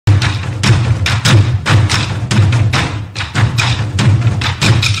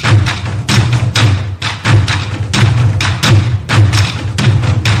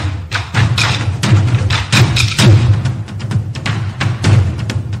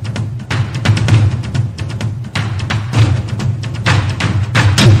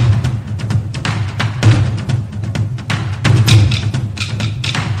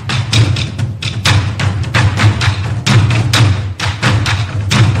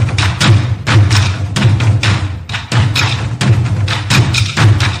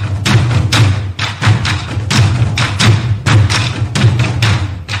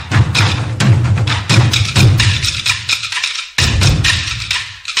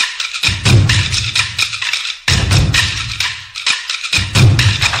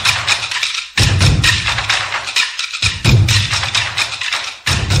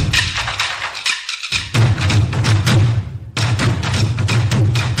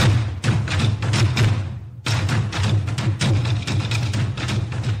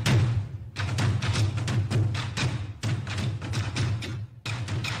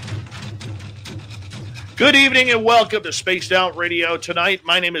Good evening and welcome to Spaced Out Radio tonight.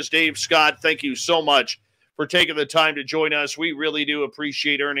 My name is Dave Scott. Thank you so much for taking the time to join us. We really do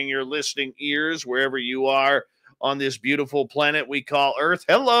appreciate earning your listening ears wherever you are on this beautiful planet we call Earth.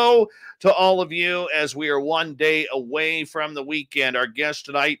 Hello to all of you as we are one day away from the weekend. Our guest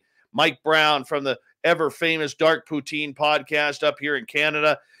tonight, Mike Browne from the ever-famous Dark Poutine podcast up here in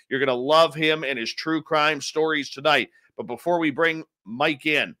Canada. You're going to love him and his true crime stories tonight. But before we bring Mike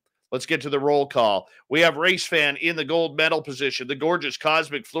in, let's get to the roll call. We have Race Fan in the gold medal position. The gorgeous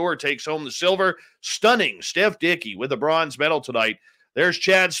Cosmic Floor takes home the silver. Stunning Steph Dickey with the bronze medal tonight. There's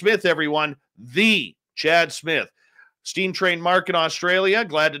Chad Smith, everyone. The Chad Smith. Steam Train Mark in Australia.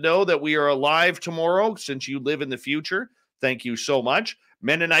 Glad to know that we are alive tomorrow since you live in the future. Thank you so much.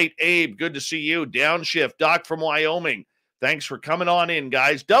 Mennonite Abe, good to see you. Downshift, Doc from Wyoming. Thanks for coming on in,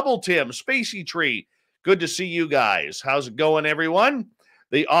 guys. Double Tim, Spacey Tree. Good to see you guys. How's it going, everyone?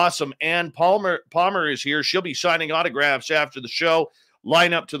 The awesome Ann Palmer is here. She'll be signing autographs after the show.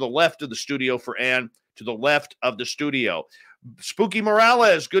 Line up to the left of the studio for Ann, to the left of the studio. Spooky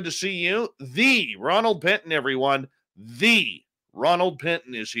Morales, good to see you. The Ronald Penton, everyone. The Ronald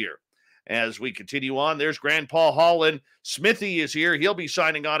Penton is here. As we continue on, there's Grandpa Holland. Smithy is here. He'll be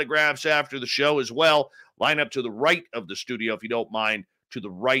signing autographs after the show as well. Line up to the right of the studio, if you don't mind. To the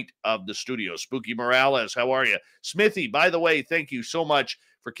right of the studio. Spooky Morales, how are you? Smithy, by the way, thank you so much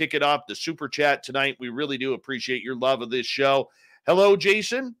for kicking off the super chat tonight. We really do appreciate your love of this show. Hello,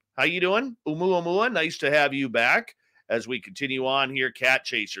 Jason. How you doing? Umua, nice to have you back as we continue on here. Cat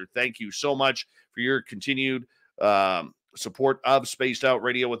Chaser, thank you so much for your continued support of Spaced Out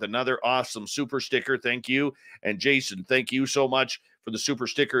Radio with another awesome super sticker. Thank you. And Jason, thank you so much for the super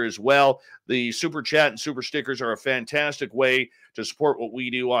sticker as well. The super chat and super stickers are a fantastic way to support what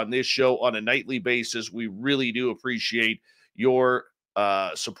we do on this show on a nightly basis. We really do appreciate your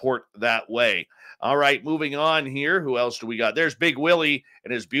support that way. All right, moving on here. Who else do we got? There's Big Willie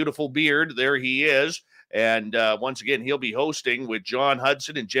and his beautiful beard. There he is. And once again, he'll be hosting with John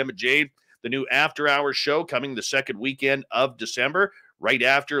Hudson and Gemma Jade, the new After Hours show coming the second weekend of December, right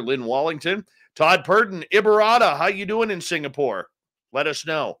after Lynn Wallington. Todd Purden, Ibarata, how you doing in Singapore? Let us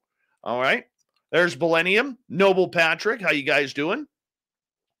know. All right. There's Millennium. Noble Patrick. How you guys doing?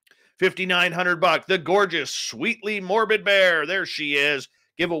 $5,900. The gorgeous, sweetly morbid bear. There she is.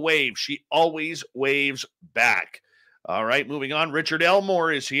 Give a wave. She always waves back. All right. Moving on. Richard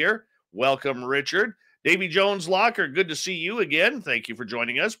Elmore is here. Welcome, Richard. Davy Jones Locker. Good to see you again. Thank you for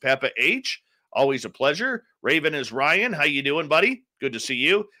joining us. Peppa H. Always a pleasure. Raven is Ryan. How you doing, buddy? Good to see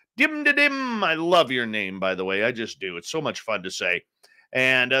you. Dim to dim. I love your name, by the way. I just do. It's so much fun to say.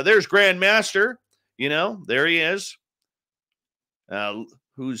 And there's Grandmaster. You know, there he is.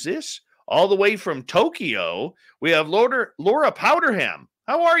 Who's this? All the way from Tokyo, we have Laura Powderham.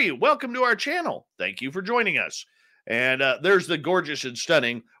 How are you? Welcome to our channel. Thank you for joining us. And there's the gorgeous and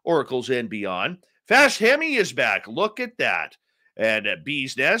stunning Oracles and Beyond. Fast Hemi is back. Look at that. And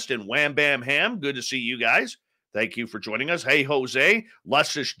Bee's Nest and Wham Bam Ham. Good to see you guys. Thank you for joining us. Hey, Jose.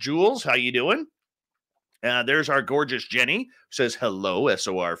 Luscious Jules. How you doing? There's our gorgeous Jenny. Says, hello,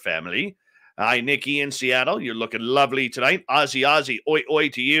 SOR family. Hi, Nikki in Seattle. You're looking lovely tonight. Ozzy, oi, oi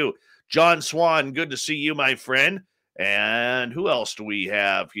to you. John Swan, good to see you, my friend. And who else do we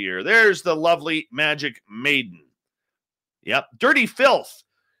have here? There's the lovely Magic Maiden. Yep, Dirty Filth.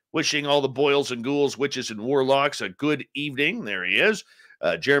 Wishing all the boils and ghouls, witches, and warlocks a good evening. There he is.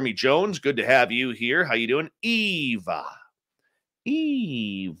 Jeremy Jones, good to have you here. How you doing? Eva.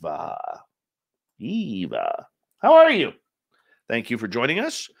 How are you? Thank you for joining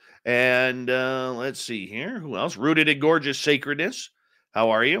us. And let's see here. Who else? Rooted in Gorgeous Sacredness. How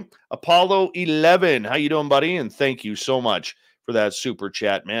are you? Apollo 11. How you doing, buddy? And thank you so much for that super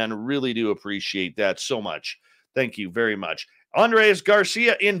chat, man. Really do appreciate that so much. Thank you very much. Andres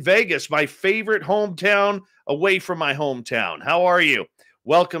Garcia in Vegas, my favorite hometown away from my hometown. How are you?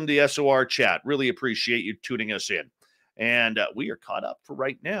 Welcome to SOR Chat. Really appreciate you tuning us in. And we are caught up for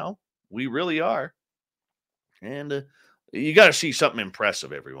right now. We really are. And you got to see something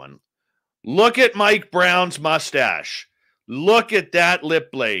impressive, everyone. Look at Mike Browne's mustache. Look at that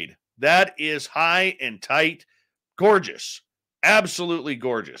lip blade. That is high and tight. Gorgeous. Absolutely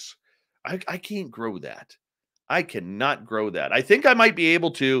gorgeous. I can't grow that. I cannot grow that. I think I might be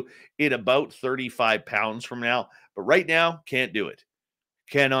able to in about 35 pounds from now. But right now, can't do it.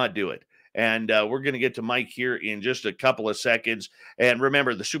 Cannot do it. And we're going to get to Mike here in just a couple of seconds. And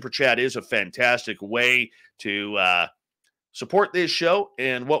remember, the Super Chat is a fantastic way to support this show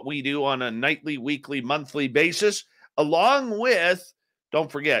and what we do on a nightly, weekly, monthly basis. Along with, don't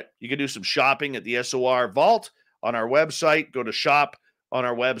forget, you can do some shopping at the SOR Vault on our website. Go to shop on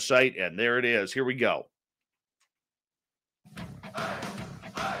our website, and there it is. Here we go.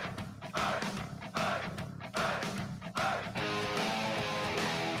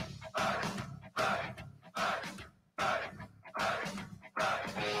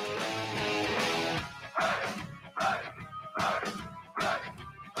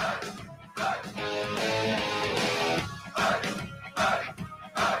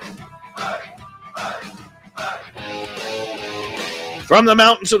 From the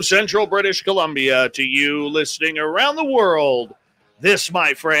mountains of central British Columbia to you listening around the world, this,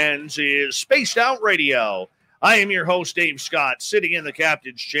 my friends, is Spaced Out Radio. I am your host, Dave Scott, sitting in the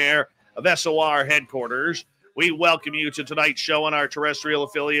captain's chair of SOR headquarters. We welcome you to tonight's show on our terrestrial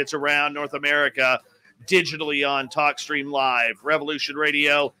affiliates around North America, digitally on TalkStream Live, Revolution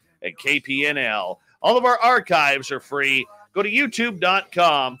Radio, and KPNL. All of our archives are free. Go to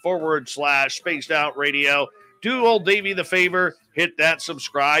youtube.com/Spaced Out Radio. Do old Davey the favor, hit that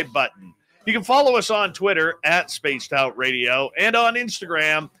subscribe button. You can follow us on Twitter @Spaced Out Radio and on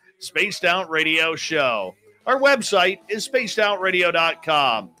Instagram, Spaced Out Radio Show. Our website is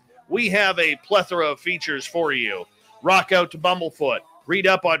spacedoutradio.com. We have a plethora of features for you. Rock out to Bumblefoot, read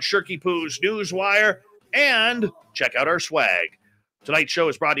up on Shirky Poo's Newswire, and check out our swag. Tonight's show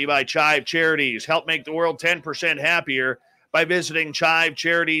is brought to you by Chive Charities. Help make the world 10% happier by visiting Chive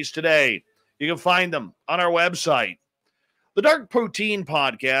Charities today. You can find them on our website. The Dark Poutine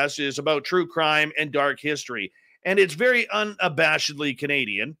podcast is about true crime and dark history, and it's very unabashedly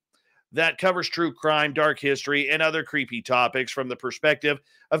Canadian. That covers true crime, dark history, and other creepy topics from the perspective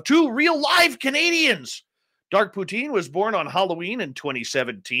of two real live Canadians. Dark Poutine was born on Halloween in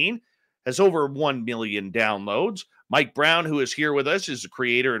 2017, has over 1 million downloads. Mike Browne, who is here with us, is a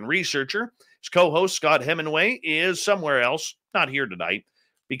creator and researcher. His co-host, Scott Hemenway, is somewhere else, not here tonight,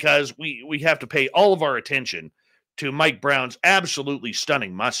 because we have to pay all of our attention to Mike Browne's absolutely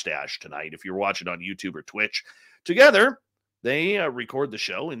stunning mustache tonight, if you're watching on YouTube or Twitch. Together, they record the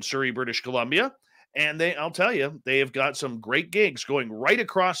show in Surrey, British Columbia, and I'll tell you, they have got some great gigs going right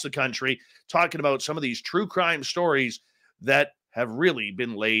across the country, talking about some of these true crime stories that have really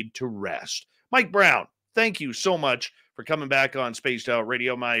been laid to rest. Mike Browne, thank you so much for coming back on Spaced Out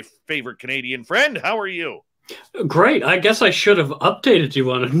Radio, my favorite Canadian friend. How are you? Great. I guess I should have updated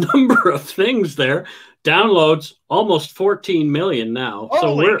you on a number of things there. Downloads almost 14 million now.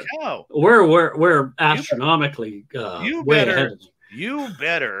 Holy cow. We're astronomically way ahead. You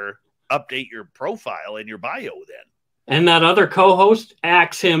better update your profile and your bio then. And that other co-host,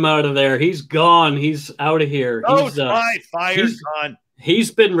 axe him out of there. He's gone. He's out of here. Oh, fired, gone.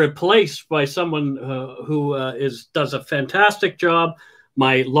 He's been replaced by someone who does a fantastic job.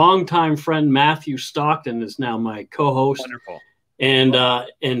 My longtime friend Matthew Stockton is now my co-host. Wonderful.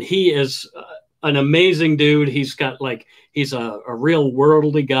 And he is an amazing dude. He's a real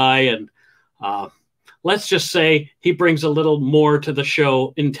worldly guy, and let's just say he brings a little more to the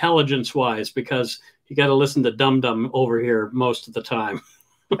show intelligence-wise, because you got to listen to Dum Dum over here most of the time.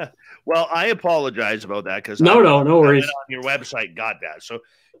 Well, I apologize about that, because no worries. I went on your website, got that, so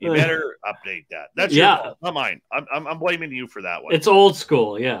you better update that. That's your fault, not mine. I'm blaming you for that one. It's old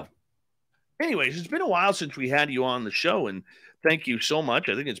school, yeah. Anyways, it's been a while since we had you on the show, and thank you so much.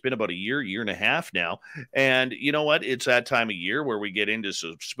 I think it's been about a year and a half now. And you know what? It's that time of year where we get into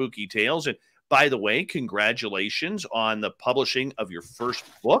some spooky tales. And by the way, congratulations on the publishing of your first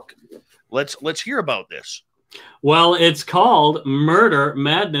book. Let's hear about this. Well, it's called Murder,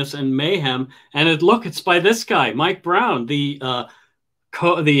 Madness, and Mayhem. And it's by this guy, Mike Browne, the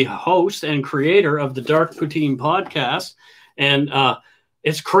host and creator of the Dark Poutine podcast. And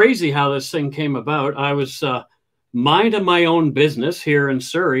it's crazy how this thing came about. I was minding my own business here in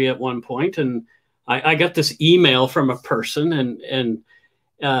Surrey at one point, and I got this email from a person, and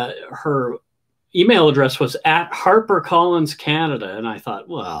her email address was @HarperCollins Canada. And I thought,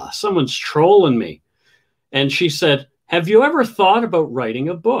 well, someone's trolling me. And she said, have you ever thought about writing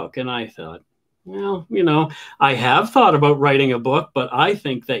a book? And I thought, well, I have thought about writing a book, but I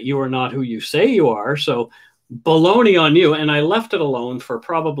think that you are not who you say you are. So baloney on you. And I left it alone for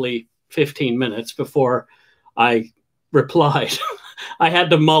probably 15 minutes before I replied. I had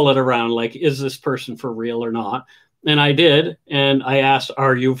to mull it around, like, is this person for real or not? And I did. And I asked,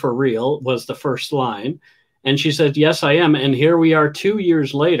 are you for real? Was the first line. And she said, yes, I am. And here we are 2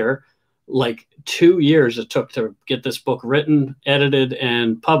 years later, like 2 years it took to get this book written, edited,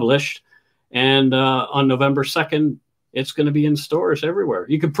 and published. And on November 2nd, it's going to be in stores everywhere.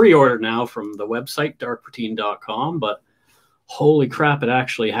 You can pre-order now from the website, darkpoutine.com, but holy crap, it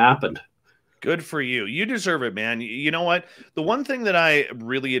actually happened. Good for you. You deserve it, man. You know what? The one thing that I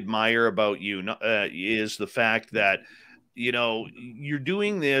really admire about you is the fact that you know, you're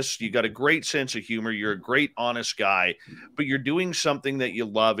doing this, you got a great sense of humor, you're a great, honest guy, but you're doing something that you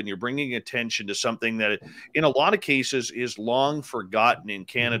love and you're bringing attention to something that, in a lot of cases, is long forgotten in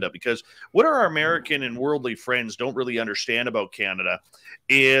Canada. Because what our American and worldly friends don't really understand about Canada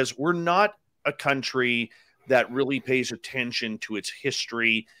is we're not a country that really pays attention to its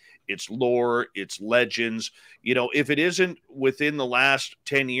history, its lore, its legends. You know, if it isn't within the last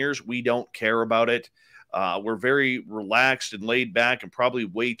 10 years, we don't care about it. We're very relaxed and laid back and probably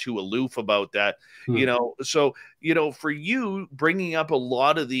way too aloof about that, you know. So, you know, for you bringing up a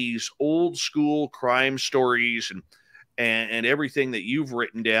lot of these old school crime stories and everything that you've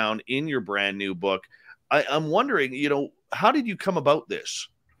written down in your brand new book, I'm wondering, you know, how did you come about this?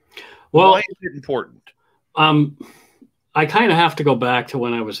 Well, why is it important? I kind of have to go back to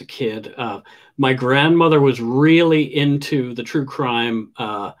when I was a kid. My grandmother was really into the true crime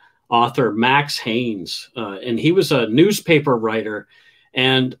author Max Haynes, and he was a newspaper writer,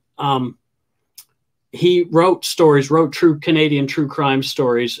 and he wrote true Canadian true crime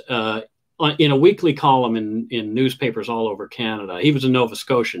stories in a weekly column in newspapers all over Canada. He was a Nova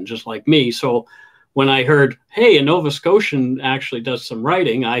Scotian, just like me. So when I heard, hey, a Nova Scotian actually does some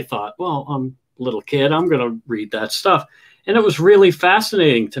writing, I thought, well, I'm a little kid, I'm going to read that stuff. And it was really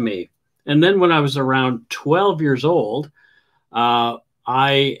fascinating to me. And then when I was around 12 years old,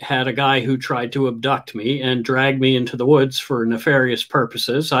 I had a guy who tried to abduct me and drag me into the woods for nefarious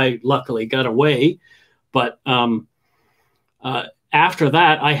purposes. I luckily got away. But after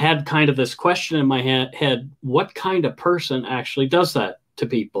that, I had kind of this question in my head, what kind of person actually does that to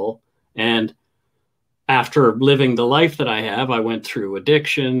people? And after living the life that I have, I went through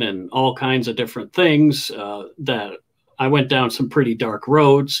addiction and all kinds of different things that I went down some pretty dark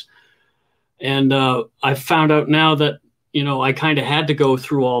roads. And I found out now that, you know, I kind of had to go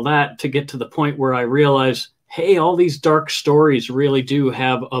through all that to get to the point where I realized, hey, all these dark stories really do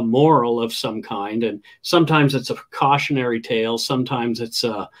have a moral of some kind. And sometimes it's a cautionary tale. Sometimes it's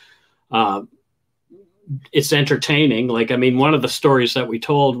entertaining. Like, I mean, one of the stories that we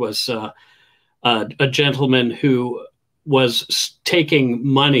told was a gentleman who was taking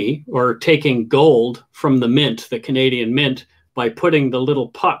money or taking gold from the mint, the Canadian mint, by putting the little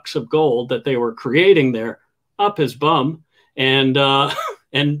pucks of gold that they were creating there up his bum and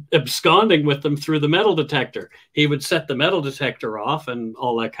absconding with them through the metal detector. He would set the metal detector off and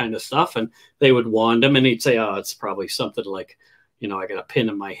all that kind of stuff, and they would wand him, and he'd say, oh, it's probably something like, you know, I got a pin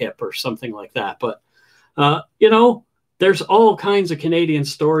in my hip or something like that. But, you know, there's all kinds of Canadian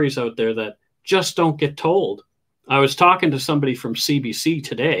stories out there that just don't get told. I was talking to somebody from CBC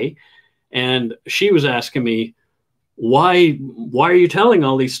today, and she was asking me, why are you telling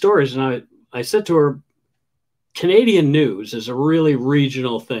all these stories? And I said to her, Canadian news is a really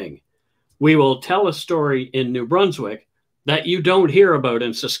regional thing. We will tell a story in New Brunswick that you don't hear about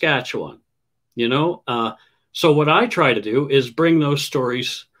in Saskatchewan, you know? So what I try to do is bring those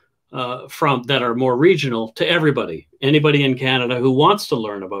stories from that are more regional to everybody. Anybody in Canada who wants to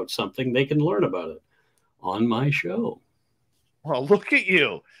learn about something, they can learn about it on my show. Well, look at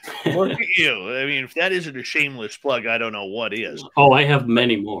you. Look at you. I mean, if that isn't a shameless plug, I don't know what is. Oh, I have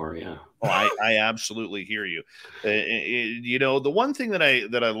many more. Yeah. Oh, I absolutely hear you. You know, the one thing that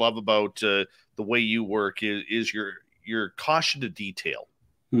I love about the way you work is your caution to detail.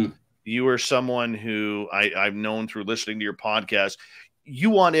 You are someone who I've known through listening to your podcast. You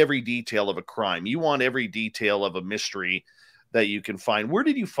want every detail of a crime. You want every detail of a mystery that you can find. Where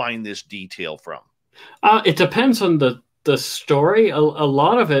did you find this detail from? It depends on the story. A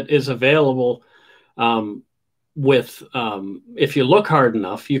lot of it is available with if you look hard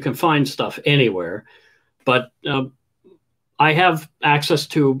enough, you can find stuff anywhere. But I have access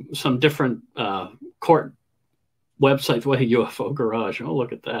to some different court websites. What a UFO Garage! Oh,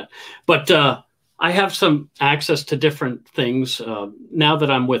 look at that! But I have some access to different things now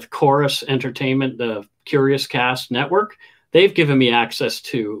that I'm with Chorus Entertainment, the Curious Cast Network. They've given me access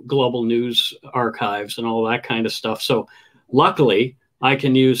to global news archives and all that kind of stuff. So luckily, I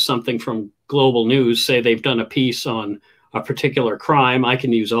can use something from global news. Say they've done a piece on a particular crime. I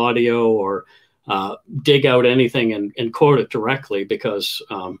can use audio or dig out anything and quote it directly because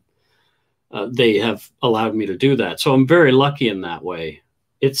they have allowed me to do that. So I'm very lucky in that way.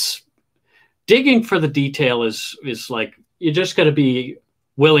 It's digging for the detail is like, you just got to be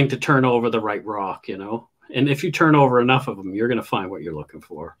willing to turn over the right rock, you know? And if you turn over enough of them, you're going to find what you're looking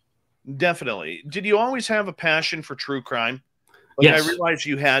for. Definitely. Did you always have a passion for true crime? Like, yes. I realized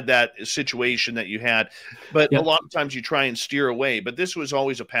you had that situation that you had, but a lot of times you try and steer away. But this was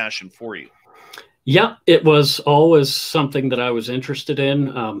always a passion for you. Yeah, it was always something that I was interested in.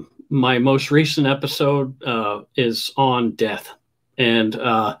 my most recent episode is on death, and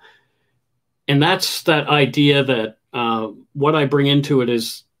that's that idea that what I bring into it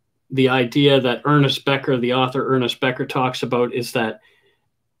is the idea that Ernest Becker, the author Ernest Becker, talks about, is that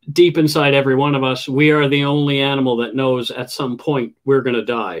deep inside every one of us, we are the only animal that knows at some point we're going to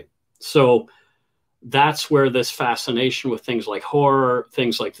die. So that's where this fascination with things like horror,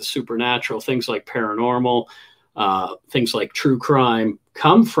 things like the supernatural, things like paranormal, things like true crime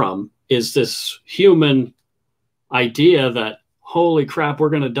come from, is this human idea that, holy crap, we're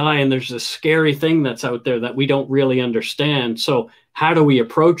going to die. And there's this scary thing that's out there that we don't really understand. So how do we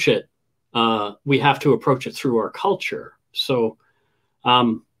approach it? We have to approach it through our culture. So,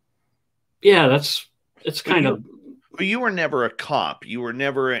 yeah, it's kind of. But you were never a cop. You were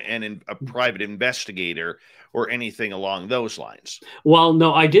never a private investigator or anything along those lines. Well,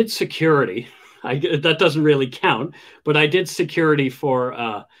 no, I did security. That doesn't really count, but I did security for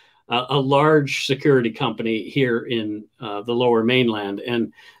a large security company here in the Lower Mainland.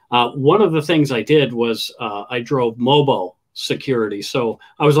 And one of the things I did was I drove mobile security. So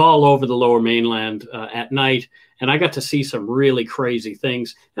I was all over the Lower Mainland at night, and I got to see some really crazy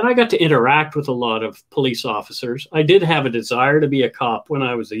things. And I got to interact with a lot of police officers. I did have a desire to be a cop when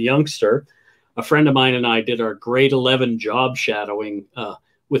I was a youngster. A friend of mine and I did our grade 11 job shadowing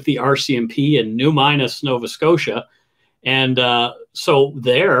with the RCMP in New Minas, Nova Scotia. And so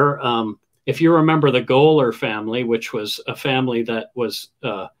there, if you remember the Goler family, which was a family that was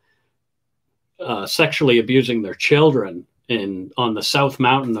sexually abusing their children on the South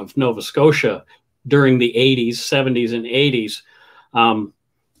Mountain of Nova Scotia during the 80s, 70s, and 80s,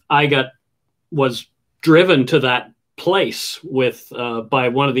 I was driven to that place with by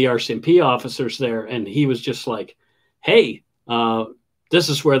one of the RCMP officers there, and he was just like, "Hey, this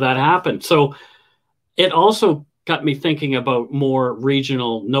is where that happened." So it also got me thinking about more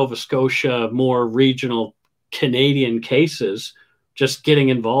regional Nova Scotia, more regional Canadian cases, just getting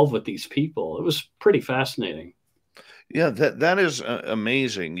involved with these people. It was pretty fascinating. Yeah, that is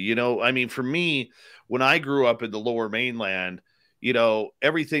amazing. You know, I mean, for me, when I grew up in the Lower Mainland, you know,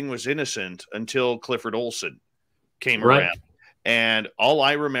 everything was innocent until Clifford Olson came around. And all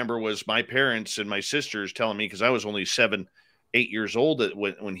I remember was my parents and my sisters telling me, because I was only 7, 8 years old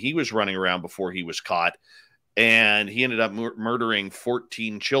when he was running around before he was caught. And he ended up murdering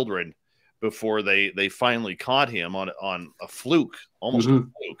 14 children before they finally caught him on a fluke, almost a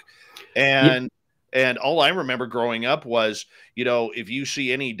fluke. And all I remember growing up was, you know, if you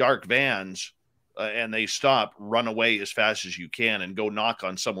see any dark vans and they stop, run away as fast as you can and go knock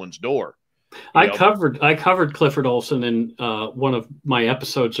on someone's door. I covered Clifford Olson in one of my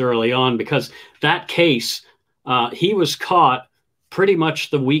episodes early on, because that case, he was caught pretty much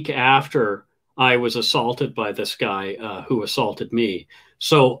the week after I was assaulted by this guy who assaulted me.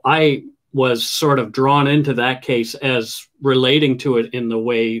 So I was sort of drawn into that case as relating to it in the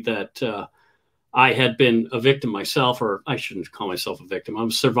way that I had been a victim myself, or I shouldn't call myself a victim. I'm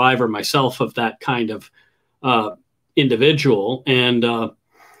a survivor myself of that kind of individual. And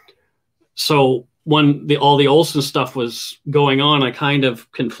so when all the Olson stuff was going on, I kind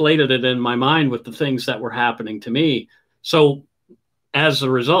of conflated it in my mind with the things that were happening to me. So as a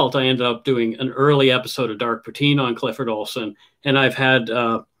result, I ended up doing an early episode of Dark Poutine on Clifford Olson. And I've had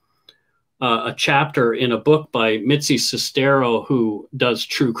a chapter in a book by Mitzi Sestero, who does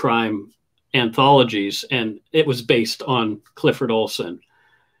true crime anthologies, and it was based on Clifford Olson.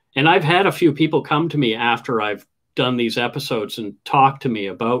 And I've had a few people come to me after I've done these episodes and talk to me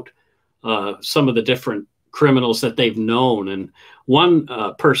about some of the different criminals that they've known. And one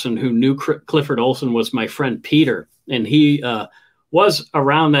person who knew Clifford Olson was my friend Peter, and he was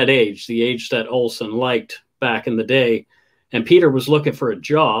around that age, the age that Olson liked back in the day. And Peter was looking for a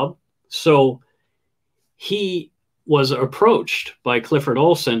job, so he was approached by Clifford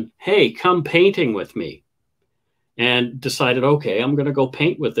Olson, "Hey, come painting with me," and decided, okay, I'm going to go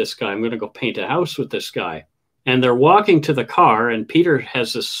paint with this guy. I'm going to go paint a house with this guy. And they're walking to the car, and Peter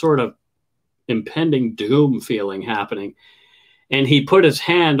has this sort of impending doom feeling happening. And he put his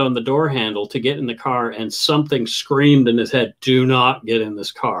hand on the door handle to get in the car, and something screamed in his head, "Do not get in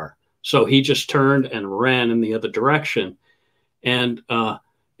this car." So he just turned and ran in the other direction. And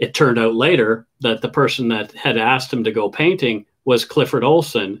it turned out later that the person that had asked him to go painting was Clifford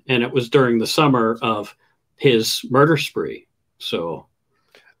Olson, and it was during the summer of his murder spree. So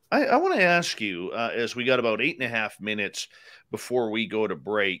I want to ask you, as we got about 8.5 minutes before we go to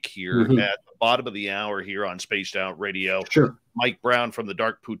break here at the bottom of the hour here on Spaced Out Radio. Sure. Mike Browne from the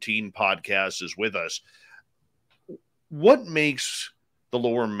Dark Poutine podcast is with us. What makes the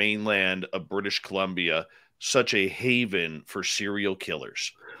Lower Mainland of British Columbia such a haven for serial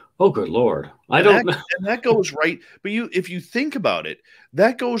killers? Oh, good Lord. I don't know. And that goes right. But if you think about it,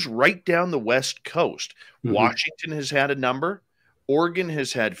 that goes right down the West Coast. Washington has had a number. Oregon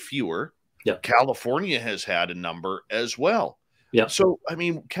has had fewer. Yep. California has had a number as well. Yeah. So, I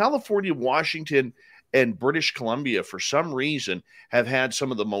mean, California, Washington, and British Columbia, for some reason, have had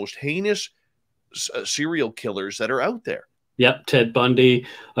some of the most heinous serial killers that are out there. Yep. Ted Bundy,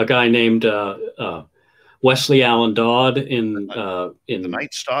 a guy named Wesley Allen Dodd in the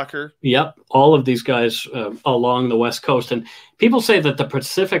Night Stalker. Yep. All of these guys along the West Coast. And people say that the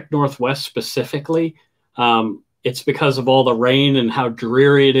Pacific Northwest specifically, it's because of all the rain and how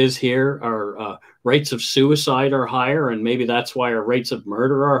dreary it is here. Our rates of suicide are higher, and maybe that's why our rates of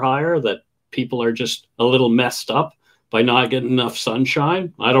murder are higher, that people are just a little messed up by not getting enough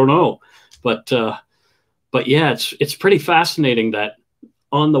sunshine. I don't know. But yeah, it's pretty fascinating that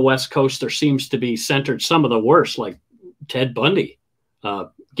on the West Coast there seems to be centered some of the worst, like Ted Bundy,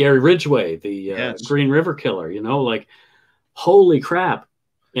 Gary Ridgway, the Green River Killer, like, holy crap.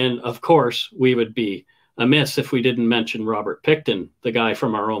 And of course, we would be amiss if we didn't mention Robert Pickton, the guy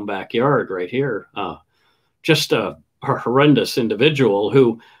from our own backyard right here. Just a horrendous individual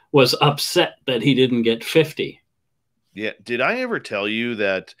who was upset that he didn't get 50. Yeah. Did I ever tell you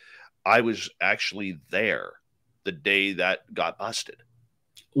that I was actually there the day that got busted?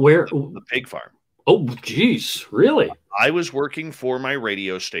 Where? The pig farm. Oh, geez. Really? I was working for my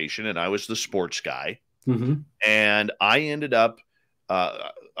radio station, and I was the sports guy. And I ended up,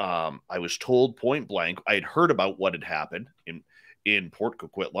 I was told point blank, I had heard about what had happened in Port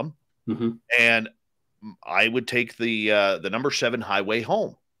Coquitlam, and I would take the number 7 highway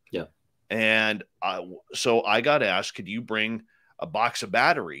home. Yeah. And so I got asked, could you bring a box of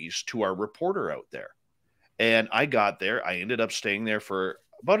batteries to our reporter out there? And I got there. I ended up staying there for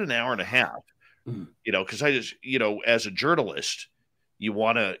about an hour and a half, because I just, as a journalist, you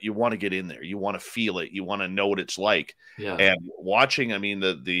want to get in there. You want to feel it. You want to know what it's like. Yeah. And watching, I mean,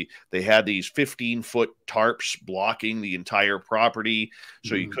 they had these 15-foot tarps blocking the entire property,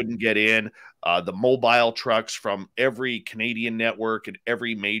 so you couldn't get in. The mobile trucks from every Canadian network and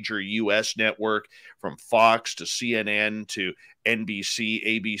every major U.S. network, from Fox to CNN to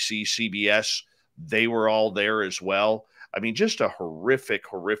NBC, ABC, CBS, they were all there as well. I mean, just a horrific,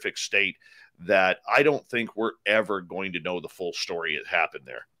 horrific state that I don't think we're ever going to know the full story that happened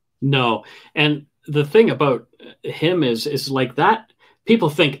there. No. And the thing about him is like that. People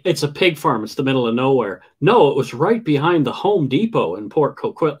think it's a pig farm. It's the middle of nowhere. No, it was right behind the Home Depot in Port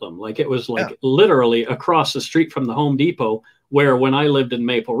Coquitlam. Like, it was like literally across the street from the Home Depot, where when I lived in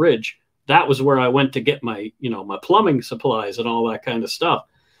Maple Ridge, that was where I went to get my, my plumbing supplies and all that kind of stuff.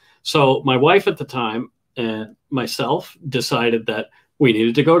 So my wife at the time and myself decided that we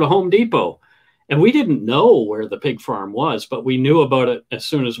needed to go to Home Depot. And we didn't know where the pig farm was, but we knew about it as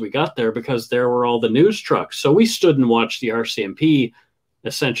soon as we got there because there were all the news trucks. So we stood and watched the RCMP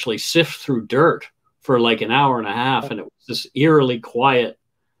essentially sift through dirt for like an hour and a half. And it was this eerily quiet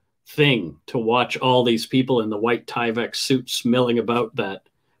thing to watch all these people in the white Tyvek suits milling about that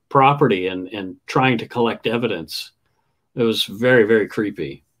property and trying to collect evidence. It was very, very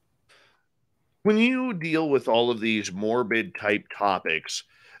creepy. When you deal with all of these morbid type topics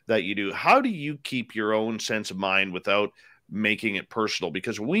that you do, how do you keep your own sense of mind without making it personal?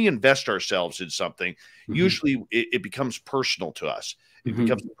 Because when we invest ourselves in something, usually it becomes personal to us. It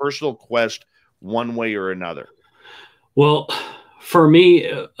becomes a personal quest one way or another. Well, for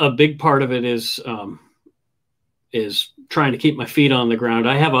me, a big part of it is trying to keep my feet on the ground.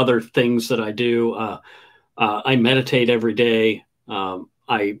 I have other things that I do. I meditate every day.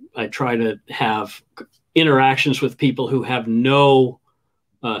 I try to have interactions with people who have no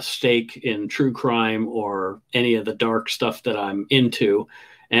stake in true crime or any of the dark stuff that I'm into.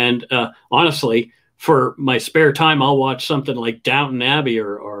 And honestly, for my spare time, I'll watch something like Downton Abbey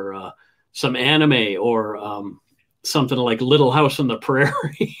or some anime or something like Little House on the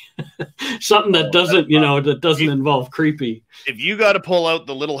Prairie. Something that doesn't, that doesn't involve creepy. If you got to pull out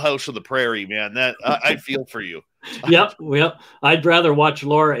the Little House on the Prairie, man, that I feel for you. Yep. I'd rather watch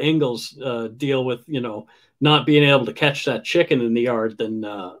Laura Ingalls deal with, not being able to catch that chicken in the yard than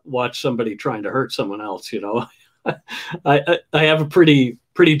watch somebody trying to hurt someone else. I have a pretty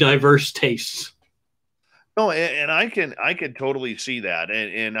diverse tastes. No, and I can totally see that,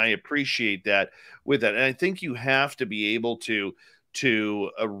 and I appreciate that with that. And I think you have to be able to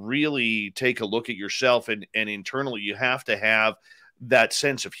really take a look at yourself, and internally you have to have that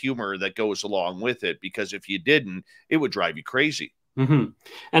sense of humor that goes along with it, because if you didn't, it would drive you crazy. And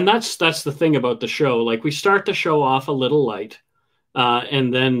that's the thing about the show. Like, we start the show off a little light,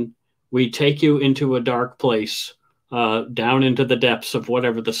 and then we take you into a dark place down into the depths of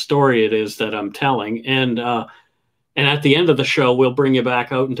whatever the story it is that I'm telling. And at the end of the show, we'll bring you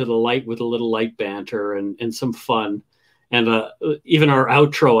back out into the light with a little light banter and some fun. And even our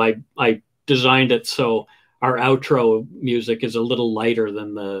outro, I designed it so our outro music is a little lighter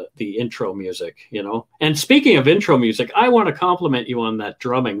than the intro music, you know. And speaking of intro music, I want to compliment you on that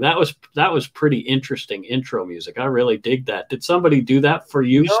drumming. That was pretty interesting intro music. I really dig that. Did somebody do that for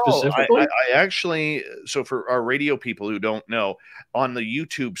you specifically? I actually, so for our radio people who don't know, on the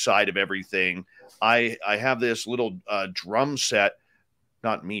YouTube side of everything, I have this little drum set,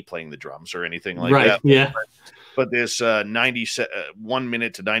 not me playing the drums or anything like right, that. Yeah. But this 1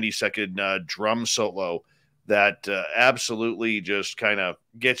 minute to 90-second drum solo that absolutely just kind of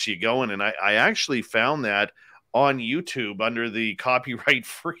gets you going. And I actually found that on YouTube under the copyright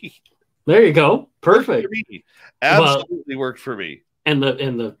free. There you go. Perfect. Absolutely worked for me. And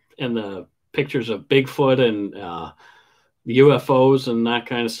the pictures of Bigfoot and UFOs and that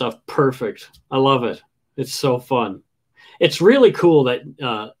kind of stuff. Perfect. I love it. It's so fun. It's really cool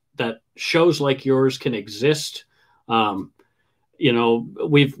that that shows like yours can exist. You know,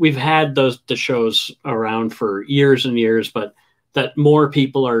 we've had the shows around for years and years, but that more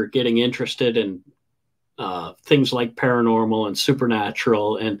people are getting interested in things like paranormal and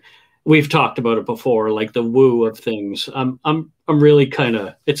supernatural, and we've talked about it before, like the woo of things. I'm really kind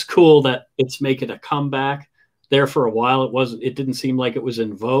of, it's cool that it's making a comeback. There for a while, it didn't seem like it was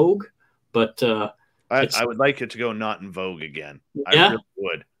in vogue, but I would like it to go not in vogue again. Yeah? I really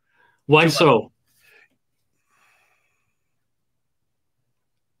would. Why so?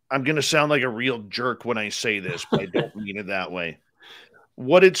 I'm going to sound like a real jerk when I say this, but I don't mean it that way.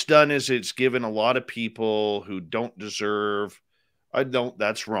 What it's done is it's given a lot of people who don't deserve.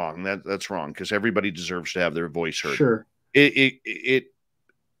 That's wrong. That's wrong, because everybody deserves to have their voice heard. Sure. It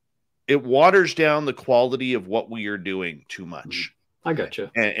waters down the quality of what we are doing too much. I got you.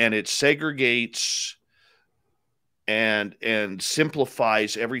 And it segregates and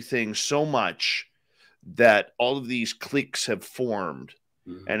simplifies everything so much that all of these cliques have formed.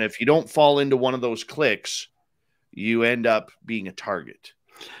 Mm-hmm. And if you don't fall into one of those cliques, you end up being a target.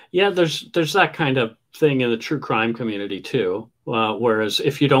 Yeah, there's that kind of thing in the true crime community too. Whereas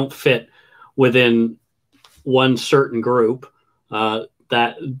if you don't fit within one certain group,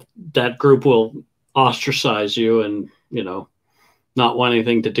 that group will ostracize you and, you know, not want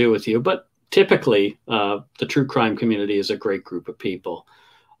anything to do with you. But typically, the true crime community is a great group of people.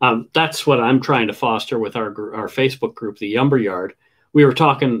 That's what I'm trying to foster with our Facebook group, the Yumber Yard. We were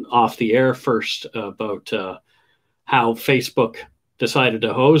talking off the air first about how Facebook decided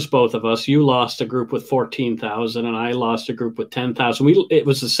to hose both of us. You lost a group with 14,000 and I lost a group with 10,000. It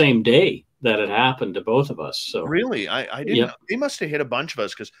was the same day that it happened to both of us. So really, I didn't. Yeah. They must have hit a bunch of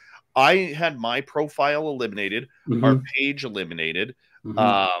us, because I had my profile eliminated, mm-hmm. our page eliminated,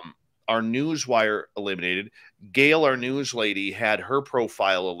 mm-hmm. Our Newswire eliminated. Gail, our news lady, had her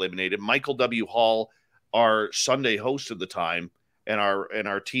profile eliminated. Michael W. Hall, our Sunday host at the time, and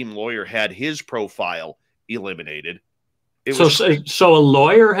our team lawyer, had his profile eliminated. So a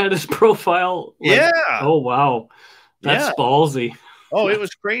lawyer had his profile? Yeah. Oh, wow. That's ballsy. Oh, it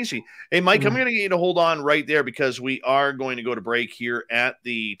was crazy. Hey, Mike, I'm going to get you to hold on right there, because we are going to go to break here at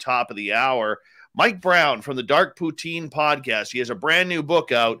the top of the hour. Mike Browne from the Dark Poutine podcast. He has a brand new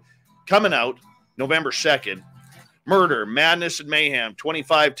book coming out November 2nd. Murder, Madness, and Mayhem,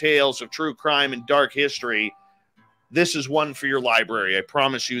 25 Tales of True Crime and Dark History. This is one for your library. I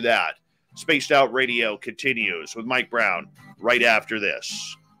promise you that. Spaced Out Radio continues with Mike Browne right after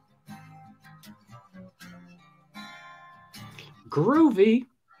this. Groovy.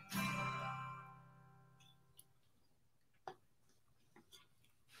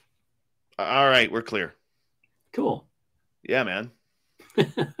 All right, we're clear. Cool. Yeah, man.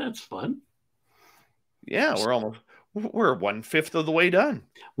 That's fun. Yeah, we're 1/5 of the way done.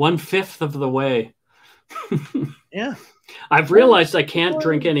 1/5 of the way. Yeah. I've realized I can't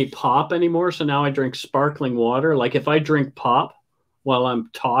drink any pop anymore, so now I drink sparkling water. Like if I drink pop while I'm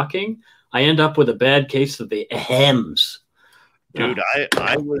talking, I end up with a bad case of the ahems. Dude,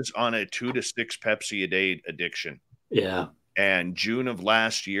 I was on a 2 to 6 Pepsi a day addiction. Yeah. And June of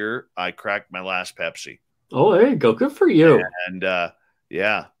last year, I cracked my last Pepsi. Oh, there you go. Good for you. And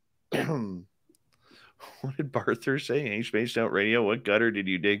yeah. What did Barther say? Hey, Spaced Out Radio, what gutter did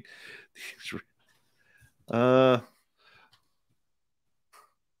you dig?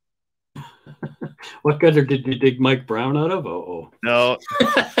 What gutter did you dig Mike Browne out of? No.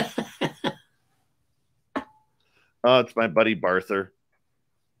 Oh, it's my buddy Barther.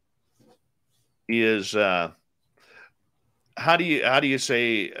 He is how do you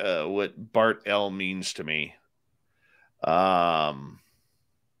say what Bart L means to me?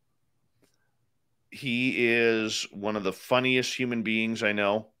 He is one of the funniest human beings I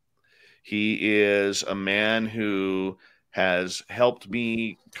know. He is a man who has helped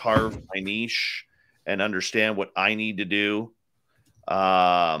me carve my niche and understand what I need to do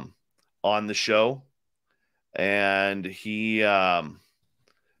on the show. And he's been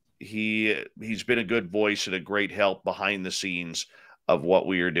a good voice and a great help behind the scenes of what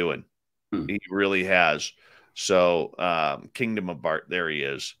we are doing. He really has. So Kingdom of Bart, there he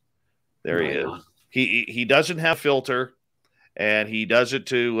is. There he is. He doesn't have filter, and he does it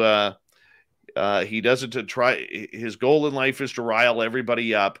to try. His goal in life is to rile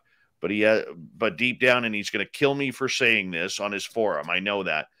everybody up, but deep down, and he's going to kill me for saying this on his forum. I know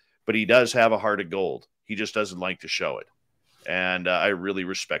that, but he does have a heart of gold. He just doesn't like to show it, and I really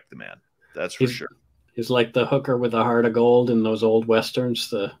respect the man. That's for sure. He's like the hooker with a heart of gold in those old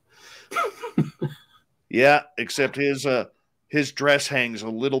westerns. Yeah, except his dress hangs a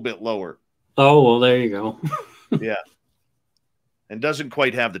little bit lower. Oh, well, there you go. Yeah. And doesn't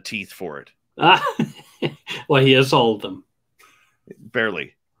quite have the teeth for it. Well, he has sold them.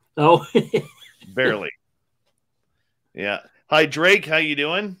 Barely. Oh. Barely. Yeah. Hi, Drake. How you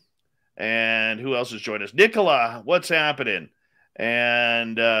doing? And who else has joined us? Nicola, what's happening?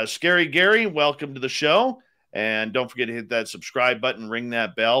 And Scary Gary, welcome to the show. And don't forget to hit that subscribe button, ring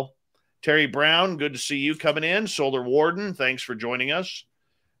that bell. Terry Browne, good to see you coming in. Solar Warden, thanks for joining us.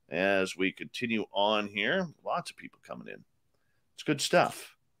 As we continue on here, lots of people coming in. It's good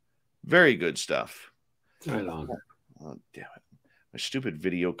stuff. Very good stuff. Right on. Oh, damn it. My stupid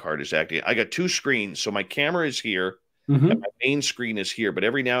video card is acting. I got two screens. So my camera is here and my main screen is here. But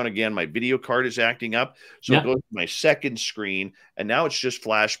every now and again, my video card is acting up. So it goes to my second screen. And now it's just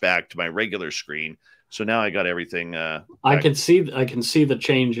flashed back to my regular screen. So now I got everything. I can see the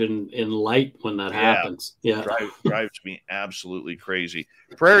change in light when that happens. Yeah, drives me absolutely crazy.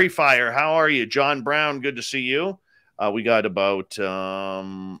 Prairie Fire, how are you, John Brown? Good to see you. We got about a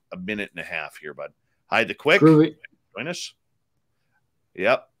minute and a half here, bud. Hi, the Quick. Groovy. Join us.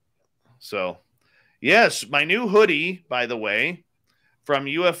 Yep. So, yes, my new hoodie, by the way, from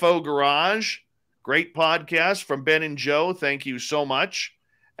UFO Garage. Great podcast from Ben and Joe. Thank you so much.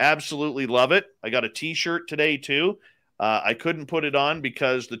 Absolutely love it. I got a T-shirt today, too. I couldn't put it on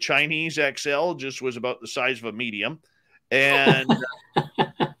because the Chinese XL just was about the size of a medium. And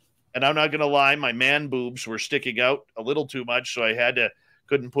and I'm not going to lie, my man boobs were sticking out a little too much, so I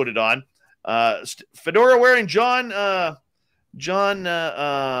couldn't put it on. Fedora wearing John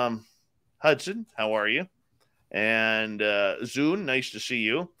Hudson, how are you? And Zune, nice to see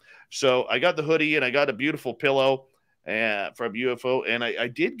you. So I got the hoodie and I got a beautiful pillow from UFO, and I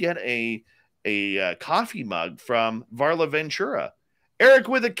did get a coffee mug from Varla Ventura. Eric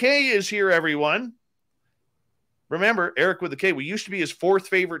with a K is here, everyone. Remember, Eric with a K. We used to be his fourth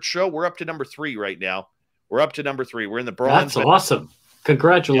favorite show. We're up to number 3 right now. We're up to number 3. We're in the bronze. That's awesome.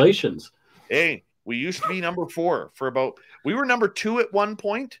 Congratulations. Yeah. Hey, we used to be number 4 we were number 2 at one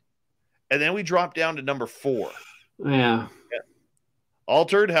point, and then we dropped down to number 4. Yeah.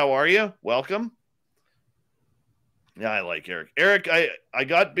 Altered, how are you? Welcome. Yeah, I like Eric. Eric, I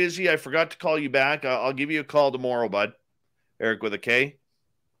got busy. I forgot to call you back. I'll give you a call tomorrow, bud. Eric with a K.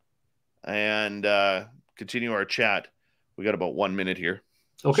 And continue our chat. We got about 1 minute here.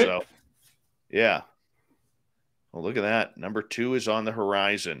 Okay. So, yeah. Well, look at that. Number 2 is on the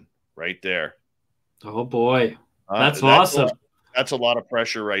horizon right there. Oh, boy. That's awesome. That's a lot of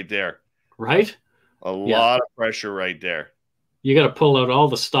pressure right there. Right? A lot of pressure right there. You got to pull out all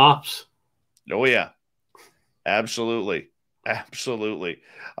the stops. Oh, yeah. Absolutely. Absolutely.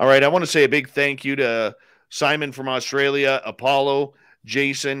 All right. I want to say a big thank you to Simon from Australia, Apollo,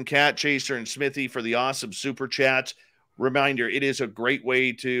 Jason, Cat Chaser, and Smithy for the awesome super chats. Reminder, it is a great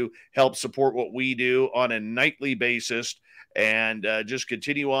way to help support what we do on a nightly basis, and just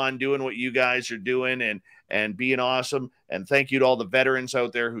continue on doing what you guys are doing and being awesome. And thank you to all the veterans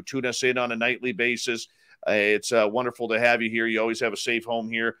out there who tune us in on a nightly basis. It's wonderful to have you here. You always have a safe home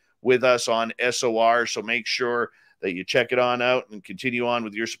here with us on SOR, so make sure that you check it on out and continue on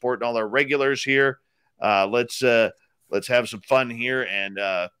with your support and all our regulars here. Let's have some fun here, and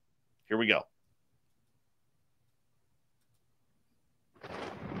here we go.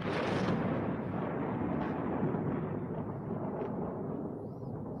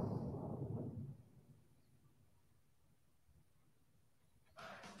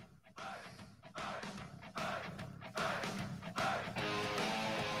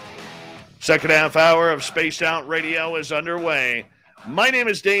 Second half hour of Spaced Out Radio is underway. My name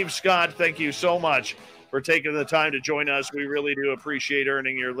is Dave Scott. Thank you so much for taking the time to join us. We really do appreciate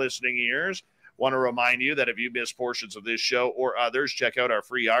earning your listening ears. Want to remind you that if you miss portions of this show or others, check out our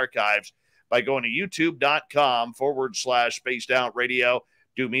free archives by going to youtube.com/Spaced Out Radio.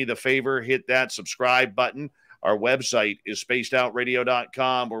 Do me the favor, hit that subscribe button. Our website is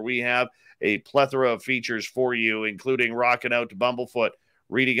spacedoutradio.com, where we have a plethora of features for you, including rocking out to Bumblefoot,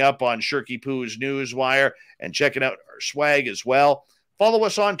 reading up on Shirky Poo's Newswire, and checking out our swag as well. Follow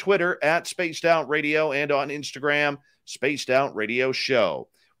us on Twitter at Spaced Out Radio and on Instagram, Spaced Out Radio Show.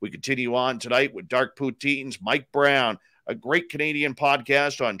 We continue on tonight with Dark Poutine's Mike Browne, a great Canadian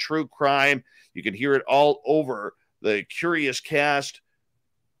podcast on true crime. You can hear it all over the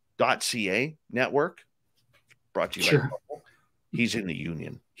CuriousCast.ca network. Brought to you by He's in the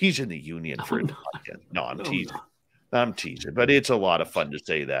union. He's in the union for his podcast. No, I'm teasing. I'm teasing, but it's a lot of fun to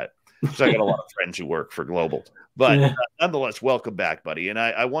say that because I got a lot of friends who work for Global. But nonetheless, welcome back, buddy. And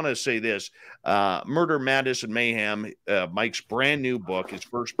I want to say this, Murder, Madness, and Mayhem, Mike's brand new book, his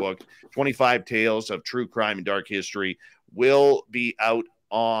first book, 25 Tales of True Crime and Dark History, will be out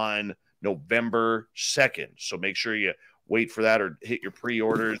on November 2nd. So make sure you wait for that or hit your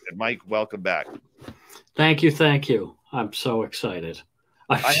pre-orders. And Mike, welcome back. Thank you. Thank you. I'm so excited.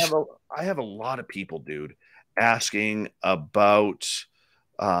 I have a lot of people, dude, asking about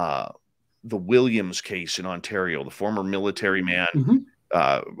the Williams case in Ontario, the former military man,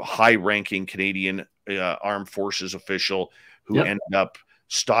 high-ranking Canadian armed forces official who ended up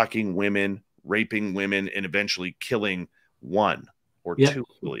stalking women, raping women, and eventually killing one or two,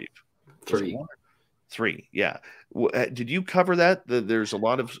 I believe. Three, yeah. Did you cover that? There's a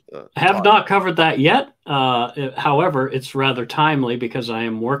lot of... I have not covered that yet. However, it's rather timely because I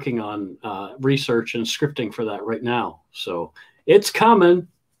am working on research and scripting for that right now. So it's coming.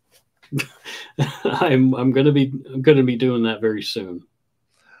 I'm going to be doing that very soon.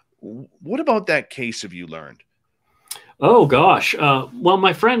 What about that case have you learned? Oh, gosh. Well,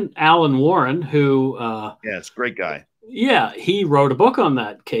 my friend Alan Warren, who... it's a great guy. Yeah, he wrote a book on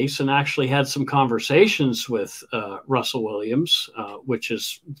that case and actually had some conversations with Russell Williams, which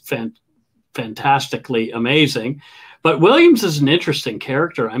is fantastically amazing. But Williams is an interesting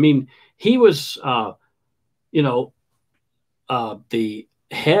character. I mean, he was, the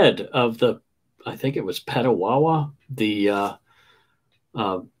head of the, I think it was Petawawa, the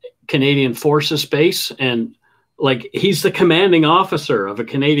Canadian Forces Base. And like, he's the commanding officer of a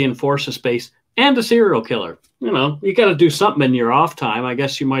Canadian Forces Base and a serial killer. You know, you got to do something in your off time. I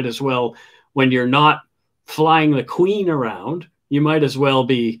guess you might as well, when you're not flying the Queen around, you might as well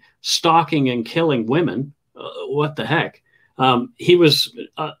be stalking and killing women. What the heck? He was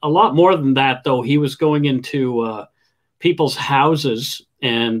a lot more than that, though. He was going into people's houses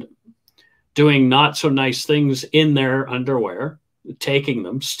and doing not so nice things in their underwear, taking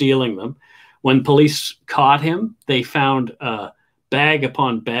them, stealing them. When police caught him, they found bag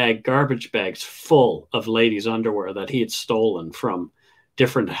upon bag, garbage bags full of ladies' underwear that he had stolen from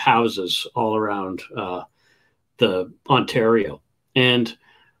different houses all around the Ontario. And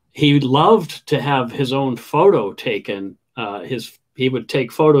he loved to have his own photo taken. He would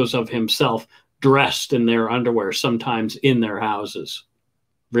take photos of himself dressed in their underwear, sometimes in their houses.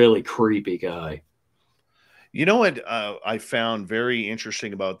 Really creepy guy. You know what I found very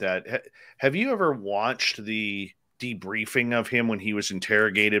interesting about that? Have you ever watched the debriefing of him when he was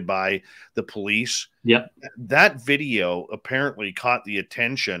interrogated by the police? Yep. That video apparently caught the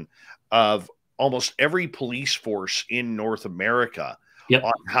attention of almost every police force in North America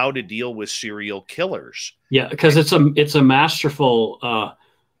on how to deal with serial killers. Yeah, because it's a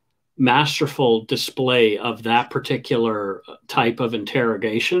masterful display of that particular type of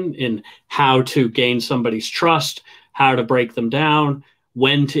interrogation in how to gain somebody's trust, how to break them down,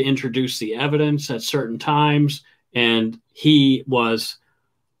 when to introduce the evidence at certain times. And he was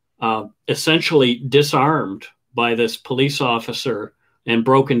essentially disarmed by this police officer and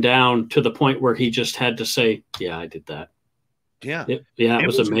broken down to the point where he just had to say, yeah, I did that. Yeah. It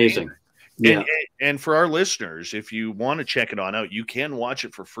was amazing. And for our listeners, if you want to check it on out, you can watch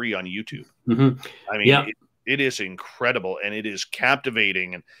it for free on YouTube. I mean, it is incredible and it is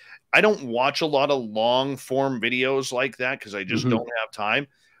captivating. And I don't watch a lot of long form videos like that because I just don't have time.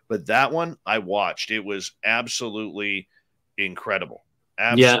 But that one I watched. It was absolutely incredible.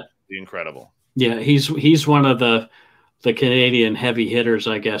 Absolutely incredible. Yeah, he's one of the Canadian heavy hitters,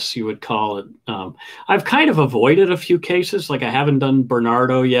 I guess you would call it. I've kind of avoided a few cases. Like I haven't done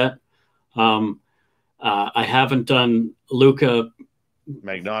Bernardo yet. I haven't done Luca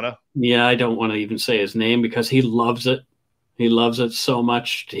Magnotta. Yeah, I don't want to even say his name because he loves it. He loves it so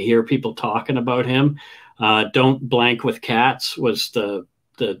much to hear people talking about him. Don't Blank with Cats was the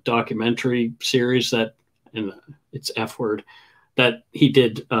documentary series that, and it's F word, that he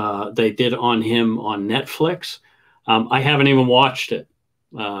did. They did on him on Netflix. I haven't even watched it.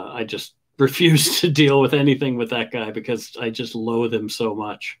 I just refuse to deal with anything with that guy because I just loathe him so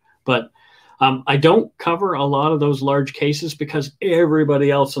much. But I don't cover a lot of those large cases because everybody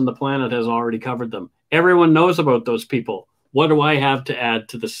else on the planet has already covered them. Everyone knows about those people. What do I have to add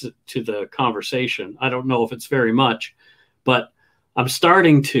to the conversation? I don't know if it's very much, but I'm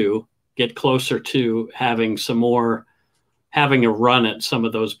starting to get closer to having a run at some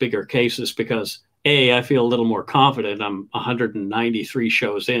of those bigger cases because I feel a little more confident. I'm 193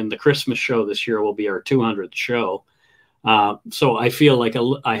 shows in. The Christmas show this year will be our 200th show. So I feel like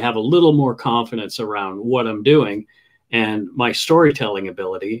I have a little more confidence around what I'm doing and my storytelling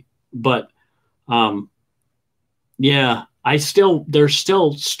ability. But there's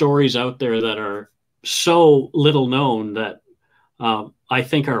still stories out there that are so little known that I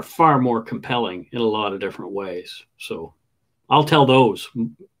think are far more compelling in a lot of different ways. So I'll tell those,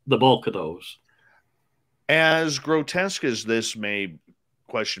 the bulk of those. As grotesque as this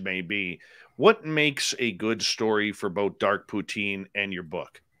question may be, what makes a good story for both Dark Poutine and your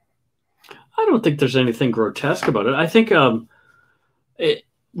book? I don't think there's anything grotesque about it. I think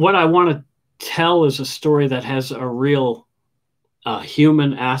what I want to tell is a story that has a real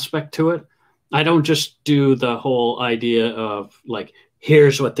human aspect to it. I don't just do the whole idea of like,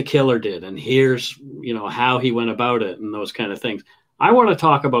 here's what the killer did and here's, how he went about it and those kind of things. I want to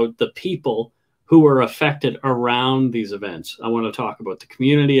talk about the people who were affected around these events. I want to talk about the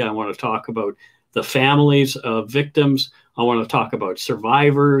community. I want to talk about the families of victims. I want to talk about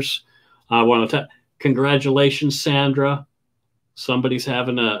survivors. I want to congratulations, Sandra. Somebody's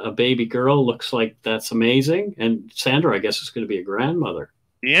having a baby girl. Looks like that's amazing. And Sandra, I guess, is going to be a grandmother.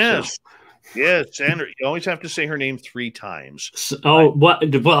 Yes. So. Yes, Sandra. You always have to say her name 3 times.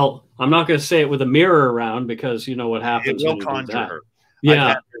 Well, I'm not going to say it with a mirror around because you know what happens. It will conjure her. Yeah. I've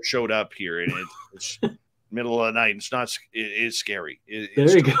had her showed up here, and it's middle of the night. It's not. It is scary.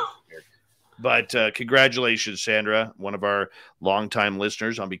 There you go. Scary. But congratulations, Sandra, one of our longtime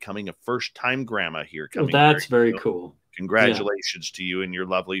listeners, on becoming a first-time grandma here. That's very cool. Congratulations to you and your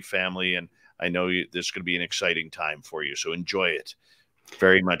lovely family, and I know this is going to be an exciting time for you. So enjoy it,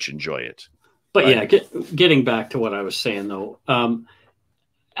 very much enjoy it. But yeah, getting back to what I was saying though. I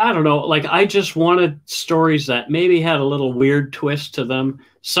don't know, like I just wanted stories that maybe had a little weird twist to them.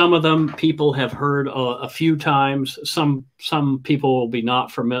 Some of them people have heard a few times. Some people will be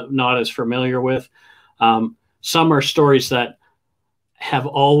not as familiar with. Some are stories that have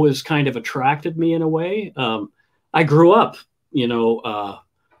always kind of attracted me in a way. I grew up,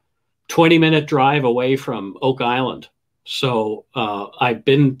 20-minute drive away from Oak Island. So I've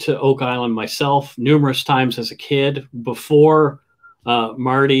been to Oak Island myself numerous times as a kid before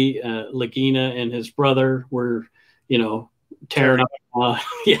Marty Lagina and his brother were, tearing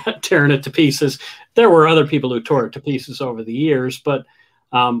it to pieces. There were other people who tore it to pieces over the years, but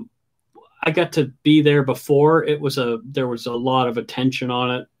I got to be there before there was a lot of attention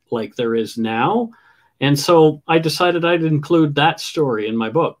on it like there is now. And so I decided I'd include that story in my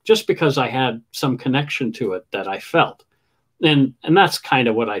book just because I had some connection to it that I felt. And that's kind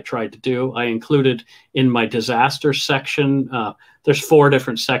of what I tried to do. I included in my disaster section, there's 4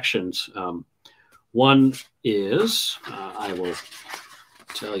 different sections. One is, I will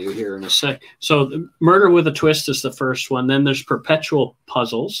tell you here in a sec. So Murder with a Twist is the first one. Then there's Perpetual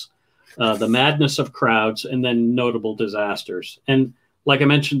Puzzles, The Madness of Crowds, and then Notable Disasters. And like I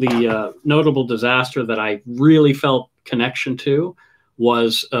mentioned, the notable disaster that I really felt connection to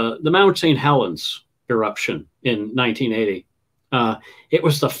was the Mount St. Helens eruption in 1980. It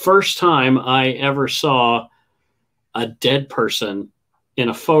was the first time I ever saw a dead person in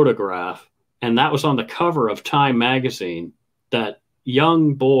a photograph, and that was on the cover of Time magazine. That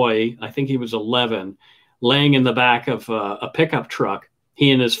young boy, I think he was 11, laying in the back of a pickup truck. He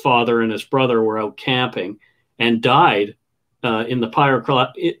and his father and his brother were out camping and died in the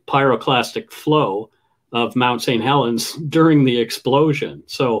pyroclastic flow of Mount St. Helens during the explosion.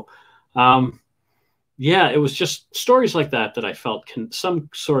 So, it was just stories like that I felt some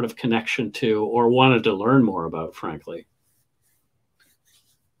sort of connection to or wanted to learn more about, frankly.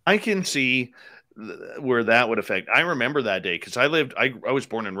 I can see where that would affect. I remember that day because I was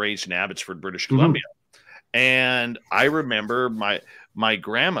born and raised in Abbotsford, British Columbia. Mm-hmm. And I remember my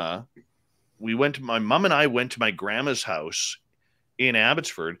grandma, my mom and I went to my grandma's house in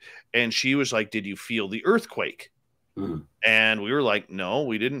Abbotsford, and she was like, "Did you feel the earthquake?" Mm-hmm. And we were like, "No,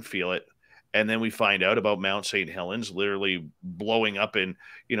 we didn't feel it." And then we find out about Mount St. Helens literally blowing up in,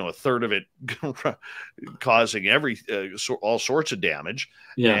 a third of it causing all sorts of damage.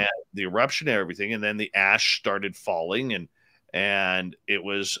 Yeah. And the eruption and everything. And then the ash started falling. and it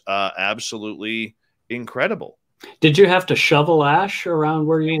was absolutely incredible. Did you have to shovel ash around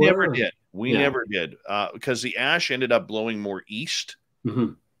where you We were? never did. We Yeah. never did, because the ash ended up blowing more east,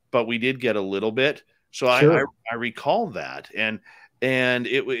 Mm-hmm. but we did get a little bit. So Sure. I recall that, and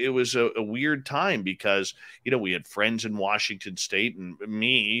it was a weird time because, you know, we had friends in Washington State, and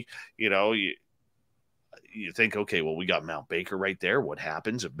me, you know, you think, okay, well, we got Mount Baker right there. What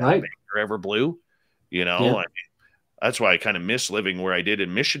happens if Mount Right. Baker ever blew? You know, Yeah. I mean, that's why I kind of miss living where I did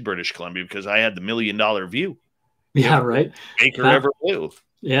in Mission, British Columbia, because I had the $1 million view. Yeah, If right. Baker ever blew.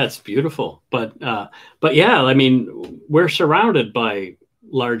 Yeah, it's beautiful. But yeah, I mean, we're surrounded by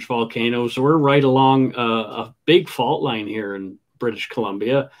large volcanoes. We're right along a big fault line here in British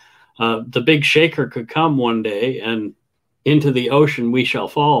Columbia. The big shaker could come one day, and into the ocean we shall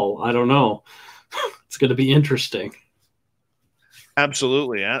fall. I don't know. It's going to be interesting.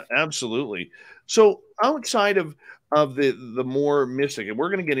 Absolutely, absolutely. So outside of the more mystic, and we're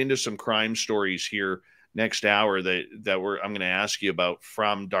going to get into some crime stories here next hour that I'm going to ask you about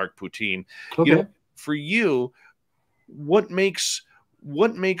from Dark Poutine. Okay. You know, for you, what makes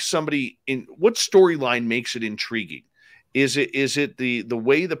somebody in what storyline makes it intriguing? Is it the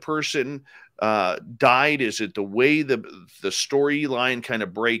way the person died? Is it the way the storyline kind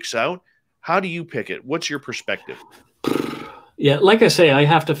of breaks out? How do you pick it? What's your perspective? Yeah, like I say, I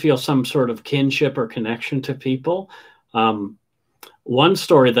have to feel some sort of kinship or connection to people. One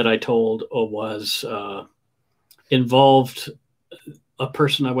story that I told was involved a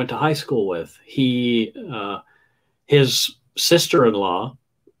person I went to high school with. His sister-in-law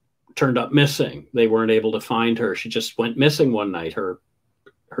turned up missing. They weren't able to find her. She just went missing one night. Her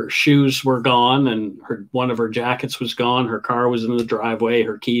shoes were gone, and one of her jackets was gone. Her car was in the driveway.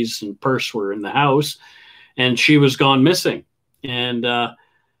 Her keys and purse were in the house, and she was gone missing. And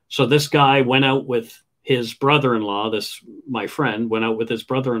so this guy went out with his brother-in-law. My friend went out with his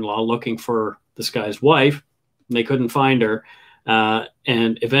brother-in-law looking for this guy's wife. And they couldn't find her,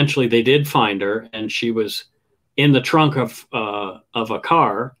 and eventually they did find her, and she was in the trunk of a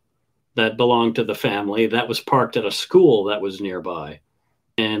car that belonged to the family that was parked at a school that was nearby.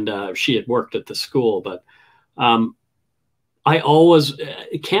 And she had worked at the school. But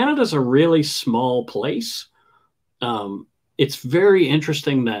Canada's a really small place. It's very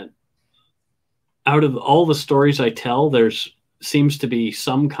interesting that out of all the stories I tell, there's seems to be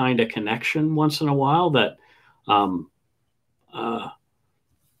some kind of connection once in a while that, I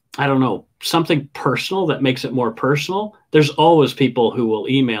don't know, something personal that makes it more personal. There's always people who will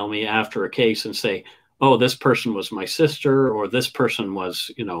email me after a case and say, oh, this person was my sister, or this person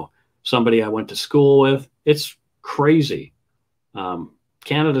was, you know, somebody I went to school with. It's crazy.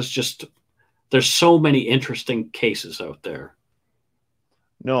 Canada's just, there's so many interesting cases out there.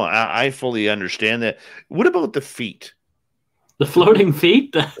 No, I fully understand that. What about the feet? The floating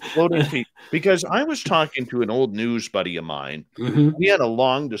feet? The floating feet. Because I was talking to an old news buddy of mine. Mm-hmm. We had a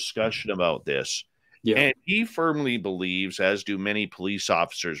long discussion about this. Yeah. And he firmly believes, as do many police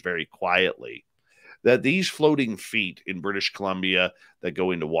officers very quietly, that these floating feet in British Columbia that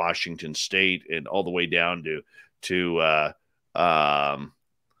go into Washington State and all the way down to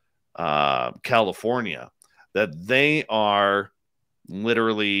California, that they are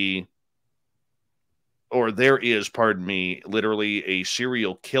literally, or there is, pardon me, literally a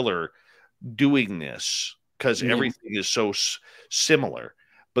serial killer doing this, because everything is so similar,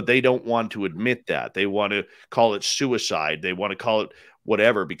 but they don't want to admit that. They want to call it suicide. They want to call it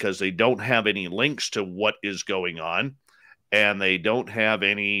whatever, because they don't have any links to what is going on, and they don't have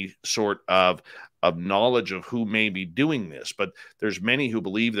any sort of knowledge of who may be doing this. But there's many who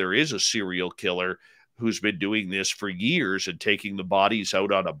believe there is a serial killer who's been doing this for years and taking the bodies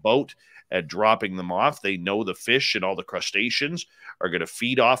out on a boat and dropping them off. They know the fish and all the crustaceans are going to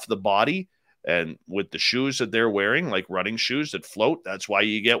feed off the body. And with the shoes that they're wearing, like running shoes that float, that's why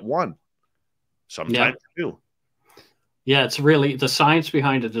you get one. Sometimes two. Yeah, it's really, the science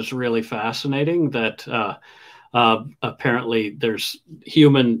behind it is really fascinating, that apparently there's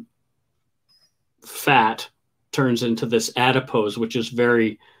human fat turns into this adipose, which is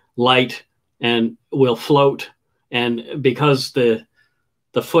very light and will float. And because the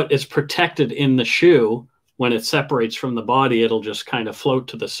foot is protected in the shoe, when it separates from the body, it'll just kind of float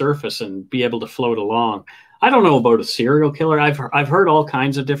to the surface and be able to float along. I don't know about a serial killer. I've heard all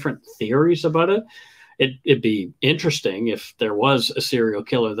kinds of different theories about it. It'd be interesting if there was a serial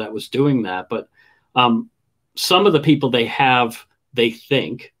killer that was doing that. But some of the people they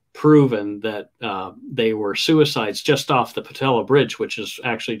think, proven that they were suicides just off the Patella Bridge, which is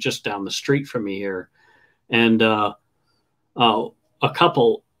actually just down the street from me here. And a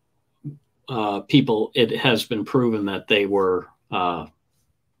couple people, it has been proven that they were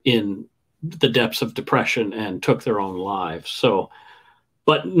in the depths of depression and took their own lives. So,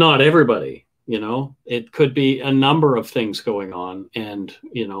 but not everybody, it could be a number of things going on. And,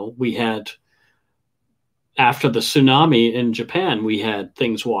 we had, after the tsunami in Japan, we had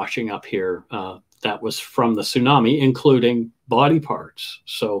things washing up here that was from the tsunami, including body parts.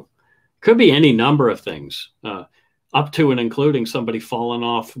 So could be any number of things, up to and including somebody falling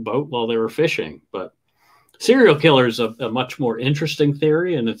off a boat while they were fishing. But serial killer is a much more interesting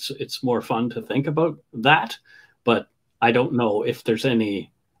theory, and it's more fun to think about that. But I don't know if there's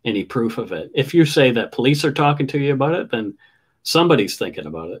any proof of it. If you say that police are talking to you about it, then somebody's thinking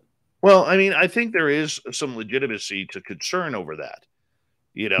about it. Well, I mean, I think there is some legitimacy to concern over that.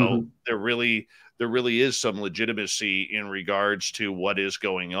 Mm-hmm. There really is some legitimacy in regards to what is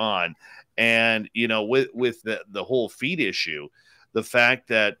going on. And, with the whole feet issue, the fact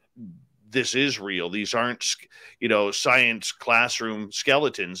that this is real, these aren't, science classroom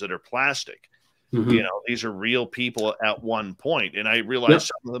skeletons that are plastic. Mm-hmm. These are real people at one point. And I realize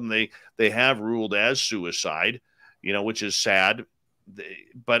some of them, they have ruled as suicide, which is sad.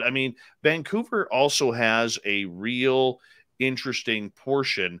 But I mean, Vancouver also has a real interesting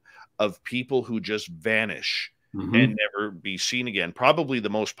portion of people who just vanish and never be seen again. Probably the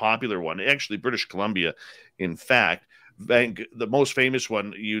most popular one, actually, British Columbia. In fact, the most famous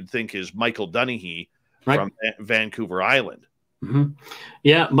one you'd think is Michael Dunahee from Vancouver Island. Mm-hmm.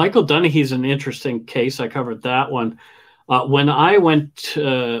 Yeah, Michael Dunahee an interesting case. I covered that one. When I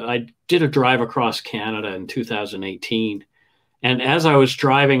I did a drive across Canada in 2018. And as I was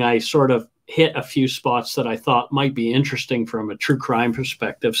driving, I sort of hit a few spots that I thought might be interesting from a true crime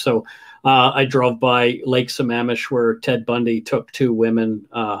perspective. So I drove by Lake Sammamish, where Ted Bundy took 2 women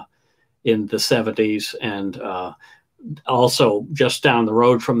in the 70s. And also just down the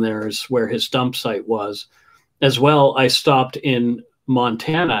road from there is where his dump site was. As well, I stopped in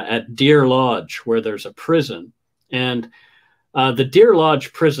Montana at Deer Lodge, where there's a prison. And the Deer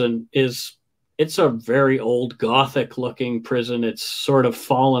Lodge prison it's a very old Gothic looking prison. It's sort of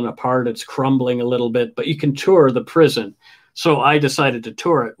fallen apart. It's crumbling a little bit, but you can tour the prison. So I decided to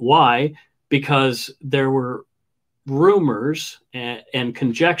tour it. Why? Because there were rumors and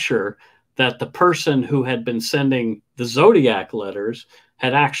conjecture that the person who had been sending the Zodiac letters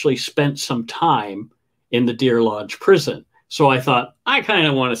had actually spent some time in the Deer Lodge prison. So I thought, I kind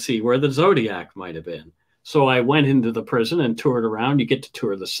of want to see where the Zodiac might have been. So I went into the prison and toured around. You get to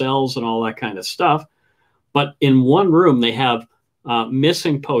tour the cells and all that kind of stuff. But in one room, they have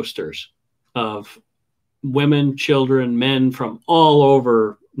missing posters of women, children, men from all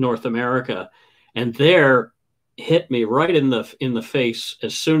over North America. And there hit me right in the face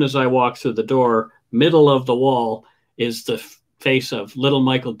as soon as I walked through the door. Middle of the wall is the face of little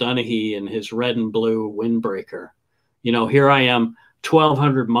Michael Dunahee in his red and blue windbreaker. Here I am,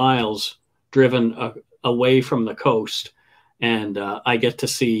 1,200 miles driven away from the coast, and I get to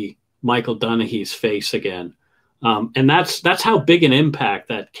see Michael Dunahee's face again. And that's how big an impact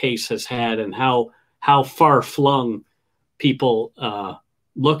that case has had, and how far flung people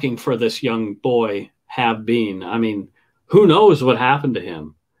looking for this young boy have been. I mean, who knows what happened to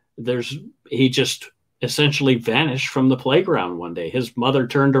him? He just essentially vanished from the playground one day. His mother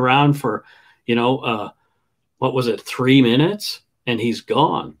turned around for, what was it, 3 minutes, and he's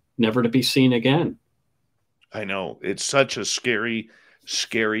gone, never to be seen again. I know. It's such a scary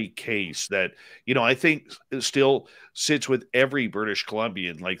case that, I think it still sits with every British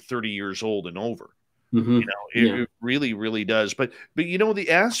Columbian, like 30 years old and over. Mm-hmm. It really, really does. But the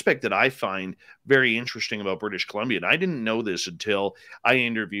aspect that I find very interesting about British Columbia, and I didn't know this until I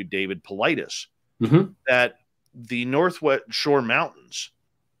interviewed David Paulides, that the Northwest Shore Mountains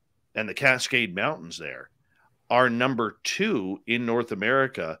and the Cascade Mountains there are number 2 in North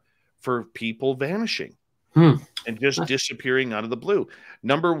America for people vanishing. And just disappearing out of the blue.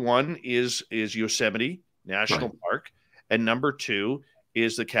 Number 1 is Yosemite National Park, and number 2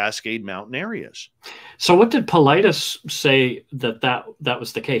 is the Cascade Mountain areas. So what did Paulides say that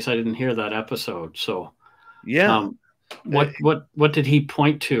was the case? I didn't hear that episode. So yeah, what did he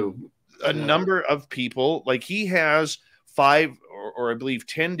point to? A number of people, like he has 5 or I believe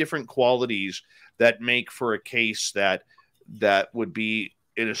 10 different qualities that make for a case that would be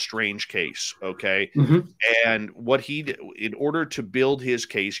in a strange case. Okay. And what he did, in order to build his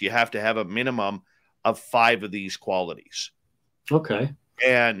case, you have to have a minimum of 5 of these qualities. Okay.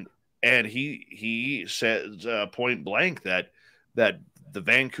 And he says point blank that the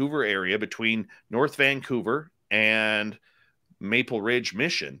Vancouver area between North Vancouver and Maple Ridge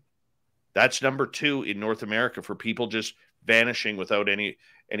Mission, that's number 2 in North America for people just vanishing without any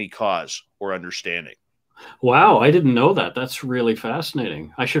any cause or understanding. Wow, I didn't know that. That's really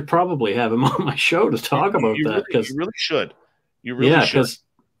fascinating. I should probably have him on my show to talk about that, because you really should. You really should.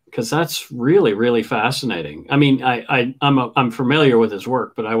 Because that's really, really fascinating. I mean, I'm familiar with his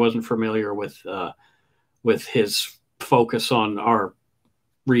work, but I wasn't familiar with his focus on our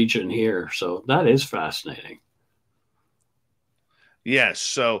region here. So that is fascinating. Yes.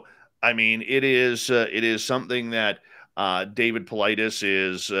 So, I mean, it is something that David Paulides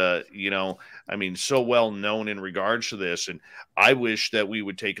is, I mean, so well known in regards to this. And I wish that we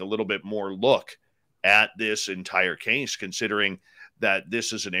would take a little bit more look at this entire case, considering that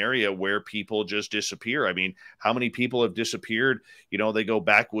this is an area where people just disappear. I mean, how many people have disappeared? You know, they go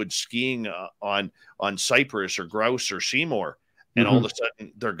backwoods skiing on Cypress or Grouse or Seymour, and all of a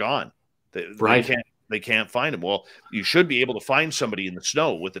sudden they're gone. They can't find them. Well, you should be able to find somebody in the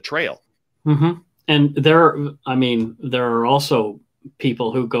snow with a trail. And there are also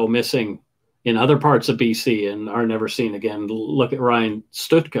people who go missing in other parts of BC and are never seen again. Look at Ryan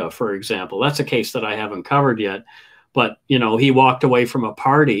Stutka, for example. That's a case that I haven't covered yet. But, you know, he walked away from a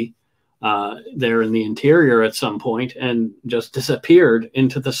party there in the interior at some point and just disappeared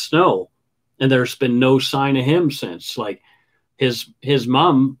into the snow. And there's been no sign of him since. Like his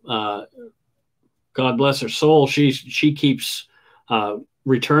mom, God bless her soul, she keeps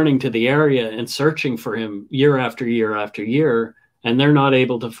returning to the area and searching for him year after year after year. And they're not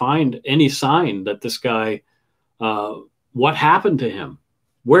able to find any sign that this guy, what happened to him?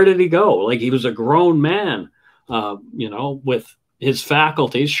 Where did he go? Like, he was a grown man. You know, with his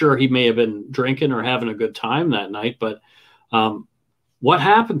faculties. Sure, he may have been drinking or having a good time that night, but what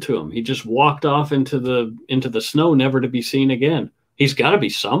happened to him? He just walked off into the snow, never to be seen again. He's got to be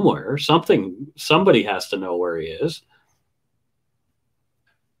somewhere. Somebody has to know where he is.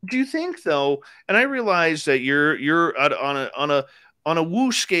 Do you think, though? And I realize that you're on a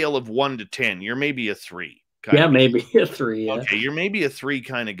woo scale of 1 to 10. You're maybe a 3. Yeah, maybe a 3. Yeah. Okay, you're maybe a 3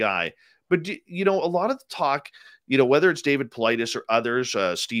 kind of guy. But, you know, a lot of the talk, you know, whether it's David Paulides or others,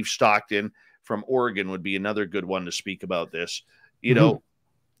 Steve Stockton from Oregon would be another good one to speak about this. You know,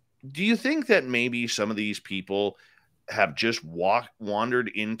 do you think that maybe some of these people have just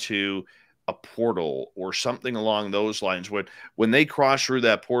wandered into a portal or something along those lines? When they cross through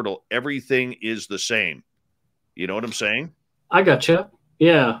that portal, everything is the same. You know what I'm saying? I gotcha.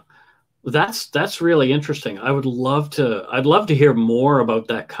 Yeah. That's really interesting. I'd love to hear more about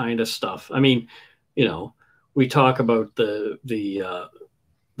that kind of stuff. I mean, you know, we talk about the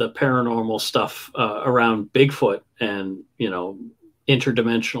paranormal stuff around Bigfoot and, you know,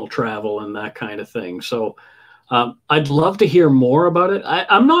 interdimensional travel and that kind of thing. So I'd love to hear more about it.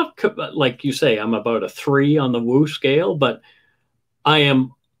 I'm not, like you say, I'm about a 3 on the woo scale, but I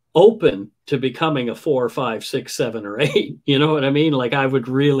am open to becoming a 4, 5, 6, 7, or 8. You know what I mean? Like, I would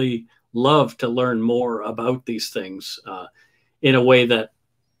really love to learn more about these things in a way that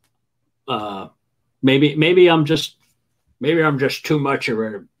maybe I'm just too much of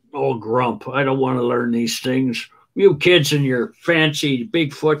an old grump. I don't want to learn these things. You kids and your fancy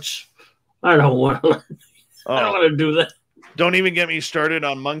Bigfoots, I don't want to learn. I don't want to do that. Don't even get me started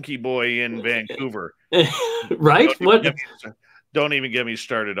on Monkey Boy in Vancouver. Right? Don't even get me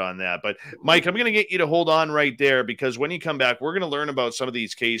started on that. But, Mike, I'm going to get you to hold on right there, because when you come back, we're going to learn about some of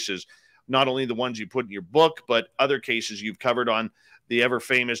these cases, not only the ones you put in your book, but other cases you've covered on the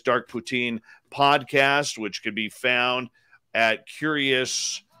ever-famous Dark Poutine podcast, which could be found at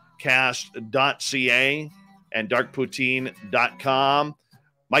curiouscast.ca and darkpoutine.com.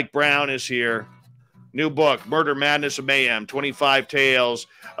 Mike Browne is here. New book, Murder, Madness, and Mayhem, 25 Tales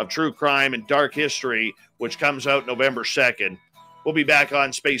of True Crime and Dark History, which comes out November 2nd. We'll be back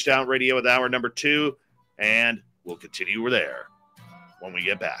on Spaced Out Radio with hour number 2, and we'll continue there when we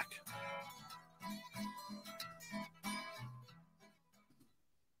get back.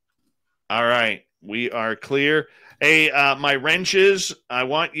 All right, we are clear. Hey, my wrenches, I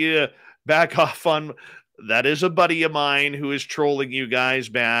want you to back off on... That is a buddy of mine who is trolling you guys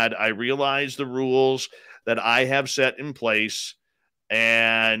bad. I realize the rules that I have set in place,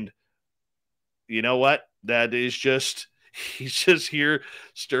 and you know what? That is just... He's just here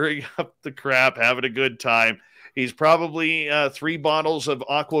stirring up the crap, having a good time. He's probably 3 bottles of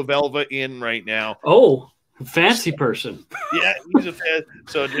Aqua Velva in right now. Oh, fancy person. Yeah, he's a fan.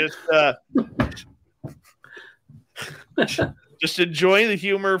 So just enjoy the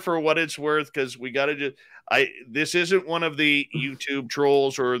humor for what it's worth, because we got to this isn't one of the YouTube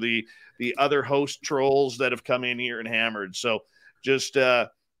trolls or the other host trolls that have come in here and hammered. So just let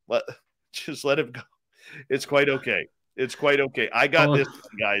it go. It's quite okay. It's quite okay. I got this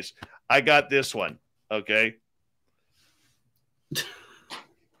one, guys. I got this one. Okay.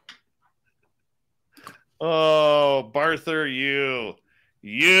 Oh, Barther, you.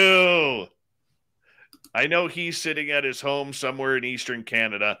 I know he's sitting at his home somewhere in Eastern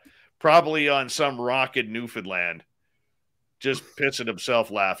Canada, probably on some rock in Newfoundland, just pissing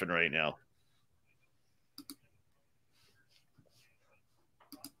himself laughing right now.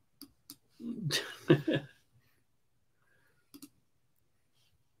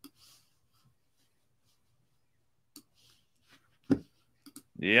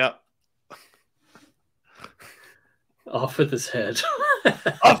 Yep. Off with his head.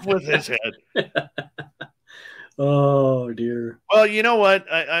 Off with his head. Oh, dear. Well, you know what?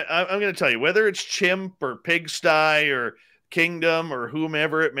 I'm going to tell you, whether it's chimp or pigsty or kingdom or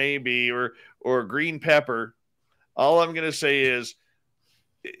whomever it may be, or green pepper, all I'm going to say is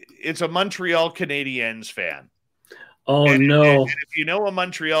it's a Montreal Canadiens fan. Oh, no. And if you know a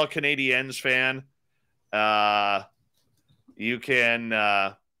Montreal Canadiens fan, you can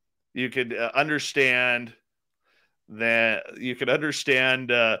understand that you can understand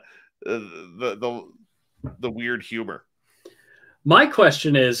the weird humor. My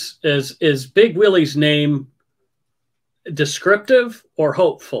question is Big Willie's name descriptive or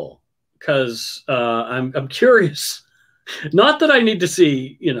hopeful? Because I'm curious. Not that I need to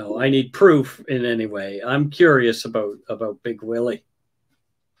see, I need proof in any way. I'm curious about Big Willie.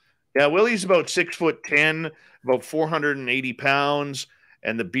 Yeah, Willie's about 6'10", about 480 pounds,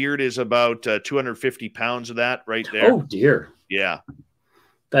 and the beard is about 250 pounds of that right there. Oh, dear. Yeah.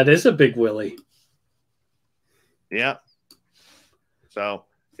 That is a Big Willie. Yeah. So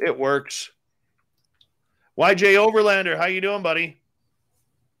it works. YJ Overlander, how you doing, buddy?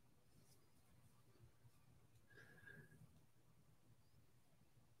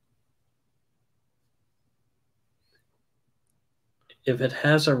 If it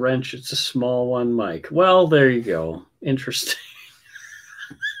has a wrench, it's a small one, Mike. Well, there you go. Interesting.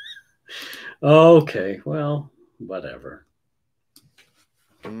 Okay, well, whatever.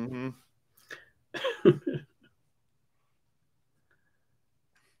 Mm-hmm.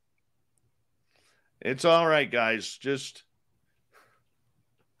 It's all right, guys. Just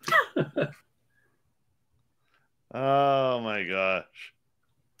oh my gosh.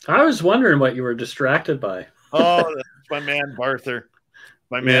 I was wondering what you were distracted by. Oh, that's my man Barther.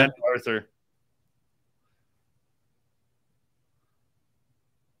 Man Barther.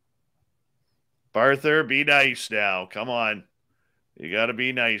 Barther, be nice now. Come on. You got to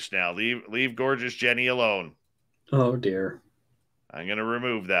be nice now. Leave gorgeous Jenny alone. Oh, dear. I'm going to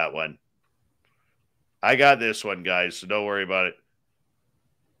remove that one. I got this one, guys, so don't worry about it.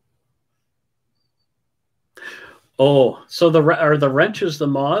 Oh, so are the wrenches the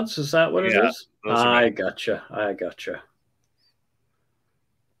mods? Is that what it is? I gotcha.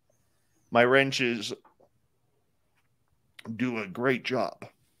 My wrenches do a great job.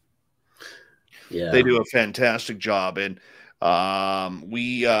 Yeah. They do a fantastic job. And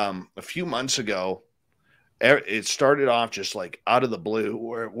we, a few months ago, it started off just like out of the blue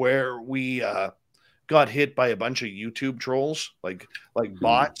where we got hit by a bunch of YouTube trolls, like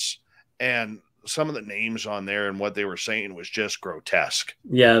bots, and some of the names on there and what they were saying was just grotesque.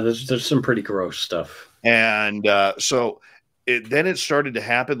 Yeah, there's some pretty gross stuff. And so then it started to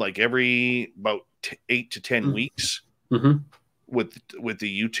happen like every about 8 to 10 weeks with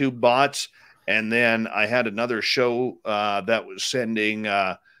the YouTube bots. And then I had another show that was sending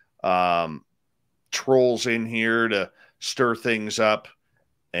trolls in here to stir things up.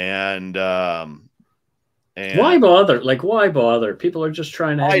 And why bother? Why bother? People are just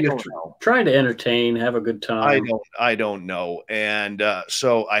trying to trying to entertain, have a good time. I don't know. And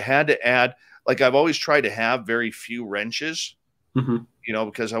so I had to add, like I've always tried to have very few wrenches,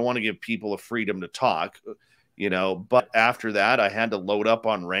 because I want to give people a freedom to talk, but after that I had to load up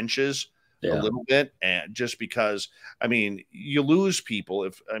on wrenches a little bit. And just because, you lose people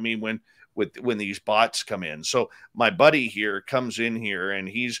when these bots come in. So my buddy here comes in here and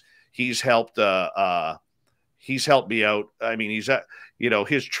he's helped me out.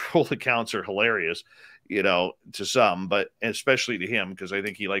 His troll accounts are hilarious, to some, but especially to him, because I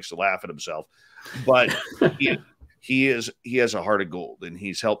think he likes to laugh at himself. But he has a heart of gold, and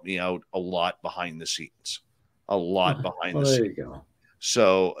he's helped me out a lot behind the scenes. There you go.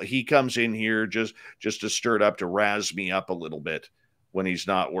 So he comes in here just to stir it up, to razz me up a little bit when he's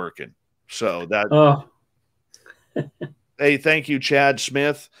not working. So that. Hey, thank you, Chad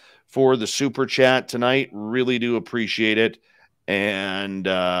Smith, for the super chat tonight. Really do appreciate it. And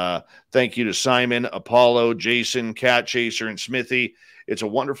thank you to Simon, Apollo, Jason, Cat Chaser, and Smithy. It's a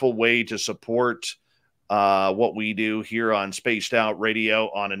wonderful way to support what we do here on Spaced Out Radio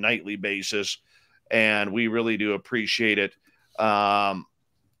on a nightly basis. And we really do appreciate it.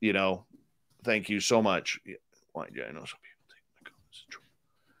 Thank you so much. Yeah, YJ, I know some people think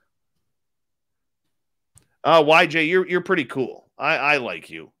YJ, you're pretty cool. I like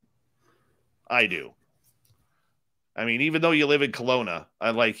you. I do. I mean, even though you live in Kelowna,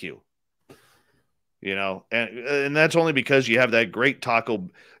 I like you. You know, and that's only because you have that great taco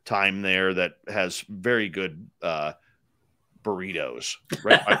time there that has very good burritos.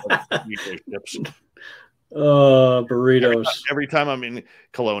 Right? Burritos. Every time I'm in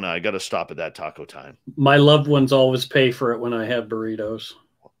Kelowna, I got to stop at that taco time. My loved ones always pay for it when I have burritos.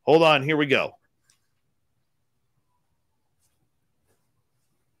 Hold on, here we go.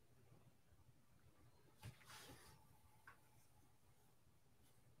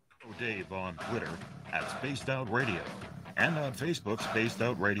 Dave on Twitter at Spaced Out Radio and on Facebook, Spaced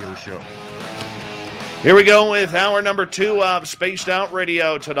Out Radio Show. Here we go with hour number 2 of Spaced Out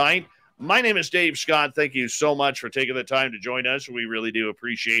Radio tonight. My name is Dave Scott. Thank you so much for taking the time to join us. We really do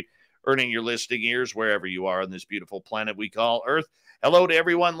appreciate earning your listening ears wherever you are on this beautiful planet we call Earth. Hello to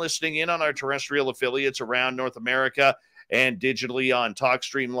everyone listening in on our terrestrial affiliates around North America and digitally on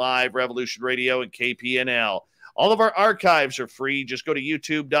TalkStream Live, Revolution Radio, and KPNL. All of our archives are free. Just go to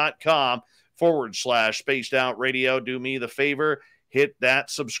youtube.com/Spaced Out Radio. Do me the favor, hit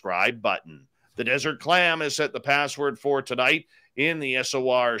that subscribe button. The Desert Clam has set the password for tonight in the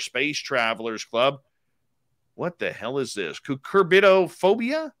SOR Space Travelers Club. What the hell is this?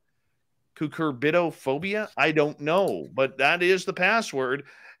 Cucurbitophobia? Cucurbitophobia? I don't know, but that is the password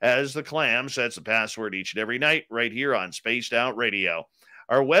as the Clam sets the password each and every night right here on Spaced Out Radio.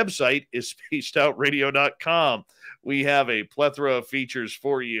 Our website is spacedoutradio.com. We have a plethora of features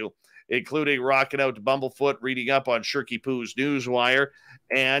for you, including rocking out to Bumblefoot, reading up on Shirky Poo's Newswire,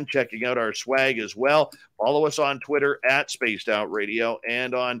 and checking out our swag as well. Follow us on Twitter at Spaced Out Radio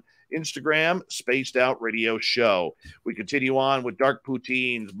and on Instagram, Spaced Out Radio Show. We continue on with Dark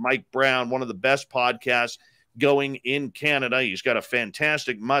Poutine's Mike Browne, one of the best podcasts going in Canada. He's got a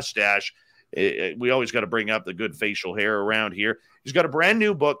fantastic mustache. We always got to bring up the good facial hair around here. He's got a brand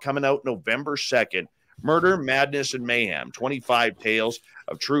new book coming out November 2nd, Murder, Madness, and Mayhem, 25 Tales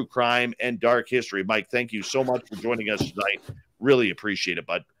of True Crime and Dark History. Mike, thank you so much for joining us tonight. Really appreciate it,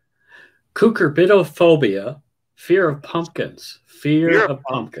 bud. Cucurbitophobia, fear of pumpkins. Fear of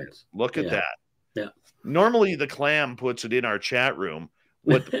pumpkins. Look at that. Yeah. Normally the Clam puts it in our chat room,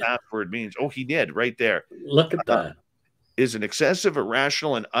 what the password means. Oh, he did right there. Look at that. Is an excessive,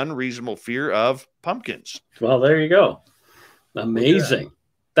 irrational, and unreasonable fear of pumpkins. Well, there you go. Amazing.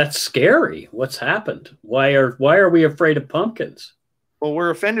 That's scary. What's happened? Why are we afraid of pumpkins? Well, we're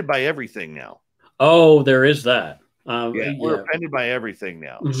offended by everything now. Oh, there is that. We're offended by everything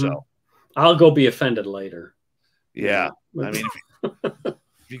now. Mm-hmm. So I'll go be offended later. Yeah. I mean, if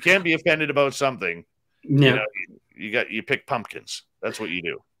you can't be offended about something, you pick pumpkins. That's what you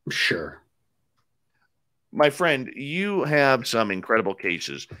do. Sure. My friend, you have some incredible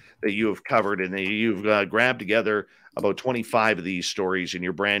cases that you have covered, and you've grabbed together about 25 of these stories in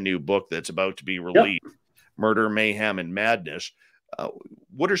your brand new book that's about to be released, Murder, Mayhem, and Madness.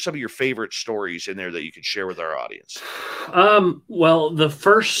 What are some of your favorite stories in there that you could share with our audience? Well, the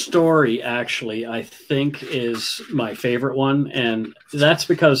first story, actually, I think is my favorite one, and that's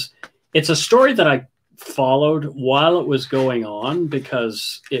because it's a story that I followed while it was going on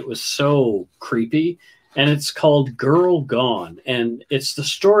because it was so creepy. And it's called Girl Gone. And it's the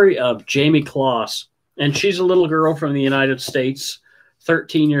story of Jamie Kloss. And she's a little girl from the United States,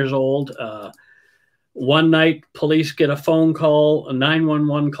 13 years old. One night, police get a phone call, a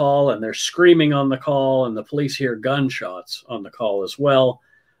 911 call, and they're screaming on the call, and the police hear gunshots on the call as well.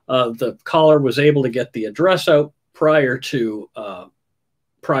 The caller was able to get the address out prior to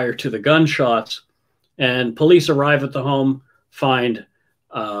the gunshots, and police arrive at the home, find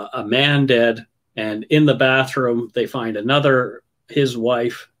a man dead. And in the bathroom, they find his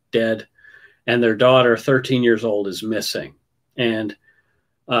wife dead, and their daughter, 13 years old, is missing. And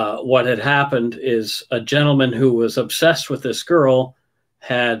what had happened is a gentleman who was obsessed with this girl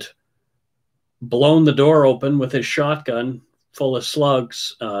had blown the door open with his shotgun full of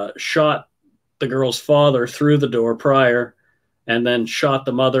slugs, shot the girl's father through the door prior, and then shot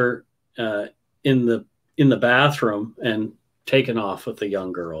the mother in the bathroom and taken off with the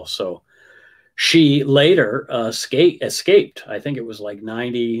young girl. So she later escaped. I think it was like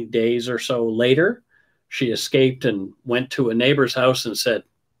 90 days or so later. She escaped and went to a neighbor's house and said,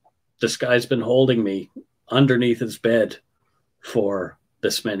 "This guy's been holding me underneath his bed for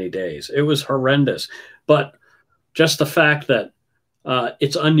this many days." It was horrendous. But just the fact that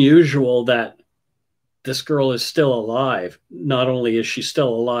it's unusual that this girl is still alive. Not only is she still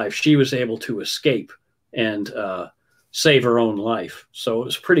alive, she was able to escape and save her own life. So it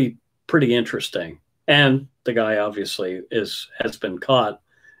was pretty pretty interesting. And the guy obviously has been caught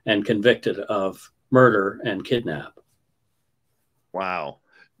and convicted of murder and kidnap. Wow.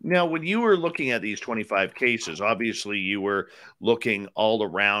 Now, when you were looking at these 25 cases, obviously you were looking all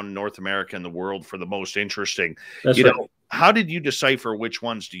around North America and the world for the most interesting. That's you right. know, how did you decipher which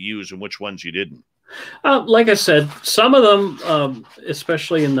ones to use and which ones you didn't? Like I said, some of them,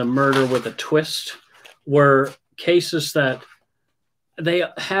 especially in the murder with a twist, were cases that they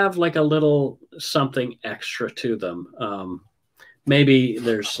have like a little something extra to them. Maybe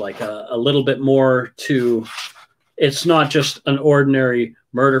there's like a little bit more to, it's not just an ordinary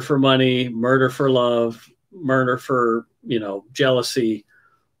murder for money, murder for love, murder for, jealousy,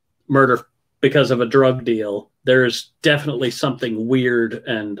 murder because of a drug deal. There's definitely something weird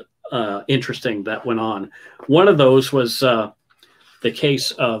and interesting that went on. One of those was the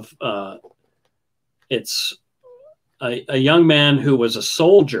case of it's a young man who was a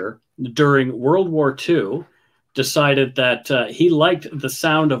soldier during World War II, decided that he liked the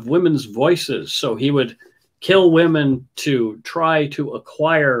sound of women's voices, so he would kill women to try to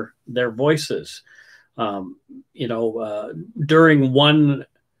acquire their voices. During one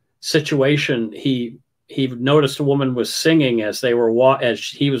situation, he noticed a woman was singing as they were as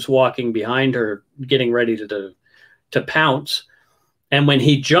he was walking behind her, getting ready to pounce. And when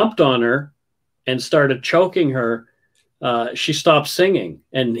he jumped on her and started choking her, she stopped singing.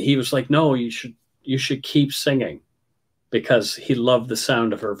 And he was like, "No, you should keep singing," because he loved the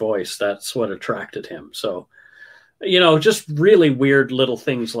sound of her voice. That's what attracted him. So, just really weird little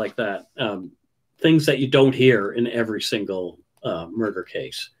things like that. Things that you don't hear in every single murder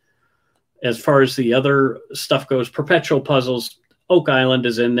case. As far as the other stuff goes, perpetual puzzles, Oak Island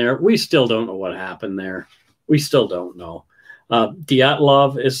is in there. We still don't know what happened there. We still don't know.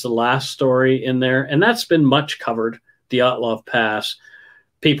 Dyatlov is the last story in there, and that's been much covered. Dyatlov Pass.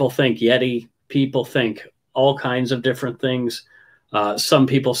 People think Yeti. People think all kinds of different things. Some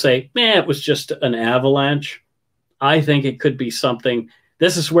people say, it was just an avalanche. I think it could be something.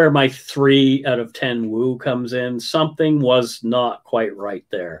 This is where my 3 out of 10 woo comes in. Something was not quite right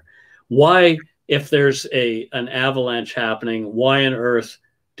there. Why, if there's an avalanche happening, why on earth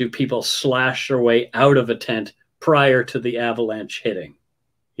do people slash their way out of a tent prior to the avalanche hitting?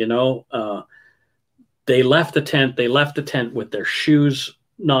 They left the tent. They left the tent with their shoes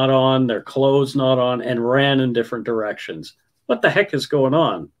not on, their clothes not on, and ran in different directions. What the heck is going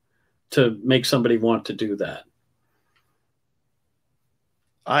on to make somebody want to do that?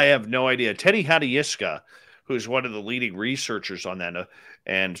 I have no idea. Teddy Hadiyiska, who's one of the leading researchers on that,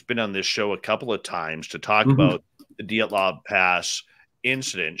 and has been on this show a couple of times to talk about the Dyatlov Pass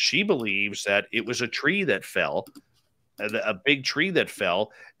incident. She believes that it was a tree that fell, a big tree that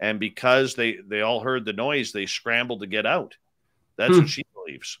fell, and because they all heard the noise, they scrambled to get out. That's what she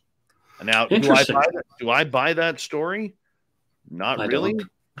believes. And now, do I buy that story? Not really.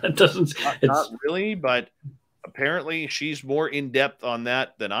 That doesn't. Not really, but apparently she's more in depth on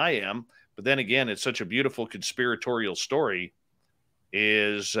that than I am. But then again, it's such a beautiful conspiratorial story.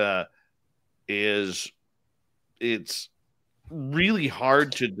 It's really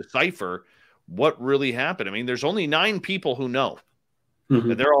hard to decipher what really happened. I mean, there's only 9 people who know,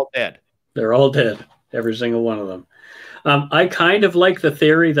 and they're all dead. They're all dead, every single one of them. I kind of like the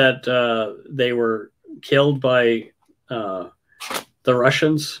theory that they were killed by the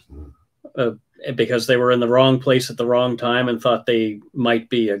Russians because they were in the wrong place at the wrong time and thought they might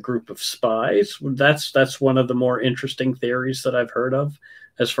be a group of spies. That's one of the more interesting theories that I've heard of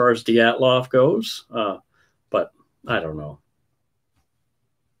as far as Dyatlov goes. But I don't know.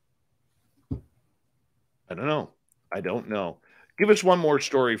 I don't know. Give us one more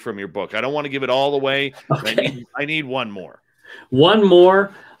story from your book. I don't want to give it all away. Okay. I need one more. One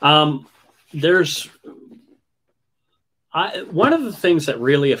more. There's one of the things that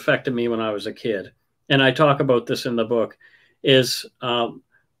really affected me when I was a kid, and I talk about this in the book, is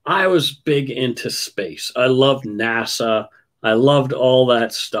I was big into space. I loved NASA. I loved all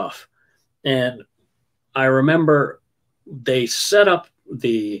that stuff. And I remember they set up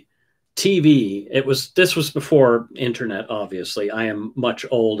the TV. This was before internet, obviously. I am much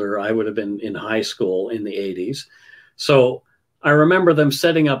older. I would have been in high school in the 80s. So I remember them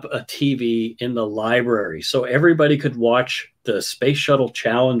setting up a TV in the library so everybody could watch the Space Shuttle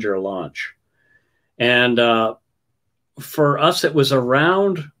Challenger launch. And for us, it was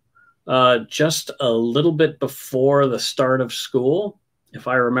around just a little bit before the start of school. If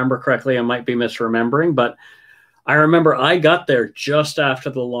I remember correctly, I might be misremembering, but I remember I got there just after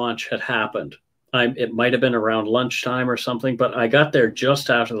the launch had happened. It might have been around lunchtime or something, but I got there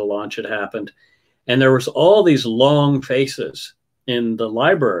just after the launch had happened. And there was all these long faces in the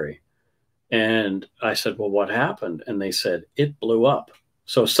library. And I said, well, what happened? And they said, it blew up.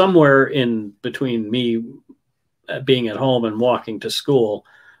 So somewhere in between me being at home and walking to school,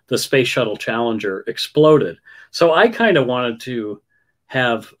 the Space Shuttle Challenger exploded. So I kind of wanted to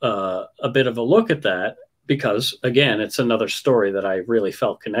have a bit of a look at that because, again, it's another story that I really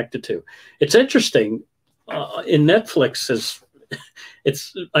felt connected to. It's interesting. In Netflix,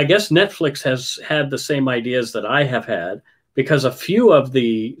 I guess Netflix has had the same ideas that I have had, because a few of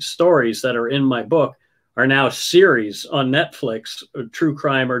the stories that are in my book are now series on Netflix, true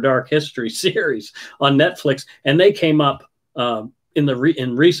crime or dark history series on Netflix, and they came up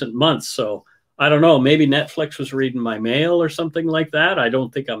in recent months. So I don't know, maybe Netflix was reading my mail or something like that. I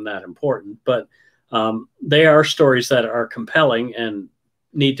don't think I'm that important, but they are stories that are compelling and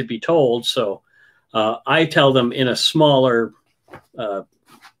need to be told. So I tell them in a smaller,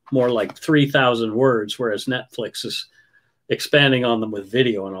 more like 3,000 words, whereas Netflix is expanding on them with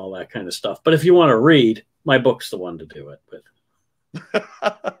video and all that kind of stuff. But if you want to read, my book's the one to do it with.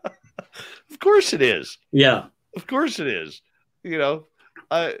 Of course it is. Yeah. Of course it is. You know,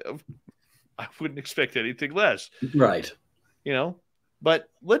 I wouldn't expect anything less. Right. You know, but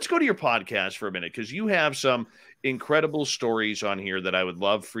let's go to your podcast for a minute, because you have some incredible stories on here that I would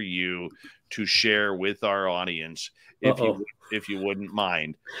love for you to share with our audience, if you wouldn't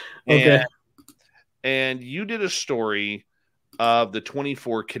mind. Okay. And you did a story of the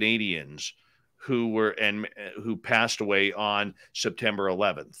 24 Canadians who passed away on September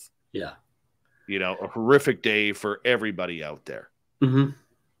 11th. Yeah. You know, a horrific day for everybody out there. Mm-hmm.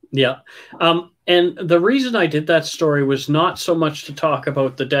 Yeah. And the reason I did that story was not so much to talk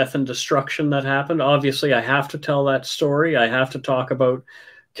about the death and destruction that happened. Obviously, I have to tell that story. I have to talk about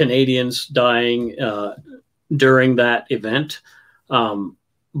Canadians dying during that event.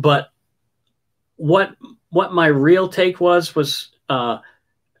 But what my real take was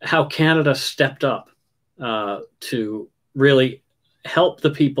how Canada stepped up to really help the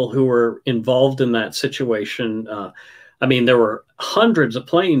people who were involved in that situation. I mean, there were hundreds of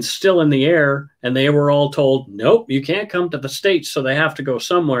planes still in the air, and they were all told, nope, you can't come to the States, so they have to go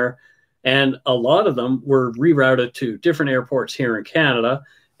somewhere. And a lot of them were rerouted to different airports here in Canada,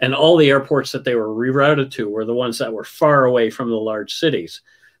 and all the airports that they were rerouted to were the ones that were far away from the large cities.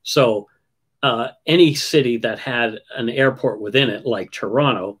 So any city that had an airport within it, like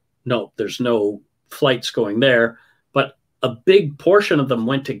Toronto, no, there's no flights going there. But a big portion of them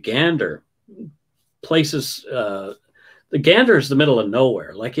went to Gander, places. The Gander is the middle of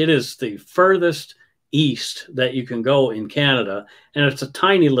nowhere. Like, it is the furthest east that you can go in Canada, and it's a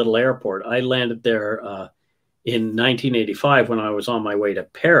tiny little airport. I landed there in 1985 when I was on my way to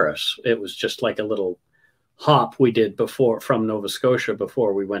Paris. It was just like a little hop we did from Nova Scotia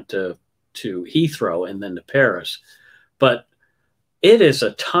before we went to Heathrow and then to Paris. But it is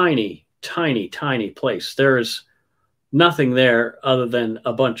a tiny, tiny, tiny place. There is nothing there other than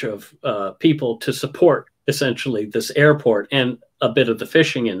a bunch of people to support essentially this airport and a bit of the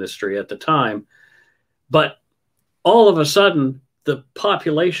fishing industry at the time. But all of a sudden, the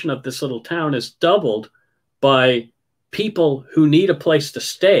population of this little town is doubled by people who need a place to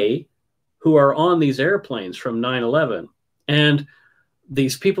stay, who are on these airplanes from 9/11. And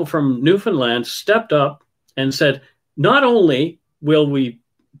these people from Newfoundland stepped up and said, not only will we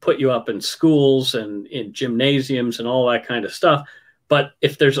put you up in schools and in gymnasiums and all that kind of stuff, but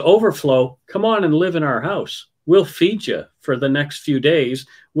if there's overflow, come on and live in our house. We'll feed you for the next few days.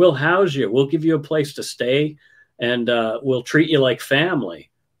 We'll house you. We'll give you a place to stay, and we'll treat you like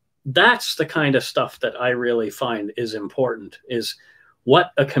family. That's the kind of stuff that I really find is important, is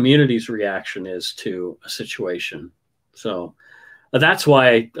what a community's reaction is to a situation. So that's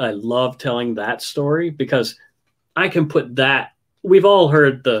why I love telling that story, because I can put that. We've all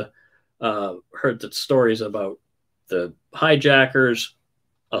heard the stories about the hijackers,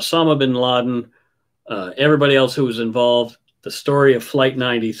 Osama bin Laden, everybody else who was involved, the story of Flight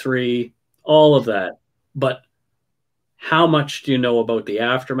 93, all of that. But how much do you know about the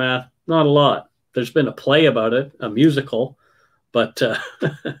aftermath? Not a lot. There's been a play about it, a musical, but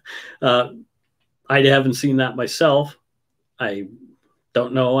I haven't seen that myself. I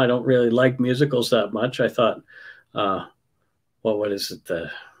don't know. I don't really like musicals that much. I thought, what is it?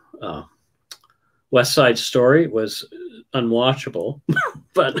 The West Side Story was unwatchable.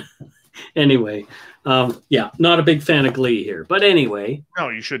 But anyway, yeah, not a big fan of Glee here. But anyway. No,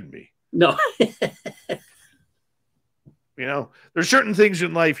 you shouldn't be. No. You know, there's certain things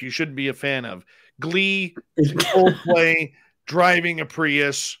in life you shouldn't be a fan of. Glee, Coldplay, driving a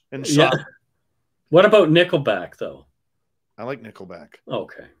Prius, and soccer. Yeah. What about Nickelback, though? I like Nickelback.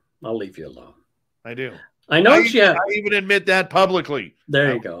 Okay, I'll leave you alone. I do. I know. I even admit that publicly.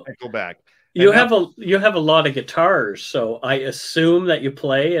 There you go. Nickelback. You have a lot of guitars, so I assume that you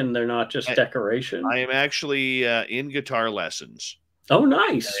play and they're not just decoration. I am actually in guitar lessons. Oh,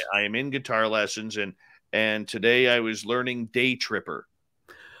 nice. I am in guitar lessons, and today I was learning Day Tripper.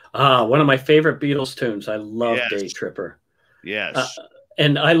 One of my favorite Beatles tunes. I love Day Tripper. Yes.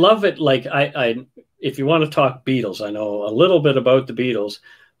 And I love it. Like if you want to talk Beatles, I know a little bit about the Beatles.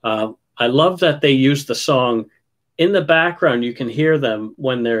 I love that they use the song in the background. You can hear them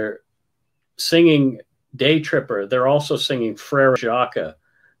when they're singing Day Tripper. They're also singing Frère Jacques,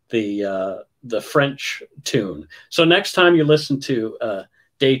 the French tune. So next time you listen to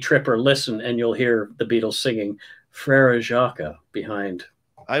Day Tripper, listen and you'll hear the Beatles singing Frère Jacques behind.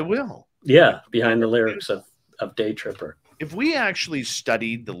 I will. Yeah, behind the lyrics of Day Tripper. If we actually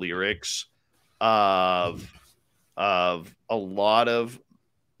studied the lyrics of a lot of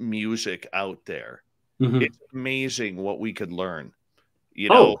music out there, it's amazing what we could learn. You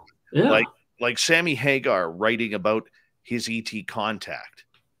know, like Sammy Hagar writing about his ET contact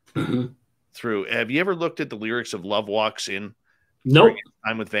through. Have you ever looked at the lyrics of Love Walks In? Nope.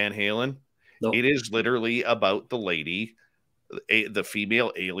 Time with Van Halen. Nope. It is literally about the lady, the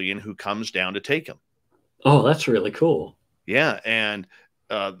female alien who comes down to take him. Oh, that's really cool. Yeah, and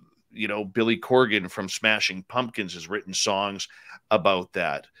you know, Billy Corgan from Smashing Pumpkins has written songs about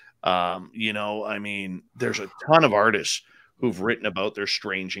that. You know, I mean, there's a ton of artists who've written about their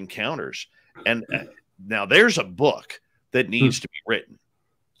strange encounters. And now there's a book that needs to be written.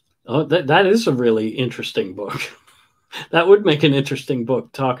 Oh, that is a really interesting book. That would make an interesting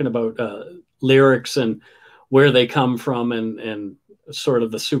book, talking about lyrics and where they come from and sort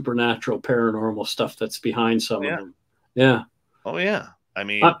of the supernatural, paranormal stuff that's behind some of them. Yeah. Oh, yeah. I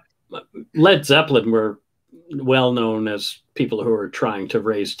mean, Led Zeppelin were well known as people who are trying to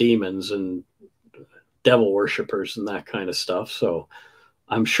raise demons and devil worshippers and that kind of stuff. So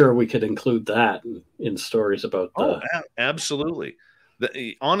I'm sure we could include that in stories about absolutely.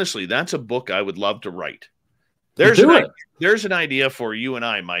 Honestly, that's a book I would love to write. There's an idea for you and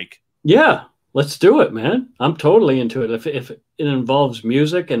I, Mike. Yeah, let's do it, man. I'm totally into it. If it involves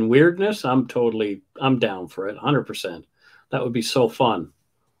music and weirdness, I'm down for it. 100%. That would be so fun.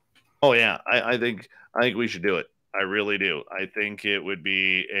 Oh yeah. I think we should do it. I really do. I think it would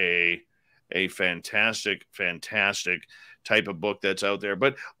be a fantastic type of book that's out there.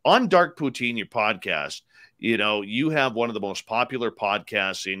 But on Dark Poutine, your podcast, you know, you have one of the most popular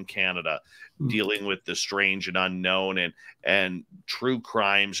podcasts in Canada dealing with the strange and unknown and true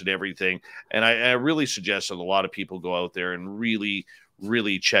crimes and everything. And I really suggest that a lot of people go out there and really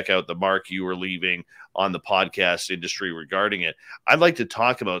check out the mark you are leaving on the podcast industry regarding it. I'd like to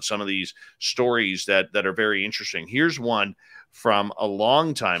talk about some of these stories that are very interesting. Here's one from a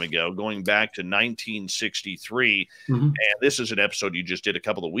long time ago, going back to 1963. And this is an episode you just did a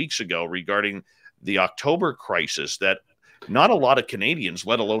couple of weeks ago regarding the October crisis that not a lot of Canadians,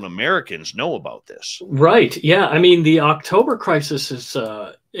 let alone Americans, know about this. Right. Yeah. I mean, the October crisis is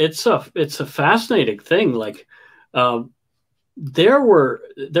it's a fascinating thing. Like there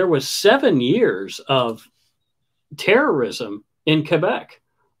was 7 years of terrorism in Quebec.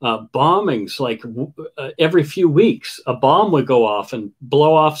 Bombings, like every few weeks, a bomb would go off and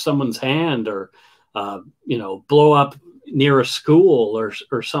blow off someone's hand, or blow up near a school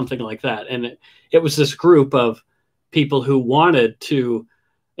or something like that. And it was this group of people who wanted to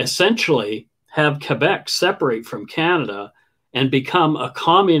essentially have Quebec separate from Canada and become a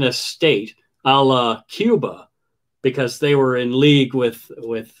communist state a la Cuba, because they were in league with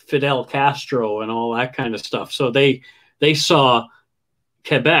Fidel Castro and all that kind of stuff. So they saw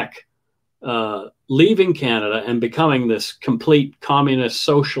Quebec leaving Canada and becoming this complete communist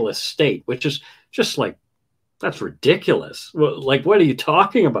socialist state, which is just like, that's ridiculous. Like, what are you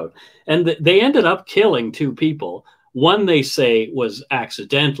talking about? And they ended up killing 2 people. One, they say, was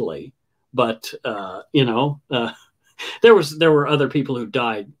accidentally, but there were other people who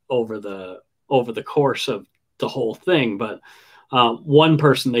died over the course of the whole thing. But one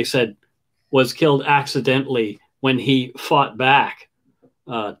person, they said, was killed accidentally when he fought back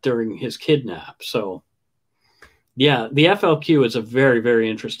during his kidnap. So yeah, the FLQ is a very, very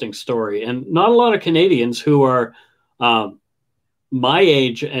interesting story, and not a lot of Canadians who are my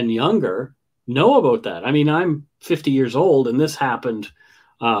age and younger know about that. I mean, I'm 50 years old, and this happened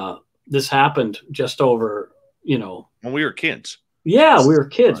just over, when we were kids. Yeah, we were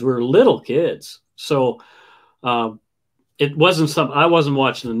kids. We were little kids. So it wasn't something, I wasn't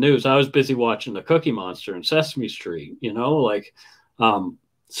watching the news. I was busy watching the Cookie Monster and Sesame Street,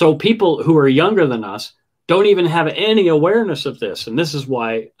 so people who are younger than us don't even have any awareness of this. And this is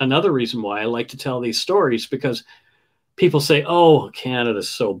why, another reason why I like to tell these stories, because people say, "Oh, Canada's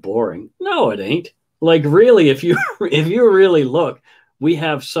so boring." No, it ain't. Like, really, if you really look, we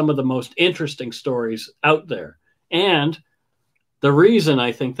have some of the most interesting stories out there. And the reason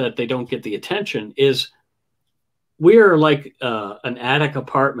I think that they don't get the attention is we're like an attic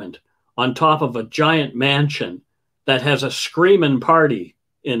apartment on top of a giant mansion that has a screaming party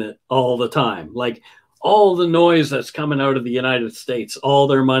in it all the time. Like, all the noise that's coming out of the United States, all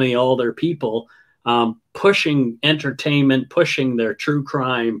their money, all their people, pushing entertainment, pushing their true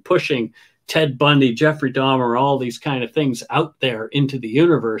crime, pushing Ted Bundy, Jeffrey Dahmer, all these kind of things out there into the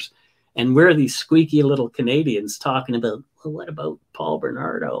universe. And we're these squeaky little Canadians talking about, well, what about Paul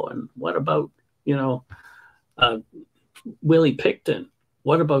Bernardo? And what about, you know, Willie Picton?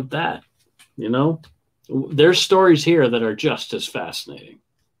 What about that? You know, there's stories here that are just as fascinating.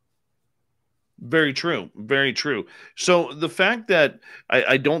 Very true. Very true. So the fact that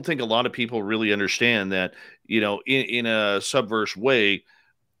I don't think a lot of people really understand that, you know, in a subverse way,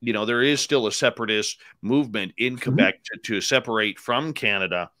 you know, there is still a separatist movement in Quebec to separate from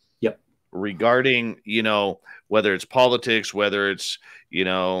Canada. Yep. Regarding, you know, whether it's politics, whether it's, you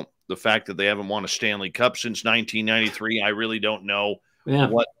know, the fact that they haven't won a Stanley Cup since 1993. I really don't know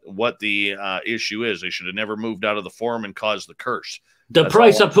what the issue is. They should have never moved out of the Forum and caused the curse. The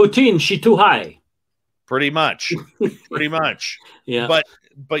price of Poutine, she too high. Pretty much. Pretty much. Yeah.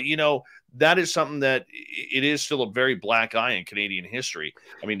 But you know, that is something that it is still a very black eye in Canadian history.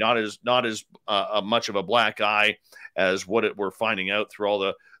 I mean, not as much of a black eye as what we're finding out through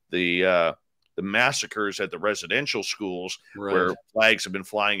all the massacres at the residential schools, where flags have been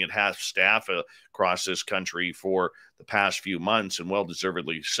flying at half staff across this country for the past few months, and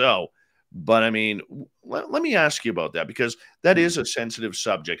well-deservedly so. But I mean, let me ask you about that, because that is a sensitive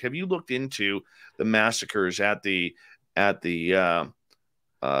subject. Have you looked into the massacres at the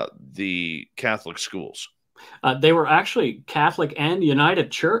Catholic schools? They were actually Catholic, and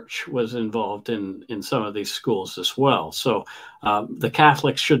United Church was involved in some of these schools as well. So the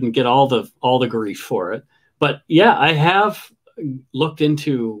Catholics shouldn't get all the grief for it. But yeah, I have looked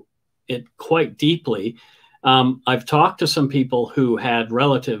into it quite deeply. I've talked to some people who had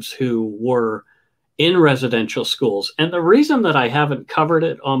relatives who were in residential schools. And the reason that I haven't covered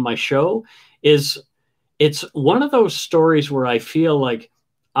it on my show is it's one of those stories where I feel like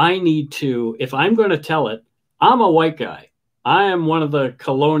I need to, if I'm going to tell it, I'm a white guy. I am one of the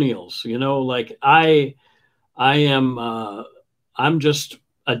colonials, you know, like I'm just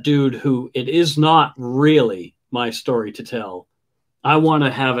a dude who, it is not really my story to tell. I want to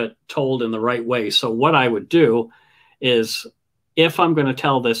have it told in the right way. So what I would do is, if I'm going to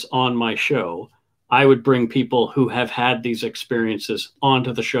tell this on my show, I would bring people who have had these experiences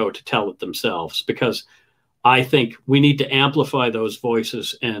onto the show to tell it themselves, because I think we need to amplify those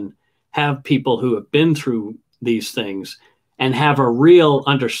voices and have people who have been through these things and have a real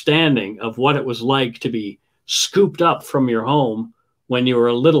understanding of what it was like to be scooped up from your home when you were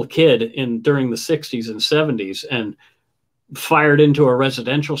a little kid during the 60s and 70s and fired into a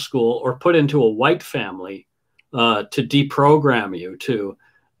residential school or put into a white family to deprogram you, to,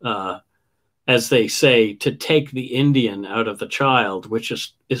 as they say, to take the Indian out of the child, which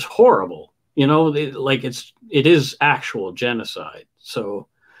is horrible. You know, it is actual genocide. So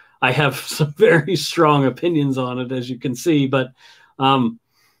I have some very strong opinions on it, as you can see. But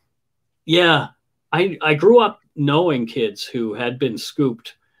yeah, I grew up knowing kids who had been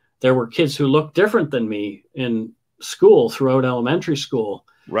scooped. There were kids who looked different than me in school, throughout elementary school.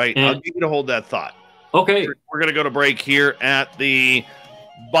 Right. I'll need you to hold that thought. Okay. We're going to go to break here at the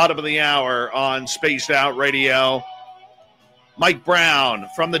bottom of the hour on Spaced Out Radio. Mike Browne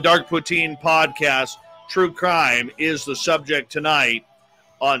from the Dark Poutine podcast. True crime is the subject tonight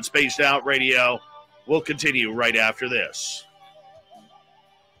on Spaced Out Radio. We'll continue right after this.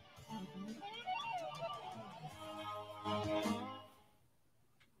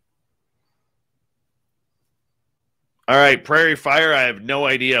 All right, Prairie Fire, I have no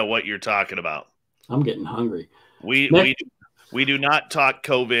idea what you're talking about. I'm getting hungry. We do not talk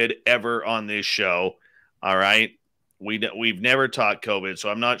COVID ever on this show. All right? We've never talked COVID, so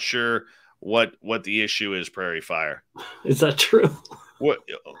I'm not sure what the issue is, Prairie Fire. Is that true? What?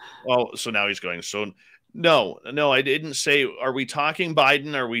 Oh, so now he's going. So no, I didn't say, are we talking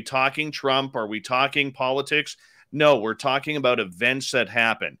Biden? Are we talking Trump? Are we talking politics? No, we're talking about events that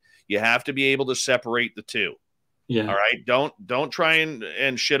happen. You have to be able to separate the two. Yeah. All right. Don't try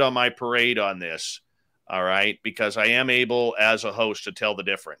and shit on my parade on this. All right. Because I am able as a host to tell the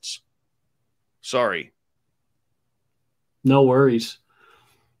difference. Sorry. No worries.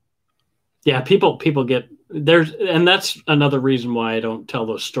 Yeah. People get and that's another reason why I don't tell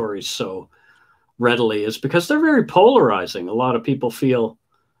those stories so readily is because they're very polarizing. A lot of people feel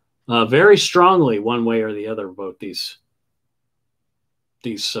very strongly one way or the other about these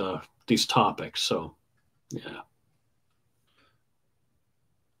topics. So, yeah.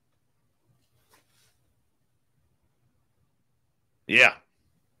 Yeah.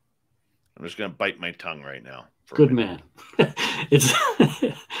 I'm just going to bite my tongue right now. Good man. It's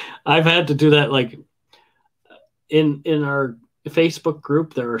I've had to do that, like in our Facebook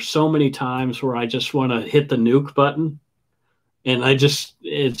group. There are so many times where I just want to hit the nuke button, and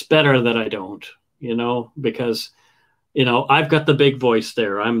it's better that I don't, because I've got the big voice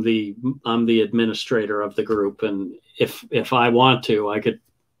there. I'm the administrator of the group, and if I want to, I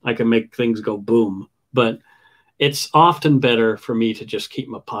can make things go boom. But it's often better for me to just keep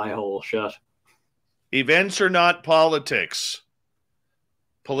my pie hole shut. Events are not politics.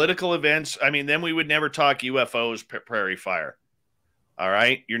 Political events, I mean, then we would never talk UFOs, Prairie Fire. All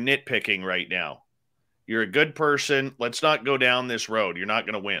right? You're nitpicking right now. You're a good person. Let's not go down this road. You're not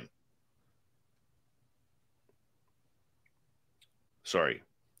going to win. Sorry.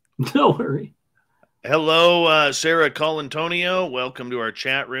 No worry. Hello, Sarah Colantonio. Welcome to our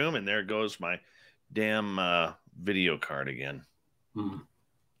chat room. And there goes my damn video card again.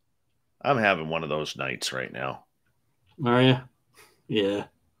 I'm having one of those nights right now. Are you? Yeah.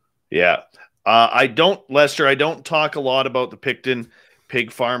 Yeah. Lester, I don't talk a lot about the Picton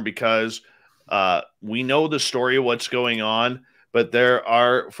pig farm because we know the story of what's going on, but there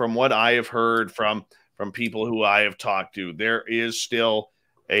are, from what I have heard from people who I have talked to, there is still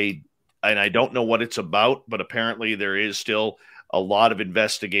and I don't know what it's about, but apparently there is still a lot of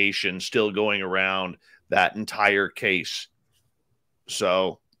investigation still going around that entire case.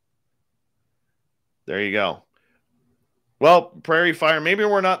 So there you go. Well, Prairie Fire, maybe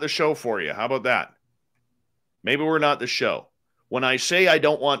we're not the show for you. How about that? Maybe we're not the show. When I say I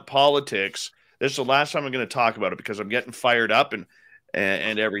don't want politics, this is the last time I'm going to talk about it because I'm getting fired up and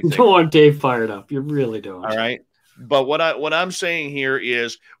everything. You don't want Dave fired up. You really don't. All right. But what I'm saying here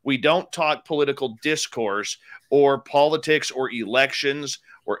is we don't talk political discourse or politics or elections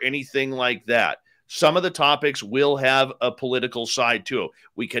or anything like that. Some of the topics will have a political side to it.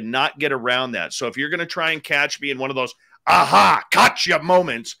 We cannot get around that. So if you're going to try and catch me in one of those aha, gotcha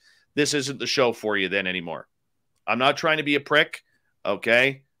moments, this isn't the show for you then anymore. I'm not trying to be a prick,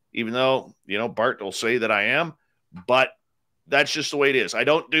 okay? Even though, Bart will say that I am, but that's just the way it is. I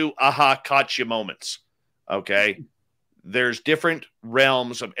don't do aha, gotcha moments, okay? There's different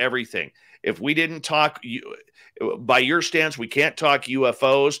realms of everything. If we didn't talk, by your stance, we can't talk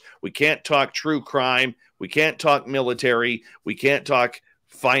UFOs, we can't talk true crime, we can't talk military, we can't talk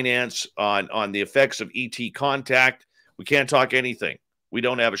finance on the effects of ET contact, we can't talk anything. We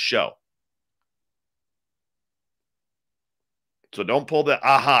don't have a show. So don't pull the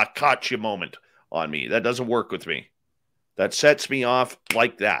aha, gotcha moment on me. That doesn't work with me. That sets me off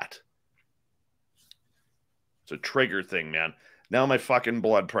like that. It's a trigger thing, man. Now my fucking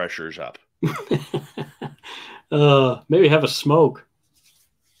blood pressure's up. Maybe have a smoke.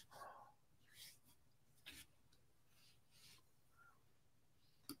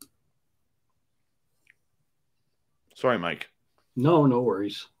 Sorry, Mike. No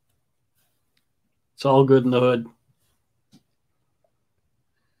worries. It's all good in the hood.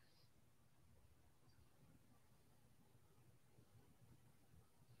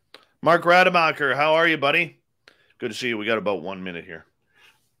 Mark Rademacher, how are you, buddy? Good to see you. We got about 1 minute here.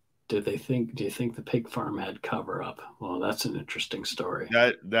 Do you think the pig farm had cover up? Well, that's an interesting story.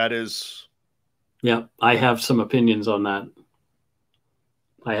 That is. Yeah, I have some opinions on that.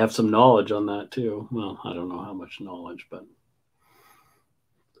 I have some knowledge on that too. Well, I don't know how much knowledge, but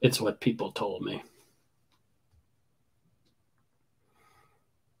it's what people told me.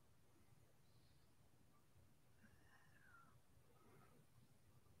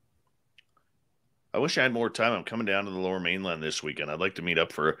 I wish I had more time. I'm coming down to the Lower Mainland this weekend. I'd like to meet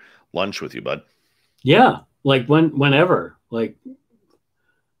up for lunch with you, bud. Yeah, like whenever. Like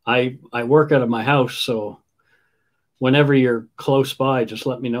I work out of my house, so whenever you're close by, just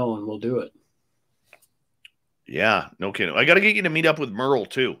let me know and we'll do it. Yeah, no kidding. I got to get you to meet up with Merle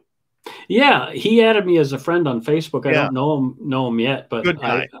too. Yeah, he added me as a friend on Facebook. I don't know him yet, but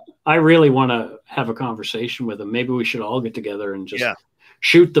I really want to have a conversation with him. Maybe we should all get together and just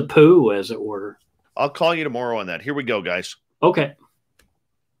shoot the poo, as it were. I'll call you tomorrow on that. Here we go, guys. Okay.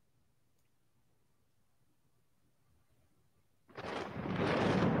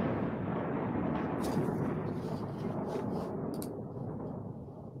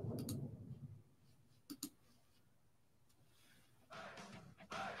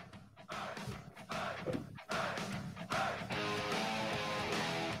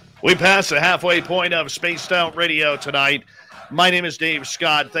 We passed the halfway point of Spaced Out Radio tonight. My name is Dave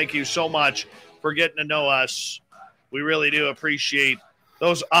Scott. Thank you so much for getting to know us. We really do appreciate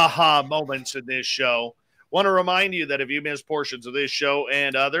those aha moments in this show. Want to remind you that if you missed portions of this show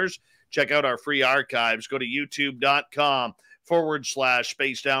and others, check out our free archives. Go to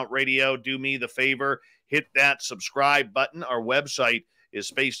youtube.com/Spaced Out Radio. Do me the favor, hit that subscribe button. Our website is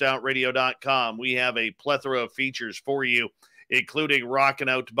spacedoutradio.com. We have a plethora of features for you, including rocking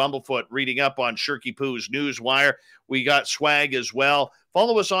out to Bumblefoot, reading up on Shirky Poo's Newswire. We got swag as well.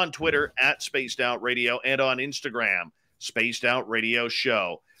 Follow us on Twitter at Spaced Out Radio and on Instagram, Spaced Out Radio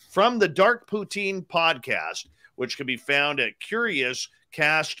Show. From the Dark Poutine podcast, which can be found at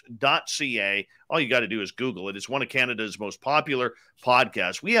curiouscast.ca. All you got to do is Google it. It's one of Canada's most popular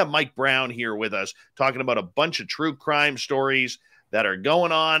podcasts. We have Mike Browne here with us talking about a bunch of true crime stories that are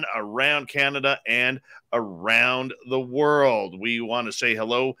going on around Canada and around the world. We want to say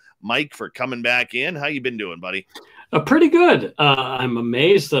hello, Mike, for coming back in. How you been doing, buddy? Pretty good. I'm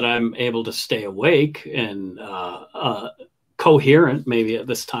amazed that I'm able to stay awake and coherent maybe at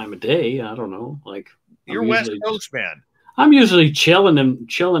this time of day. I don't know. Like, you're West Coast, man. I'm usually chilling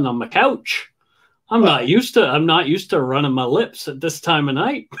on my couch. I'm not used to running my lips at this time of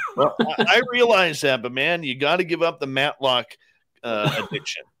night. Well, I realize that, but man, you got to give up the Matlock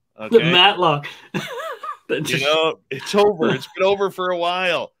addiction. Okay? The Matlock. It's over. It's been over for a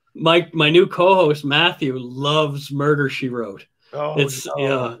while. My new co-host Matthew loves Murder, She Wrote. Oh, it's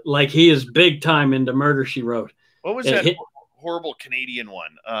like he is big time into Murder, She Wrote. What was that horrible Canadian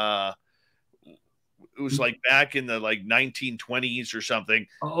one? It was like back in the 1920s or something.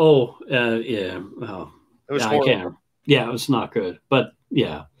 Yeah. Oh, it was horrible. Yeah, it was not good. But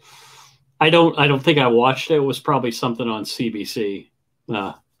yeah, I don't think I watched it. It was probably something on CBC.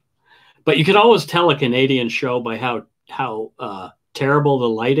 But you could always tell a Canadian show by how terrible the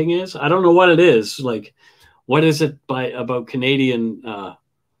lighting is. I don't know what it is. Like, what is it about Canadian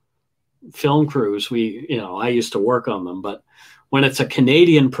film crews? I used to work on them, but when it's a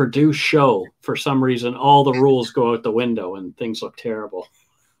Canadian produced show, for some reason, all the rules go out the window and things look terrible.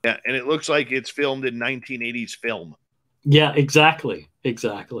 Yeah, and it looks like it's filmed in 1980s film. Yeah, exactly. It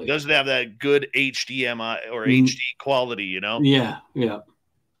doesn't have that good HDMI or HD quality, Yeah.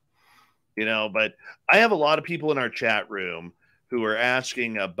 But I have a lot of people in our chat room who are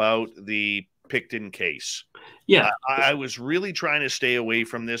asking about the Pickton case. Yeah. I was really trying to stay away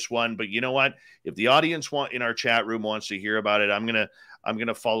from this one, but you know what? If the audience in our chat room wants to hear about it, I'm gonna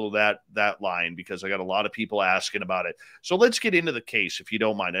follow that line because I got a lot of people asking about it. So let's get into the case, if you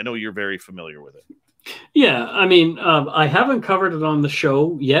don't mind. I know you're very familiar with it. Yeah, I mean, I haven't covered it on the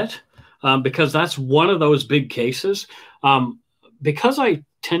show yet because that's one of those big cases. Because I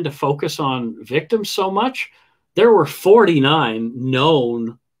tend to focus on victims so much, there were 49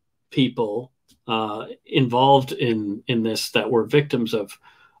 known people involved in this that were victims of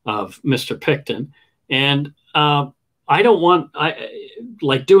Mr. Pickton. And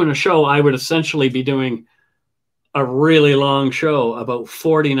doing a show, I would essentially be doing a really long show about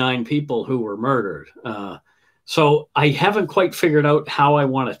 49 people who were murdered. So I haven't quite figured out how I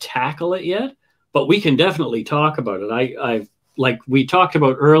want to tackle it yet, but we can definitely talk about it. I like we talked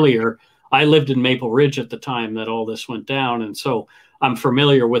about earlier, I lived in Maple Ridge at the time that all this went down. And so I'm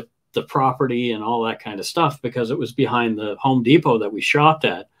familiar with the property and all that kind of stuff because it was behind the Home Depot that we shopped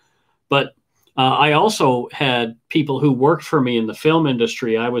at. But I also had people who worked for me in the film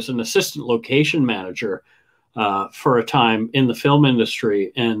industry. I was an assistant location manager for a time in the film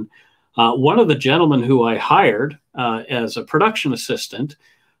industry. And one of the gentlemen who I hired as a production assistant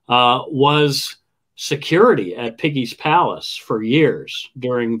was security at Piggy's Palace for years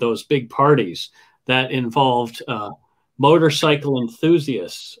during those big parties that involved motorcycle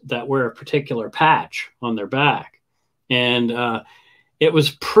enthusiasts that wear a particular patch on their back. And it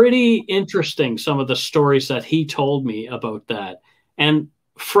was pretty interesting, some of the stories that he told me about that. And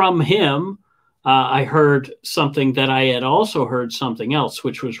from him, I heard something that I had also heard something else,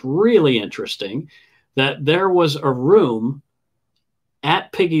 which was really interesting, that there was a room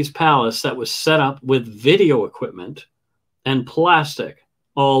at Piggy's Palace that was set up with video equipment and plastic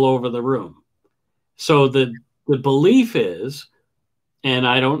all over the room. So the belief is, and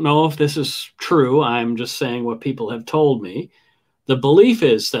I don't know if this is true, I'm just saying what people have told me, the belief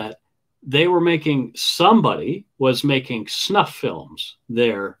is that somebody was making snuff films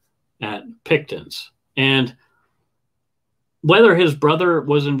there at Pickton's. And whether his brother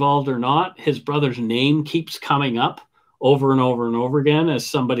was involved or not, his brother's name keeps coming up over and over and over again as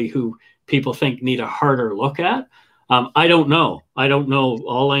somebody who people think need a harder look at. I don't know.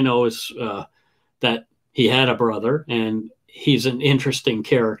 All I know is that he had a brother and he's an interesting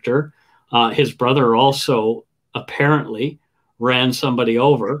character. His brother also apparently ran somebody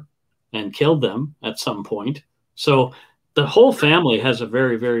over and killed them at some point. So the whole family has a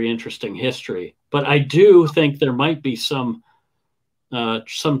very, very interesting history. But I do think there might be some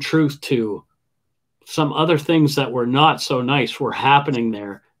truth to some other things that were not so nice were happening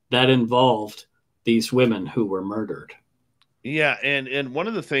there that involved these women who were murdered. Yeah, and one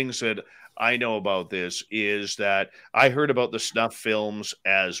of the things that I know about this is that I heard about the snuff films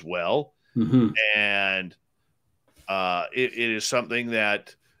as well, and it is something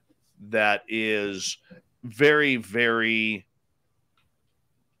that is very, very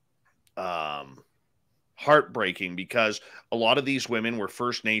heartbreaking, because a lot of these women were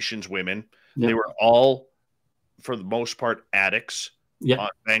First Nations women. Yep. They were all, for the most part, addicts on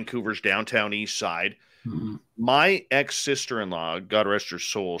Vancouver's downtown east side. My ex-sister-in-law, God rest her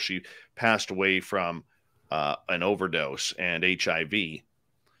soul, she passed away from an overdose and HIV.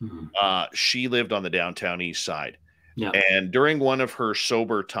 She lived on the downtown east side. And during one of her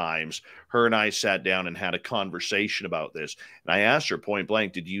sober times, her and I sat down and had a conversation about this. And I asked her point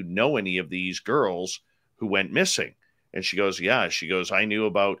blank, did you know any of these girls who went missing? And she goes, yeah. She goes, I knew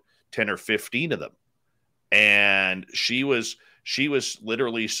about 10 or 15 of them. And she was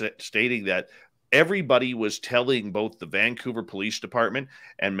literally stating that everybody was telling both the Vancouver Police Department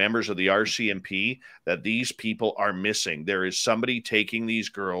and members of the RCMP that these people are missing. There is somebody taking these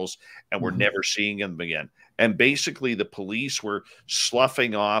girls, and we're never seeing them again. And basically, the police were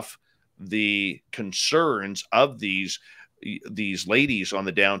sloughing off the concerns of these ladies on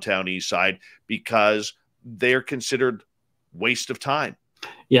the downtown east side because they're considered waste of time.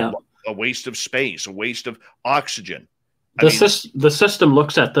 Yeah. A waste of space, a waste of oxygen. The system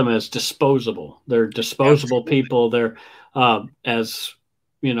looks at them as disposable. They're disposable absolutely. People. They're, as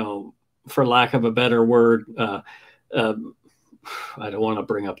you know, for lack of a better word, I don't want to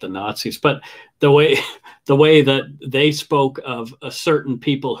bring up the Nazis, but the way that they spoke of a certain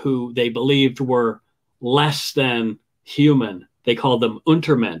people who they believed were less than human, they called them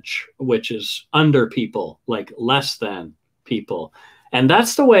Untermensch, which is under people, like less than people. And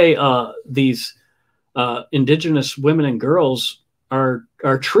that's the way these Indigenous women and girls are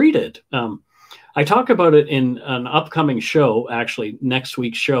treated. I talk about it in an upcoming show. Actually, next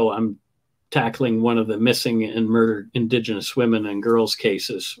week's show, I'm tackling one of the missing and murdered Indigenous women and girls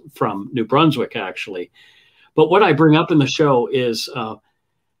cases from New Brunswick, actually. But what I bring up in the show is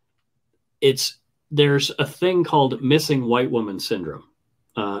there's a thing called missing white woman syndrome.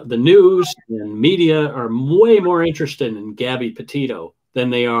 The news and media are way more interested in Gabby Petito than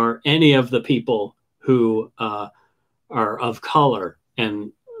they are any of the people who are of color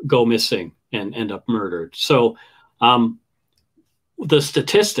and go missing and end up murdered. So the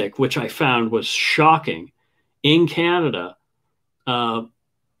statistic, which I found was shocking, in Canada, an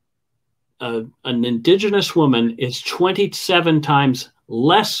Indigenous woman is 27 times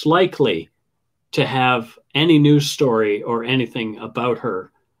less likely to have any news story or anything about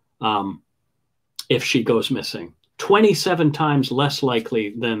her if she goes missing. 27 times less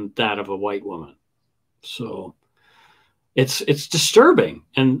likely than that of a white woman. So it's disturbing.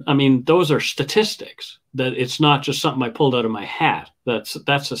 And I mean, those are statistics. That it's not just something I pulled out of my hat. That's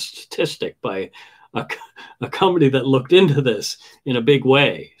a statistic by a company that looked into this in a big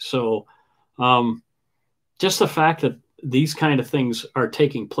way. So just the fact that these kind of things are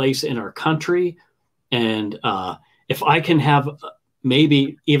taking place in our country, and if I can have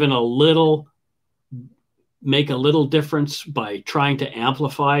maybe even make a little difference by trying to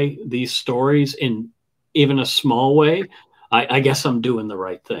amplify these stories in even a small way, I guess I'm doing the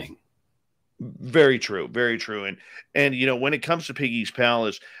right thing. Very true. Very true. And you know, when it comes to Piggy's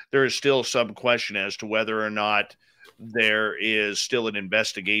Palace, there is still some question as to whether or not there is still an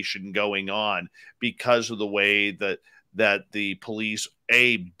investigation going on because of the way that the police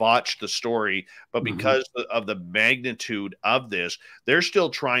botched the story, but because of the magnitude of this, they're still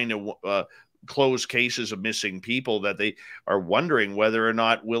trying to close cases of missing people that they are wondering whether or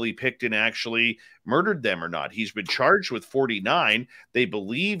not Willie Pickton actually murdered them or not. He's been charged with 49. They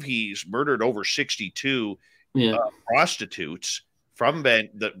believe he's murdered over 62 prostitutes from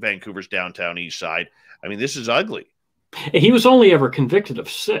Vancouver's downtown east side. I mean, this is ugly. He was only ever convicted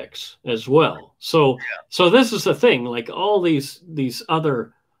of 6 as well. So this is the thing, like all these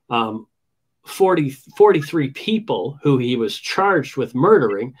other 43 people who he was charged with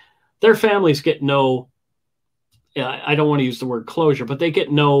murdering, their families get no, I don't want to use the word closure, but they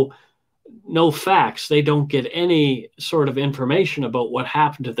get no facts. They don't get any sort of information about what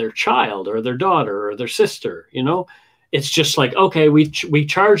happened to their child or their daughter or their sister. You know, it's just like, okay, we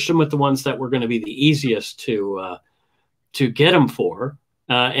charged them with the ones that were going to be the easiest to to get them for.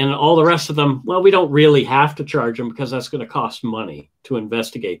 And all the rest of them, well, we don't really have to charge them because that's going to cost money to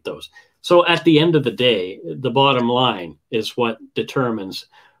investigate those. So at the end of the day, the bottom line is what determines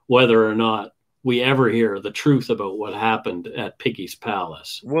whether or not we ever hear the truth about what happened at Piggy's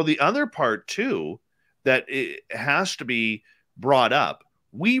Palace. Well, the other part, too, that it has to be brought up,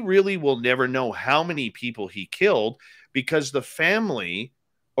 we really will never know how many people he killed because the family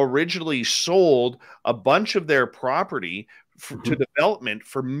originally sold a bunch of their property to development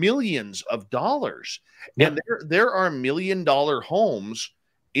for millions of dollars. Yep. And there are $1 million homes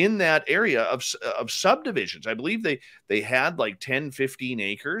in that area of subdivisions. I believe they had like 10, 15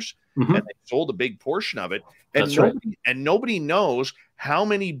 acres and they sold a big portion of it. And nobody knows how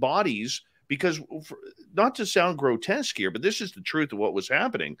many bodies, because not to sound grotesque here, but this is the truth of what was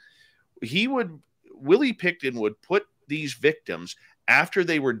happening. Willie Pickton would put these victims after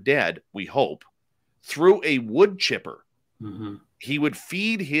they were dead, we hope, through a wood chipper. He would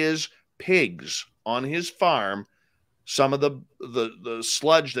feed his pigs on his farm some of the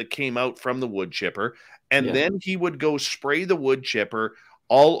sludge that came out from the wood chipper, and then he would go spray the wood chipper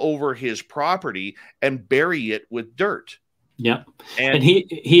all over his property and bury it with dirt. Yeah. And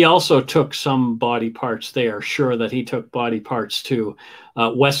he also took some body parts. They are sure that he took body parts to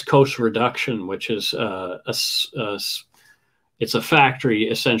West Coast Reduction, which is it's a factory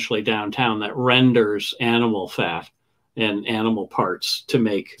essentially downtown that renders animal fat and animal parts to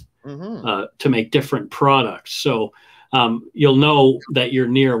make different products. So you'll know that you're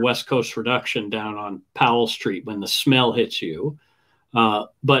near West Coast Reduction down on Powell Street when the smell hits you. So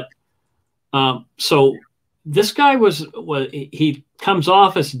this guy he comes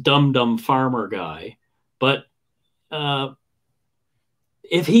off as dumb farmer guy, but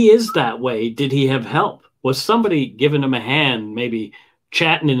if he is that way, did he have help? Was somebody giving him a hand, maybe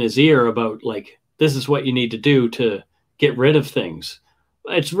chatting in his ear about like, this is what you need to do to get rid of things?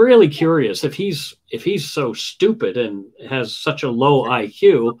 It's really curious. If he's so stupid and has such a low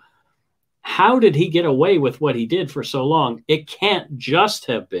IQ, how did he get away with what he did for so long? It can't just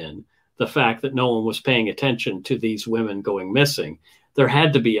have been the fact that no one was paying attention to these women going missing. There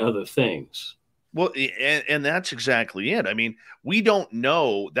had to be other things. Well, and that's exactly it. I mean, we don't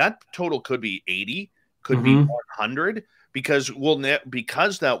know. That total could be 80, could be 100, because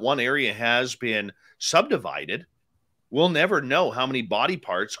because that one area has been subdivided, we'll never know how many body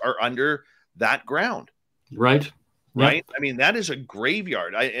parts are under that ground. Right. Right. I mean, that is a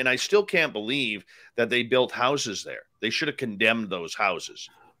graveyard. I still can't believe that they built houses there. They should have condemned those houses.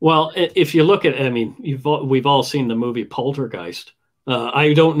 Well, if you look at, I mean, we've all seen the movie Poltergeist.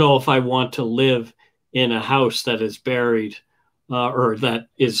 I don't know if I want to live in a house that is buried or that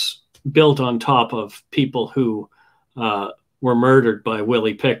is built on top of people who were murdered by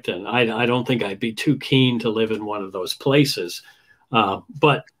Willie Pickton. I don't think I'd be too keen to live in one of those places.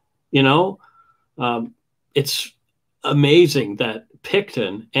 But, you know, it's amazing that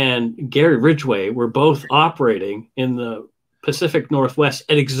Pickton and Gary Ridgway were both operating in the Pacific Northwest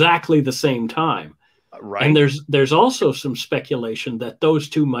at exactly the same time. Right. And there's also some speculation that those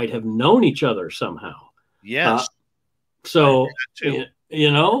two might have known each other somehow. Yes. So,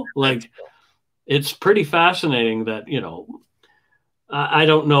 you know, like, it's pretty fascinating that, you know, I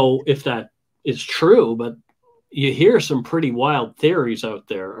don't know if that is true, but you hear some pretty wild theories out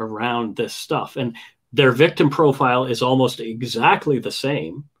there around this stuff. And their victim profile is almost exactly the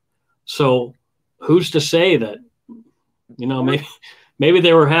same. So who's to say that, you know, maybe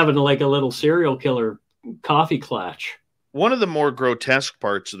they were having like a little serial killer coffee clutch. One of the more grotesque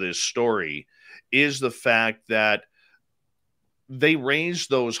parts of this story is the fact that they raised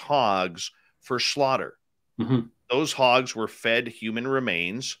those hogs for slaughter. Those hogs were fed human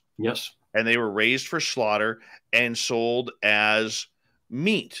remains. Yes. And they were raised for slaughter and sold as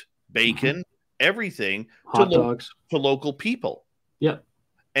meat, bacon, everything to local people. Yep.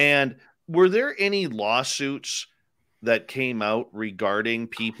 And were there any lawsuits that came out regarding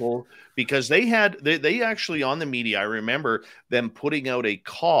people? Because they actually on the media, I remember them putting out a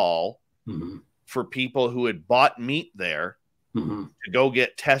call for people who had bought meat there to go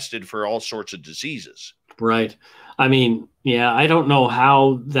get tested for all sorts of diseases. Right. I mean, yeah, I don't know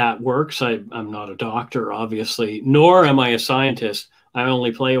how that works. I'm not a doctor, obviously, nor am I a scientist. I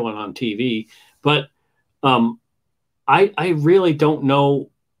only play one on TV. But I really don't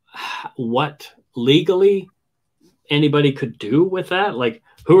know what legally anybody could do with that. Like,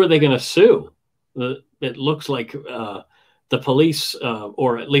 who are they going to sue? It looks like the police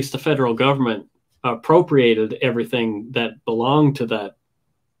or at least the federal government appropriated everything that belonged to that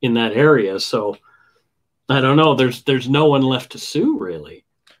in that area. So I don't know. There's no one left to sue, really.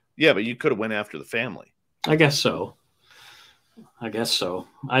 Yeah, but you could have went after the family. I guess so. I guess so.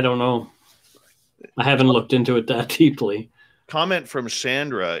 I don't know. I haven't looked into it that deeply. Comment from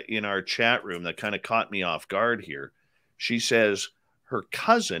Sandra in our chat room that kind of caught me off guard here. She says her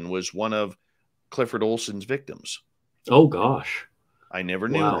cousin was one of Clifford Olson's victims. Oh, gosh. I never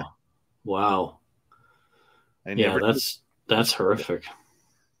knew that. Wow. Yeah, that's horrific.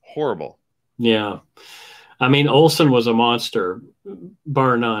 Horrible. Yeah. I mean, Olson was a monster,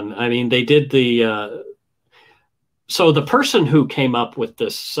 bar none. I mean, they did so the person who came up with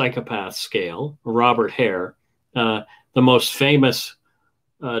this psychopath scale, Robert Hare, the most famous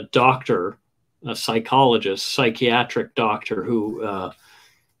doctor, a psychologist, psychiatric doctor who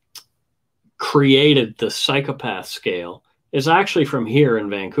created the psychopath scale, is actually from here in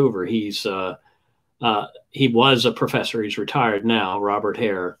Vancouver. He was a professor. He's retired now, Robert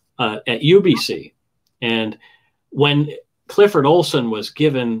Hare, at UBC. And when Clifford Olson was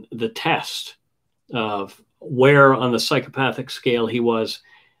given the test of where on the psychopathic scale he was,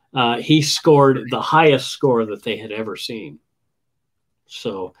 he scored the highest score that they had ever seen.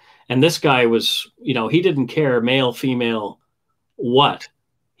 So, and this guy was, you know, he didn't care male, female, what.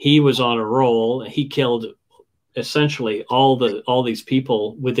 He was on a roll. He killed essentially all these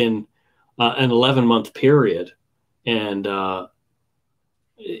people within an 11-month period. And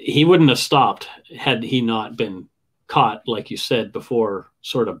he wouldn't have stopped had he not been caught, like you said before,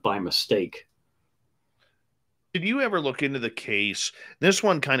 sort of by mistake. Did you ever look into the case? This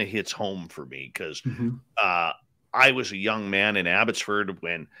one kind of hits home for me because I was a young man in Abbotsford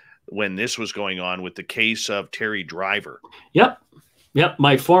when this was going on with the case of Terry Driver. Yep.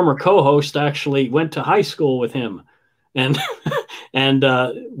 My former co-host actually went to high school with him, and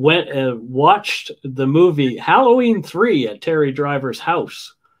watched the movie Halloween 3 at Terry Driver's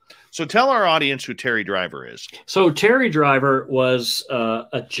house. So tell our audience who Terry Driver is. So Terry Driver was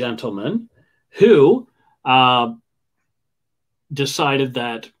a gentleman who decided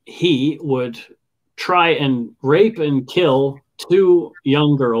that he would try and rape and kill 2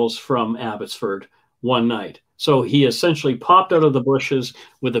 young girls from Abbotsford one night. So he essentially popped out of the bushes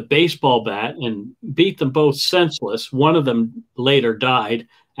with a baseball bat and beat them both senseless. One of them later died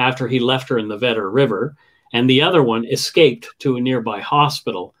after he left her in the Vedder River, and the other one escaped to a nearby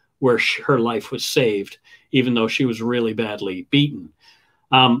hospital where her life was saved, even though she was really badly beaten.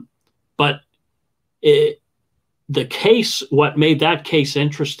 But the case, what made that case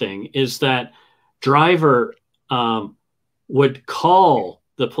interesting is that Driver would call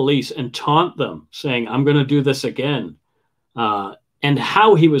the police and taunt them, saying, "I'm going to do this again." And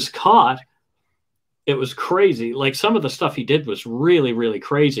how he was caught, it was crazy. Like, some of the stuff he did was really, really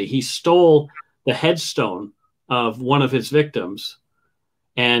crazy. He stole the headstone of one of his victims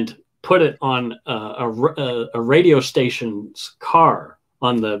and put it on a radio station's car,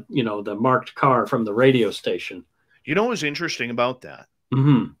 on the, you know, the marked car from the radio station. You know what was interesting about that?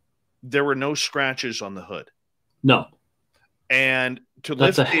 Mm-hmm. There were no scratches on the hood. No. And to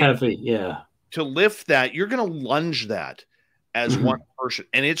lift to lift that, you're going to lunge that as one person,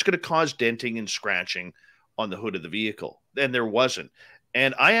 and it's going to cause denting and scratching on the hood of the vehicle. And there wasn't.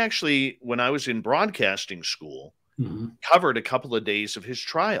 And I actually, when I was in broadcasting school, covered a couple of days of his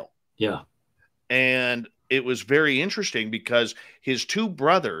trial. Yeah. And it was very interesting because his 2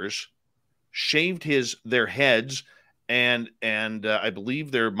 brothers shaved their heads and I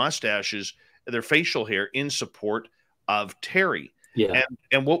believe their mustaches, their facial hair, in support of Terry. Yeah.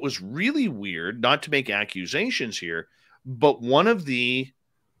 And what was really weird, not to make accusations here, but one of the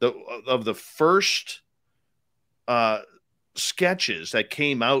first sketches that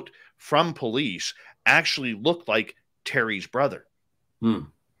came out from police actually looked like Terry's brother.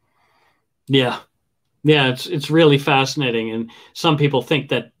 Yeah. It's really fascinating. And some people think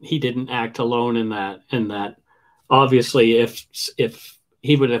that he didn't act alone in that, and that obviously if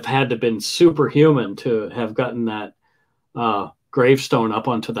he would have had to been superhuman to have gotten that gravestone up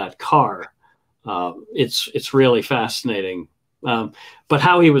onto that car. It's really fascinating. But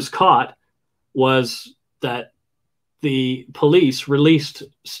how he was caught was that the police released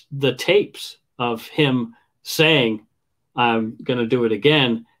the tapes of him saying, "I'm going to do it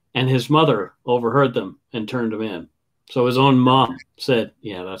again." And his mother overheard them and turned him in. So his own mom said,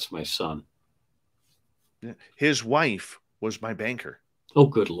 "Yeah, that's my son." His wife was my banker. Oh,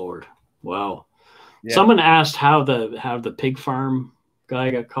 good Lord. Wow. Yeah. Someone asked how the pig farm guy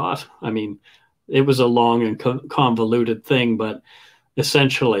got caught. I mean, it was a long and convoluted thing, but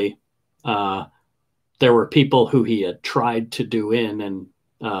essentially there were people who he had tried to do in, and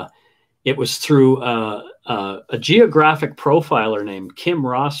it was through a geographic profiler named Kim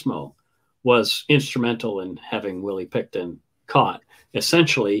Rossmo was instrumental in having Willie Pickton caught.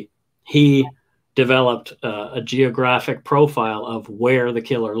 Essentially, he developed a geographic profile of where the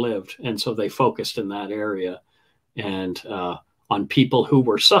killer lived. And so they focused in that area and on people who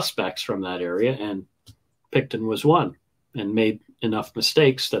were suspects from that area. And Pickton was one, and made enough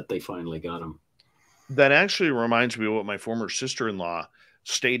mistakes that they finally got him. That actually reminds me of what my former sister-in-law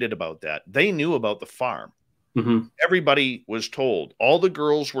stated about that. They knew about the farm. Mm-hmm. Everybody was told. All the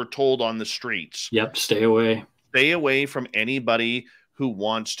girls were told on the streets. Yep, stay away. Stay away from anybody who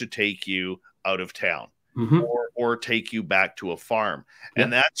wants to take you out of town, mm-hmm. or take you back to a farm. Yep.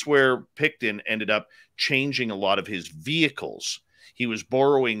 And that's where Pickton ended up changing a lot of his vehicles. He was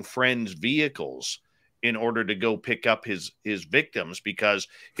borrowing friends' vehicles in order to go pick up his victims, because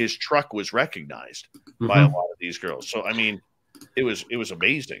his truck was recognized mm-hmm. by a lot of these girls. So, I mean, it was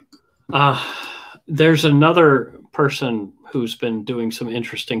amazing. There's another person who's been doing some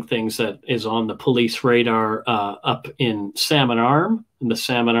interesting things that is on the police radar up in Salmon Arm, in the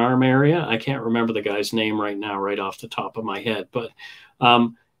Salmon Arm area. I can't remember the guy's name right now, right off the top of my head, but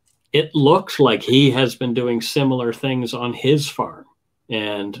it looks like he has been doing similar things on his farm.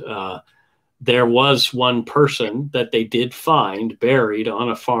 And there was one person that they did find buried on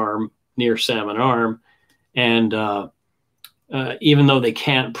a farm near Salmon Arm. And even though they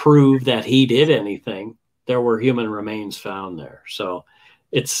can't prove that he did anything, there were human remains found there. So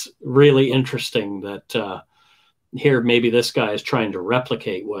it's really interesting that here maybe this guy is trying to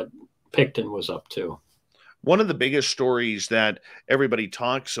replicate what Pickton was up to. One of the biggest stories that everybody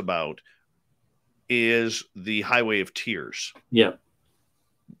talks about is the Highway of Tears. Yep.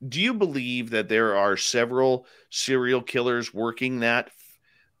 Do you believe that there are several serial killers working that,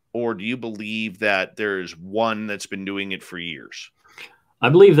 or do you believe that there's one that's been doing it for years? I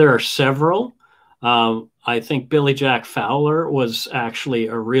believe there are several. I think Billy Jack Fowler was actually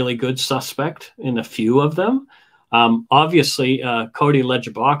a really good suspect in a few of them. Obviously, Cody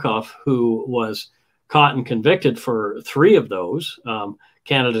Legibakov, who was caught and convicted for 3 of those,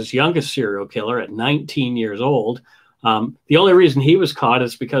 Canada's youngest serial killer at 19 years old. The only reason he was caught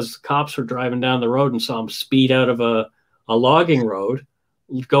is because the cops were driving down the road and saw him speed out of a logging road,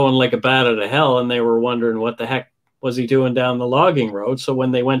 going like a bat out of hell, and they were wondering what the heck was he doing down the logging road. So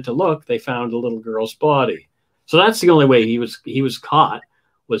when they went to look, they found a little girl's body. So that's the only way he was caught,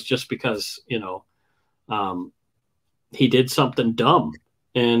 was just because, you know, he did something dumb.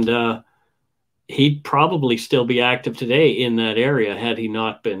 And he'd probably still be active today in that area had he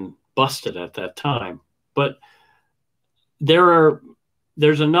not been busted at that time. But there's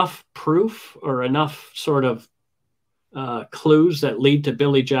enough proof or enough sort of clues that lead to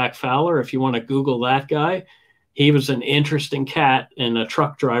Billy Jack Fowler. If you want to Google that guy, he was an interesting cat and a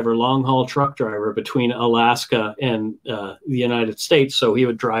truck driver, long haul truck driver between Alaska and the United States. So he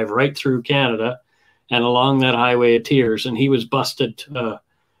would drive right through Canada and along that Highway of Tears, and he was busted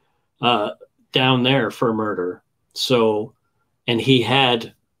down there for murder. So, and he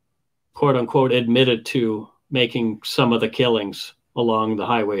had, quote unquote, admitted to making some of the killings along the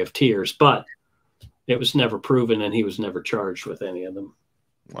Highway of Tears, but it was never proven and he was never charged with any of them.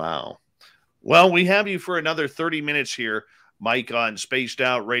 Wow. Well, we have you for another 30 minutes here, Mike, on Spaced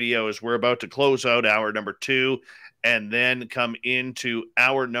Out Radio, as we're about to close out hour number 2 and then come into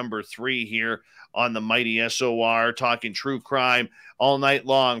hour number 3 here on the mighty SOR, talking true crime all night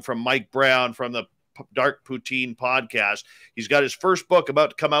long from Mike Browne from the Dark Poutine podcast. He's got his first book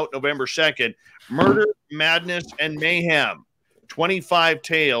about to come out November 2nd, Murder, Madness, and Mayhem, 25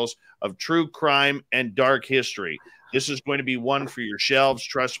 Tales of True Crime and Dark History. This is going to be one for your shelves.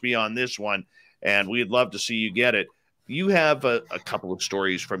 Trust me on this one, and we'd love to see you get it. You have a couple of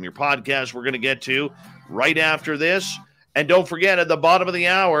stories from your podcast we're going to get to right after this. And don't forget, at the bottom of the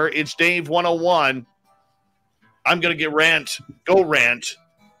hour, it's Dave 101. I'm going to go rant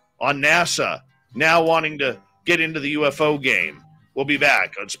on NASA now wanting to get into the UFO game. We'll be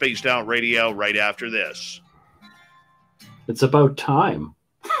back on Spaced Out Radio right after this. It's about time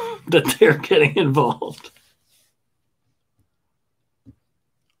that they're getting involved.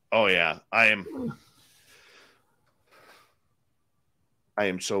 Oh, yeah. I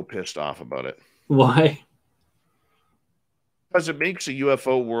am so pissed off about it. Why? Because it makes the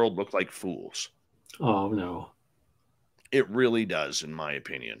UFO world look like fools. Oh, no. It really does, in my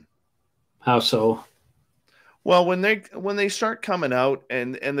opinion. How so? Well, when they start coming out,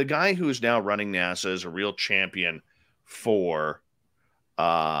 and the guy who's now running NASA is a real champion for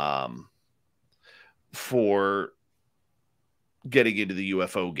getting into the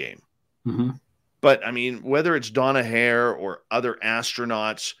UFO game. Mm-hmm. But, I mean, whether it's Donna Hare or other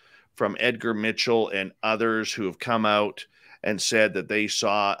astronauts from Edgar Mitchell and others who have come out and said that they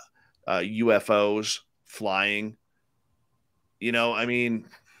saw UFOs flying, you know, I mean,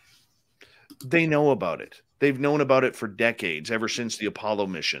 They know about it. They've known about it for decades, ever since the Apollo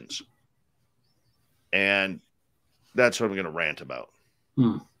missions. And that's what I'm going to rant about.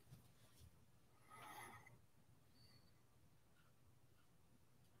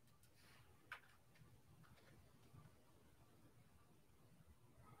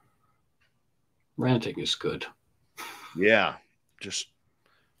 Ranting is good. Yeah, just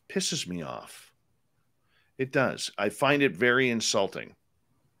pisses me off. It does. I find it very insulting.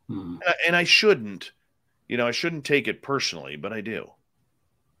 And I shouldn't. I shouldn't take it personally, but I do.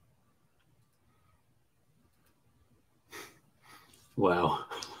 Wow.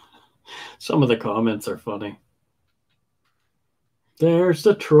 Some of the comments are funny. There's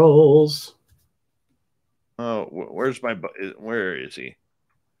the trolls. Oh, where is he?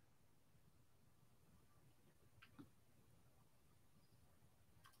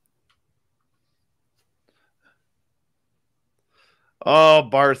 Oh,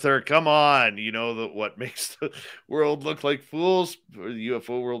 Barther, come on. You know what makes the world look like fools? Or the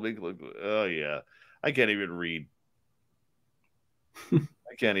UFO world make look. Oh, yeah. I can't even read.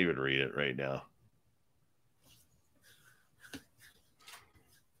 I can't even read it right now.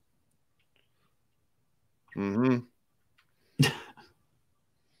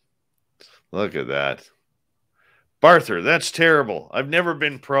 Look at that. Barther, that's terrible. I've never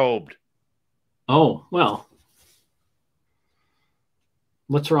been probed. Oh, well.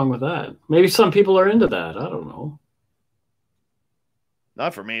 What's wrong with that? Maybe some people are into that. I don't know.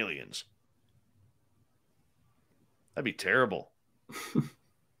 Not from aliens. That'd be terrible.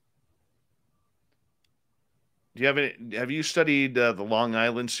 Have you studied the Long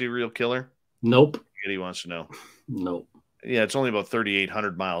Island serial killer? Nope. He wants to know. Nope. Yeah, it's only about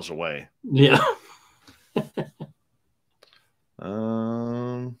 3,800 miles away. Yeah.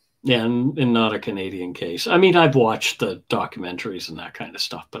 Yeah, and not a Canadian case. I mean, I've watched the documentaries and that kind of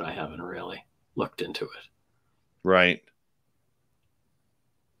stuff, but I haven't really looked into it. Right.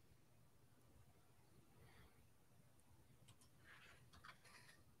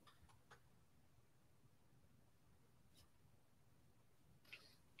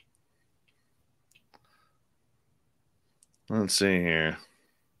 Let's see here.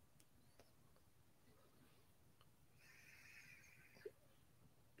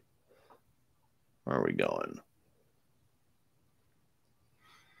 Where are we going?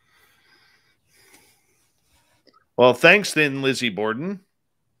 Well, thanks then, Lizzie Borden.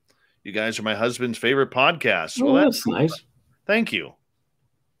 You guys are my husband's favorite podcast. Oh, well, that's nice. Thank you.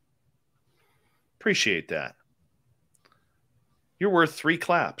 Appreciate that. You're worth 3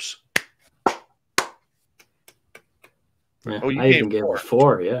 claps. Yeah, I even gave her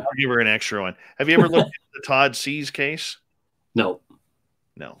 4, yeah. I'll give her an extra one. Have you ever looked at the Todd Seas case? No.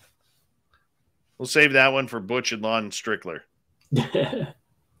 No. We'll save that one for Butch and Lon Strickler.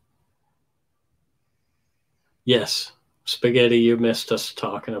 Yes. Spaghetti, you missed us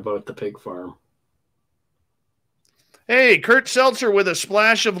talking about the pig farm. Hey, Kurt Seltzer with a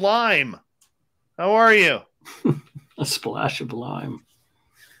splash of lime. How are you? A splash of lime.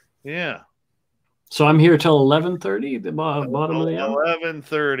 Yeah. So I'm here till 11:30, the bottom of the hour?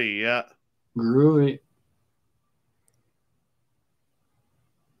 11:30, yeah. Groovy.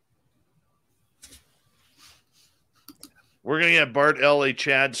 We're going to get Bart L. a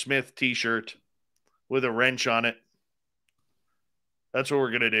Chad Smith t-shirt with a wrench on it. That's what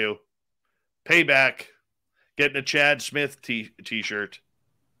we're going to do. Payback. Getting a Chad Smith t-shirt.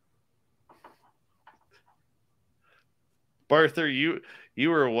 Barther, you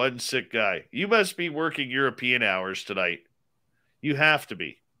are one sick guy. You must be working European hours tonight. You have to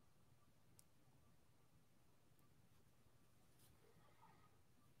be.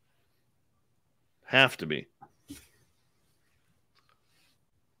 Have to be.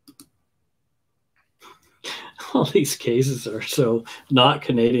 All these cases are so not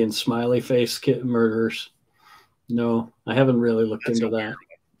Canadian smiley face murders. No, I haven't really looked into that.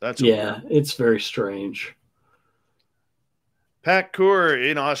 It's very strange. Pat Coor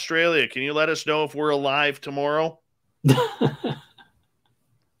in Australia, can you let us know if we're alive tomorrow?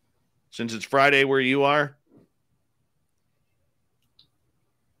 Since it's Friday where you are.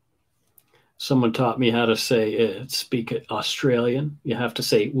 Someone taught me how to say speak Australian. You have to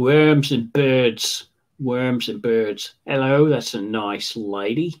say worms and birds. Worms and birds. Hello, that's a nice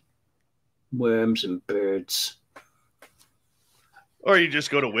lady. Worms and birds. Or you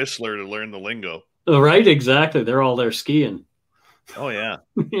just go to Whistler to learn the lingo. Oh, right, exactly. They're all there skiing. Oh, yeah.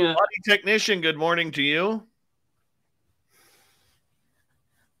 Yeah. Body technician, good morning to you.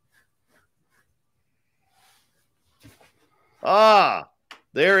 Ah,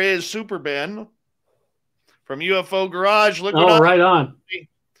 there is Super Ben from UFO Garage. Look right on.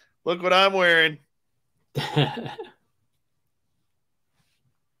 Look what I'm wearing.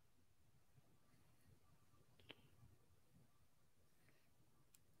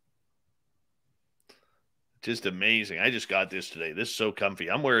 Just amazing. I just got this today. This is so comfy.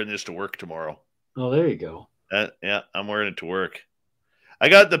 I'm wearing this to work tomorrow. Oh, there you go. Yeah, I'm wearing it to work. I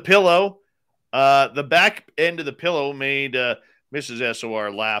got the pillow. The back end of the pillow made Mrs.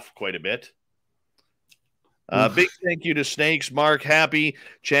 SOR laugh quite a bit. Big thank you to Snakes, Mark, Happy,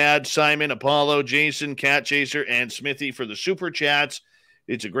 Chad, Simon, Apollo, Jason, Cat Chaser, and Smithy for the super chats.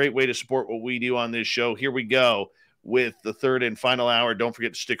 It's a great way to support what we do on this show. Here we go with the third and final hour. Don't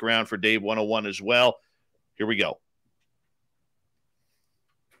forget to stick around for Dave 101 as well. Here we go.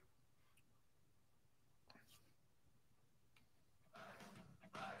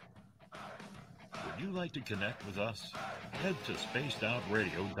 Would you like to connect with us? Head to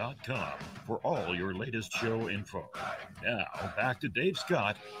spacedoutradio.com for all your latest show info. Now, back to Dave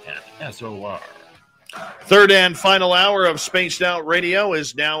Scott and SOR. Third and final hour of Spaced Out Radio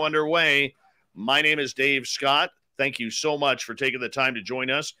is now underway. My name is Dave Scott. Thank you so much for taking the time to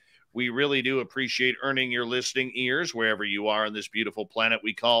join us. We really do appreciate earning your listening ears wherever you are on this beautiful planet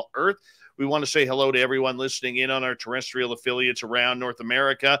we call Earth. We want to say hello to everyone listening in on our terrestrial affiliates around North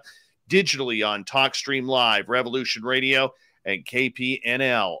America, digitally on TalkStream Live, Revolution Radio, and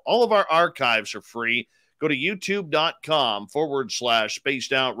KPNL. All of our archives are free. Go to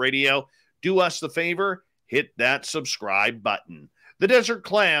youtube.com/Spaced Out Radio. Do us the favor, hit that subscribe button. The Desert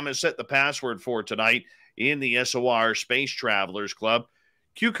Clam has set the password for tonight in the SOR Space Travelers Club.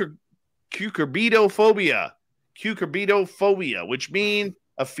 Cucurbidophobia, which means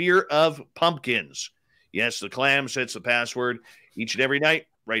a fear of pumpkins. Yes, the clam sets the password each and every night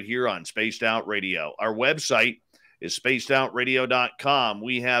right here on Spaced Out Radio. Our website is spacedoutradio.com.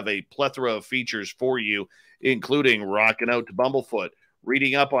 We have a plethora of features for you, including rocking out to Bumblefoot,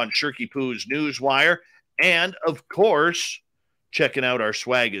 reading up on Shirky Poo's Newswire, and, of course, checking out our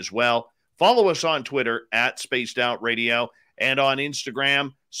swag as well. Follow us on Twitter at Spaced Out Radio and on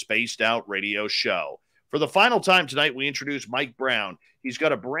Instagram, Spaced Out Radio Show. For the final time tonight, we introduce Mike Browne. He's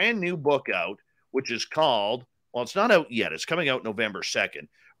got a brand new book out, which is called, well, it's not out yet. It's coming out November 2nd.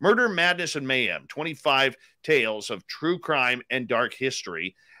 Murder, Madness, and Mayhem, 25 Tales of True Crime and Dark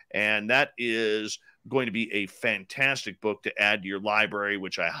History. And that is going to be a fantastic book to add to your library,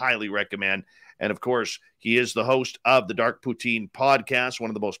 which I highly recommend. And, of course, he is the host of the Dark Poutine podcast, one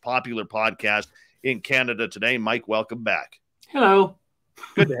of the most popular podcasts in Canada today. Mike, welcome back. Hello.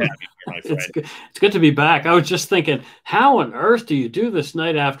 Good to have you here, my friend. It's good to be back. I was just thinking, how on earth do you do this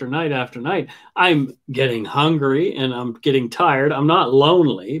night after night after night? I'm getting hungry and I'm getting tired. I'm not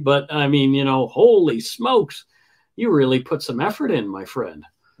lonely, but I mean, you know, holy smokes, you really put some effort in, my friend.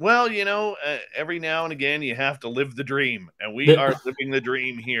 Well, you know, every now and again, you have to live the dream, and we are living the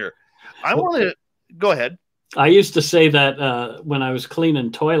dream here. I want to go ahead. I used to say that when I was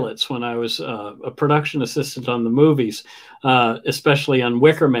cleaning toilets, when I was a production assistant on the movies, especially on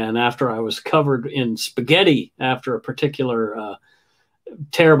Wicker Man, after I was covered in spaghetti after a particular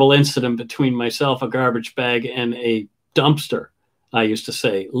terrible incident between myself, a garbage bag, and a dumpster. I used to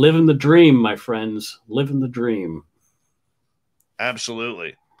say, living the dream, my friends, living the dream.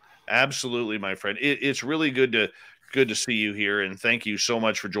 Absolutely. Absolutely, my friend. It's really good to see you here, and thank you so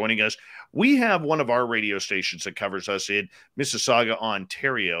much for joining us. We have one of our radio stations that covers us in Mississauga,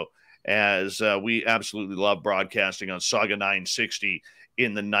 Ontario, as we absolutely love broadcasting on Saga 960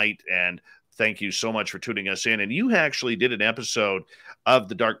 in the night, and thank you so much for tuning us in. And you actually did an episode of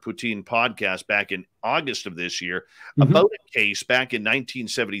the Dark Poutine podcast back in August of this year about a case back in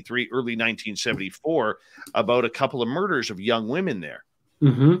 1973, early 1974, about a couple of murders of young women there.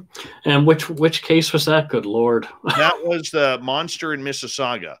 And which case was that? Good Lord. That was the monster in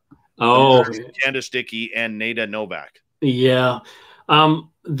Mississauga. Oh, Candace Dickey and Nada Novak. Yeah.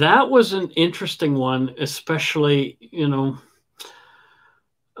 That was an interesting one, especially, you know,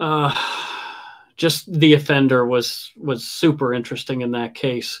 just the offender was super interesting in that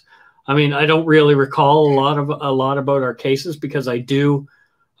case. I mean, I don't really recall a lot about our cases because I do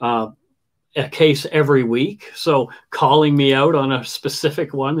a case every week. So calling me out on a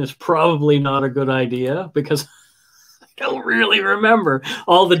specific one is probably not a good idea because I don't really remember.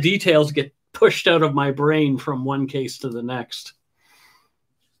 All the details get pushed out of my brain from one case to the next.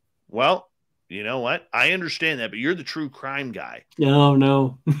 Well, you know what? I understand that, but you're the true crime guy.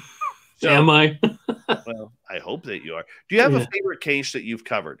 No. So, am I? Well, I hope that you are. Do you have a favorite case that you've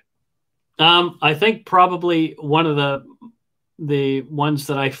covered? I think probably one of the ones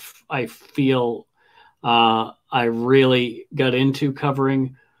that I feel I really got into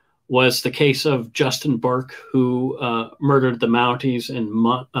covering was the case of Justin Burke, who murdered the Mounties in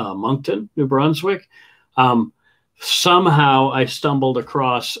Moncton, New Brunswick. Somehow I stumbled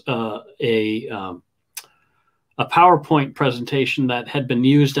across a PowerPoint presentation that had been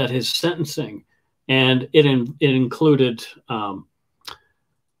used at his sentencing, and it included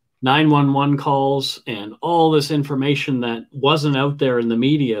 911 calls and all this information that wasn't out there in the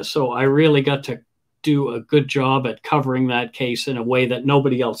media. So I really got to do a good job at covering that case in a way that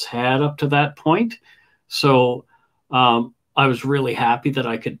nobody else had up to that point. So I was really happy that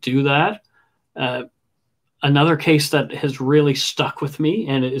I could do that. Another case that has really stuck with me,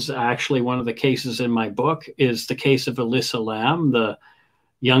 and it is actually one of the cases in my book, is the case of Alyssa Lamb, the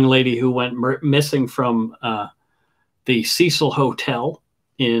young lady who went missing from the Cecil Hotel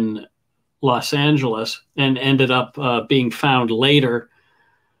in Los Angeles and ended up being found later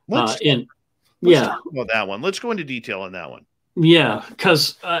Let's talk about that one. Let's go into detail on that one. Yeah,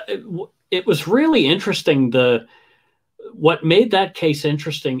 because it was really interesting. What made that case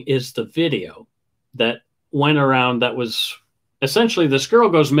interesting is the video that went around that was essentially this girl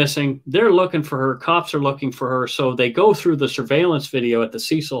goes missing. They're looking for her. Cops are looking for her. So they go through the surveillance video at the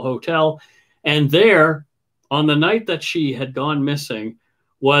Cecil Hotel. And there, on the night that she had gone missing,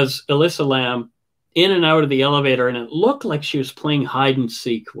 was Alyssa Lamb in and out of the elevator. And it looked like she was playing hide and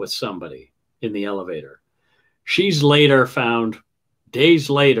seek with somebody in the elevator. She's later found, days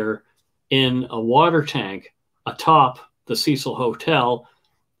later, in a water tank atop the Cecil Hotel,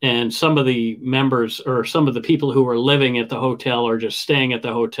 and some of the members or some of the people who were living at the hotel or just staying at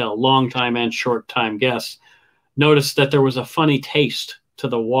the hotel, long-time and short-time guests, noticed that there was a funny taste to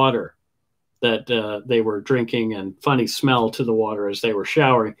the water that they were drinking and funny smell to the water as they were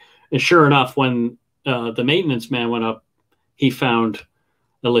showering. And sure enough, when the maintenance man went up, he found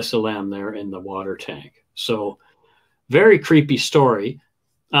Alyssa Lamb there in the water tank. So very creepy story.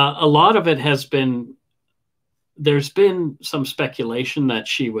 A lot of it has been, there's been some speculation that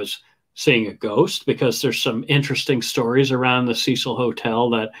she was seeing a ghost, because there's some interesting stories around the Cecil Hotel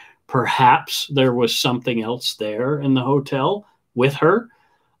that perhaps there was something else there in the hotel with her,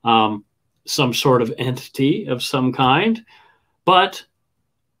 some sort of entity of some kind. But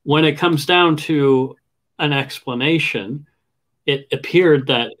when it comes down to an explanation, it appeared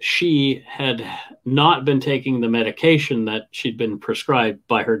that she had not been taking the medication that she'd been prescribed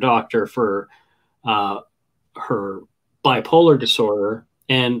by her doctor for her bipolar disorder,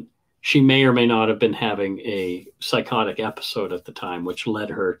 and she may or may not have been having a psychotic episode at the time, which led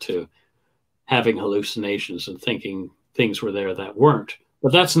her to having hallucinations and thinking things were there that weren't.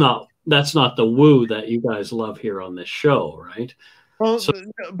 But that's not the woo that you guys love here on this show, right? Well,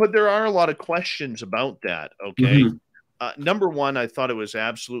 but there are a lot of questions about that. Okay. Mm-hmm. Number one, I thought it was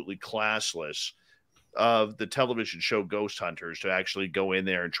absolutely classless of the television show Ghost Hunters to actually go in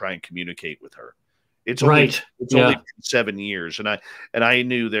there and try and communicate with her. It's only 7 years, and I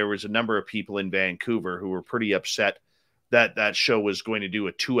knew there was a number of people in Vancouver who were pretty upset that that show was going to do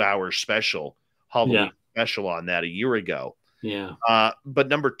a 2-hour special, Halloween special on that a year ago. Yeah. But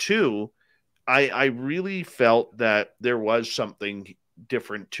number two, I really felt that there was something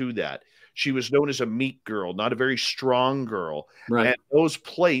different to that. She was known as a meek girl, not a very strong girl. Right. And those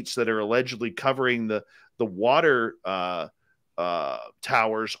plates that are allegedly covering the water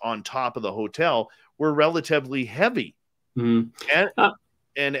towers on top of the hotel were relatively heavy. Mm-hmm.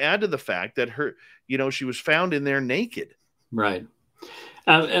 And add to the fact that she was found in there naked. Right.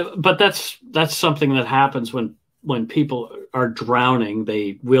 But that's something that happens when people are drowning.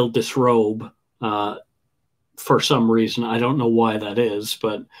 They will disrobe for some reason. I don't know why that is,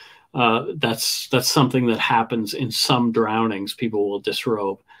 but that's something that happens in some drownings. People will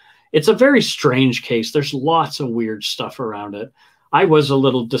disrobe. It's a very strange case. There's lots of weird stuff around it. I was a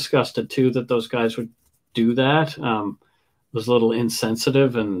little disgusted too that those guys would do that. Was a little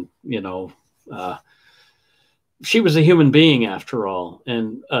insensitive, and she was a human being after all,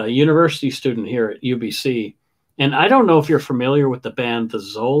 and a university student here at UBC. And I don't know if you're familiar with the band the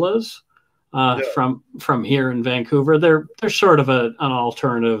Zolas from here in Vancouver. They're sort of an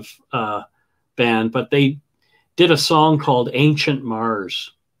alternative band, but they did a song called Ancient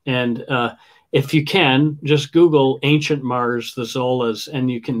Mars. And if you can, just Google Ancient Mars, the Zolas,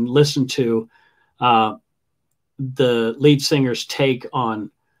 and you can listen to the lead singer's take on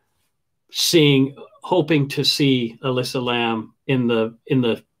hoping to see Alyssa Lamb in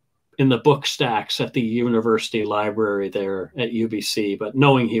the book stacks at the university library there at UBC, but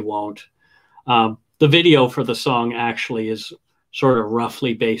knowing he won't. The video for the song actually is sort of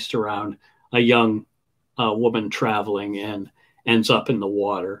roughly based around a young woman traveling and ends up in the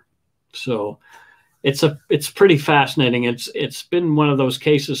water. So it's pretty fascinating. It's been one of those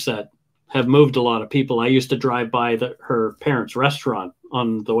cases that have moved a lot of people. I used to drive by her parents' restaurant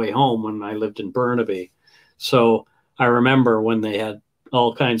on the way home when I lived in Burnaby. So I remember when they had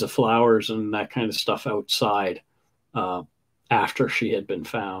all kinds of flowers and that kind of stuff outside after she had been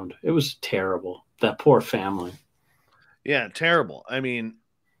found. It was terrible. That poor family. Yeah, terrible. I mean,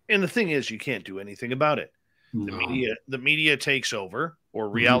 and the thing is, you can't do anything about it. No. The media takes over, or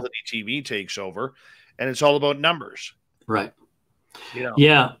reality TV takes over, and it's all about numbers. Right. You know?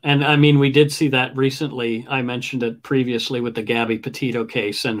 Yeah. And I mean, we did see that recently. I mentioned it previously with the Gabby Petito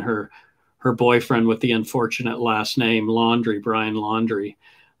case and her boyfriend with the unfortunate last name, Laundrie, Brian Laundrie.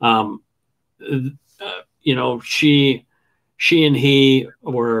 You know, she and he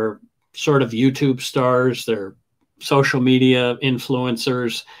were sort of YouTube stars. They're social media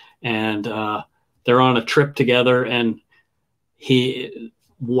influencers, and they're on a trip together, and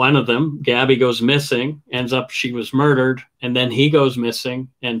one of them, Gabby, goes missing, ends up she was murdered, and then he goes missing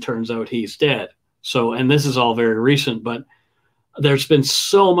and turns out he's dead. So, and this is all very recent, but there's been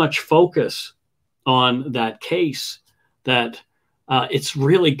so much focus on that case that it's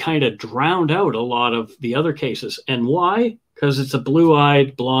really kind of drowned out a lot of the other cases. And why? Because it's a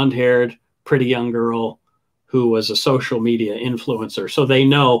blue-eyed, blonde-haired, pretty young girl who was a social media influencer. So they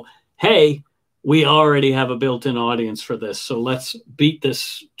know, hey, we already have a built-in audience for this, so let's beat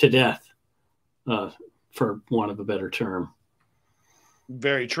this to death, for want of a better term.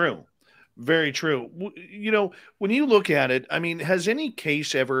 Very true. Very true. You know, when you look at it, I mean, has any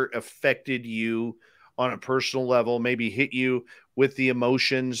case ever affected you on a personal level, maybe hit you with the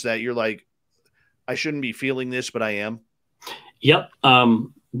emotions that you're like, I shouldn't be feeling this, but I am? Yep.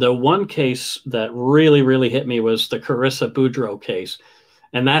 The one case that really, really hit me was the Carissa Boudreau case.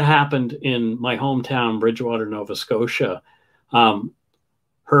 And that happened in my hometown, Bridgewater, Nova Scotia.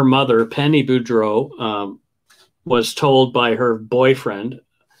 Her mother, Penny Boudreau, was told by her boyfriend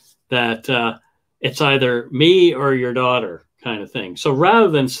that it's either me or your daughter kind of thing. So rather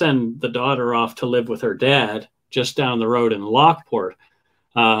than send the daughter off to live with her dad just down the road in Lockport,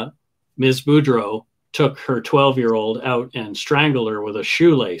 Ms. Boudreau took her 12-year-old out and strangled her with a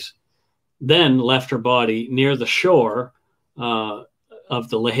shoelace, then left her body near the shore of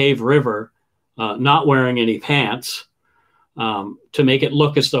the LaHave River, not wearing any pants, to make it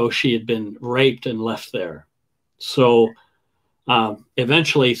look as though she had been raped and left there. So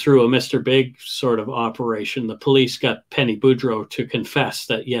eventually, through a Mr. Big sort of operation, the police got Penny Boudreau to confess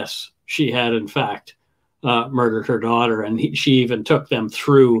that, yes, she had, in fact, murdered her daughter. And she even took them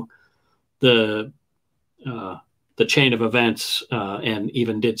through the chain of events and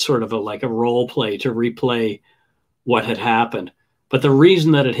even did sort of like a role play to replay what had happened. But the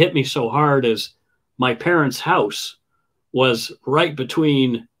reason that it hit me so hard is my parents' house was right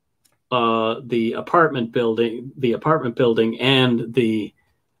between the apartment building and the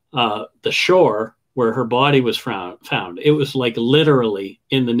shore where her body was found. It was like literally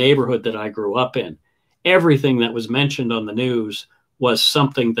in the neighborhood that I grew up in. Everything that was mentioned on the news was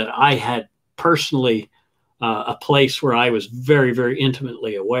something that I had personally, a place where I was very, very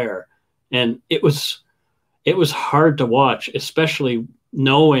intimately aware. And it was hard to watch, especially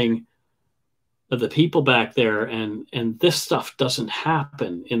knowing the people back there, and this stuff doesn't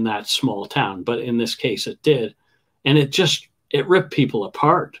happen in that small town, but in this case it did. And it ripped people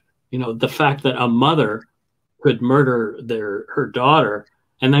apart. You know, the fact that a mother could murder her daughter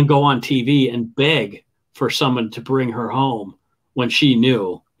and then go on TV and beg for someone to bring her home when she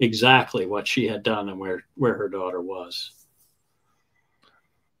knew exactly what she had done and where her daughter was.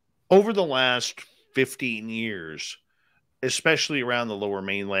 Over the last 15 years, especially around the Lower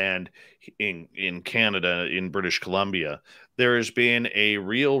Mainland in Canada, in British Columbia, there has been a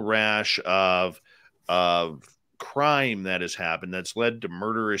real rash of crime that has happened that's led to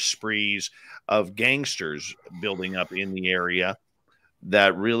murderous sprees of gangsters building up in the area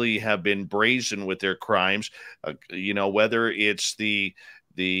that really have been brazen with their crimes. You know, whether it's these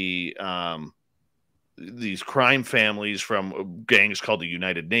crime families from gangs called the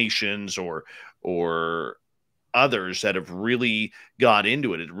United Nations or others that have really got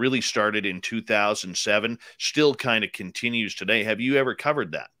into it. It really started in 2007, still kind of continues today. Have you ever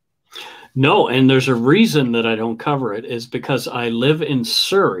covered that? No, and there's a reason that I don't cover it, is because I live in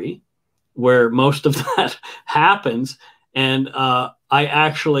Surrey, where most of that happens, and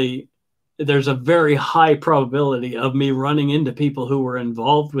there's a very high probability of me running into people who were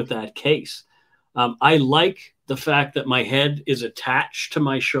involved with that case. I like the fact that my head is attached to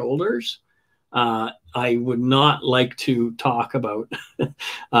my shoulders. I would not like to talk about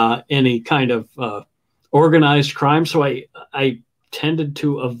any kind of organized crime, so I tended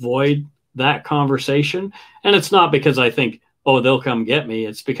to avoid that conversation. And it's not because I think, oh, they'll come get me.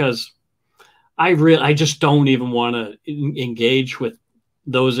 It's because I just don't even want to engage with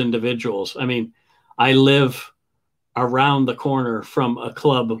those individuals. I mean, I live around the corner from a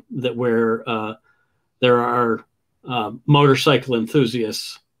club where there are motorcycle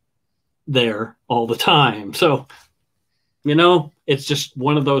enthusiasts there all the time. So, it's just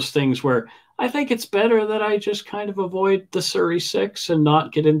one of those things where I think it's better that I just kind of avoid the Surrey Six and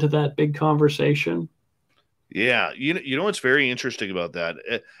not get into that big conversation. Yeah. You know what's very interesting about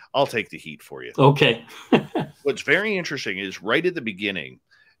that? I'll take the heat for you. Okay. What's very interesting is right at the beginning,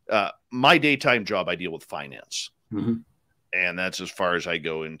 my daytime job, I deal with finance. Mm-hmm. And that's as far as I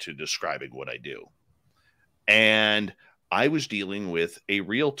go into describing what I do. And I was dealing with a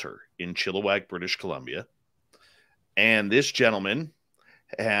realtor in Chilliwack, British Columbia. And this gentleman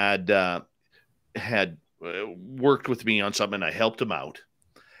had worked with me on something. I helped him out.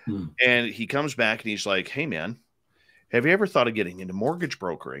 And he comes back and he's like, hey, man, have you ever thought of getting into mortgage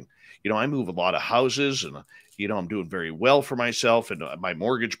brokering? I move a lot of houses and, I'm doing very well for myself. And my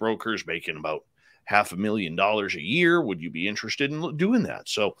mortgage broker is making about $500,000 a year. Would you be interested in doing that?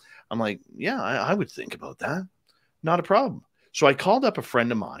 So I'm like, yeah, I would think about that. Not a problem. So I called up a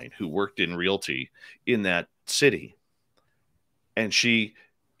friend of mine who worked in realty in that city. And she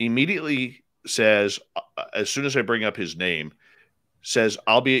immediately says, as soon as I bring up his name, says,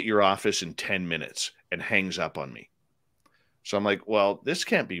 I'll be at your office in 10 minutes, and hangs up on me. So I'm like, well, this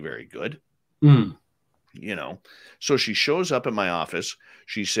can't be very good. So she shows up at my office.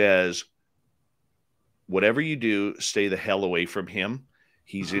 She says, whatever you do, stay the hell away from him.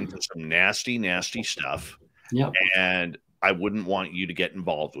 He's into some nasty, nasty stuff. Yep. And I wouldn't want you to get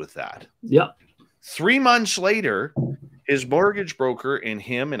involved with that. Yep. 3 months later, his mortgage broker and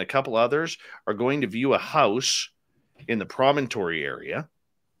him and a couple others are going to view a house in the Promontory area.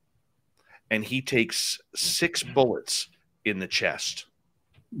 And he takes 6 bullets in the chest.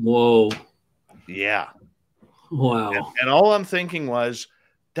 Whoa. Yeah. Wow. And all I'm thinking was,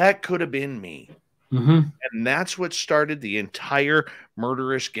 that could have been me. Mm-hmm. And that's what started the entire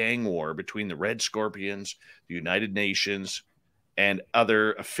murderous gang war between the Red Scorpions, the United Nations, and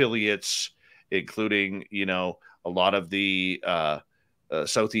other affiliates, including, a lot of the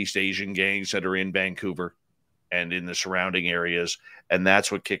Southeast Asian gangs that are in Vancouver and in the surrounding areas. And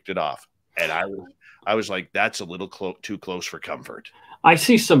that's what kicked it off. And I was like, that's a little too close for comfort. I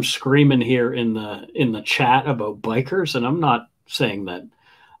see some screaming here in the chat about bikers, and I'm not saying that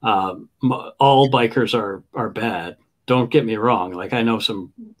all bikers are bad. Don't get me wrong. Like, I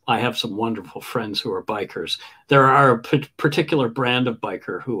have some wonderful friends who are bikers. There are a particular brand of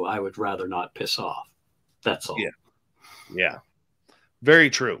biker who I would rather not piss off. That's all. Yeah.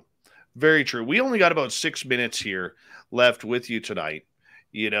 Very true. Very true. We only got about 6 minutes here left with you tonight,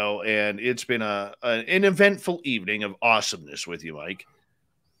 and it's been an eventful evening of awesomeness with you, Mike.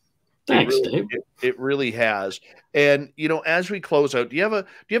 Thanks, Dave. It really has. And, as we close out, do you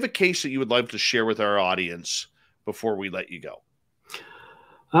have a case that you would like to share with our audience before we let you go?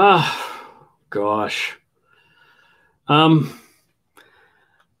 Gosh.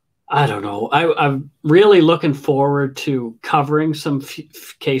 I don't know. I'm really looking forward to covering some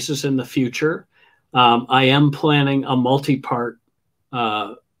cases in the future. I am planning a multi-part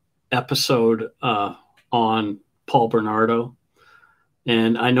episode on Paul Bernardo.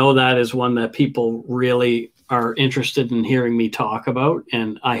 And I know that is one that people really are interested in hearing me talk about.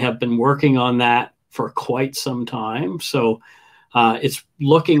 And I have been working on that for quite some time. So it's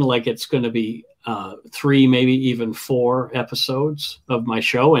looking like it's going to be 3, maybe even 4 episodes of my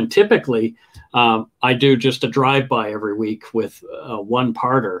show. And typically I do just a drive-by every week with a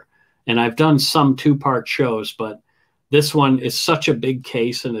 1-parter. And I've done some 2-part shows, but this one is such a big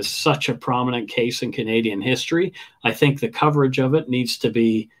case and is such a prominent case in Canadian history. I think the coverage of it needs to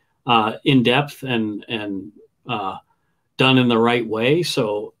be in depth and done in the right way.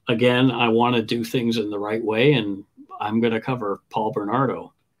 So again, I want to do things in the right way, and I'm going to cover Paul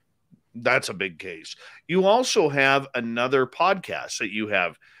Bernardo. That's a big case. You also have another podcast that you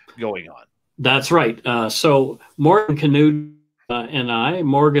have going on. That's right. So Morgan Canute and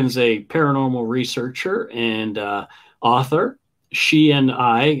Morgan's a paranormal researcher and author. She and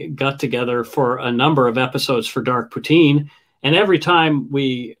I got together for a number of episodes for Dark Poutine. And every time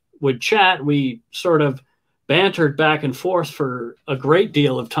we would chat, we sort of bantered back and forth for a great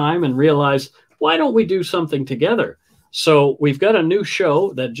deal of time and realized, why don't we do something together? So we've got a new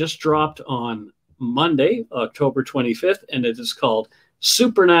show that just dropped on Monday, October 25th, and it is called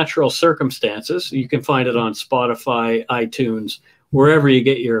Supernatural Circumstances. You can find it on Spotify, iTunes, wherever you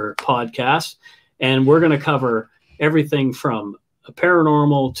get your podcasts. And we're going to cover everything from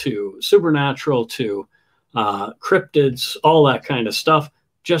paranormal to supernatural to cryptids, all that kind of stuff.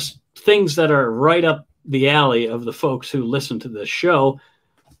 Just things that are right up the alley of the folks who listen to this show.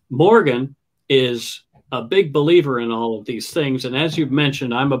 Morgan is a big believer in all of these things. And as you've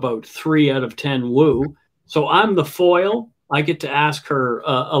mentioned, I'm about 3 out of 10 woo. So I'm the foil. I get to ask her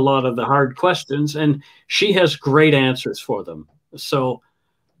a lot of the hard questions, and she has great answers for them. So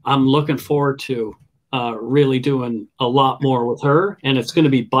I'm looking forward to really doing a lot more with her. And it's going to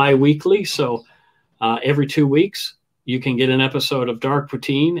be bi-weekly. So every 2 weeks, you can get an episode of Dark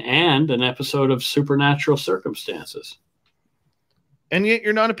Poutine and an episode of Supernatural Circumstances. And yet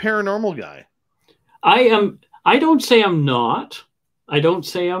you're not a paranormal guy. I am. I don't say I'm not. I don't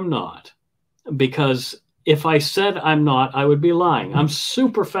say I'm not, because if I said I'm not, I would be lying. I'm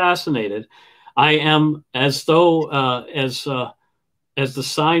super fascinated. I am, as though, as the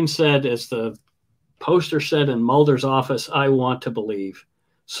sign said, as the poster said in Mulder's office, I want to believe.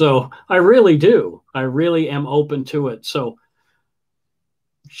 So I really do. I really am open to it. So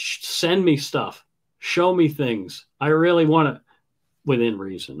send me stuff. Show me things. I really want to, within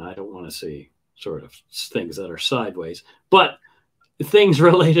reason. I don't want to see sort of things that are sideways, but things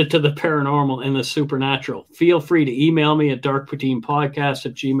related to the paranormal and the supernatural. Feel free to email me at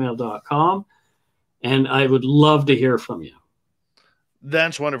darkpoutinepodcast@gmail.com, and I would love to hear from you.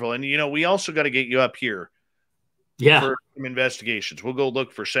 That's wonderful. And, we also got to get you up here for some investigations. We'll go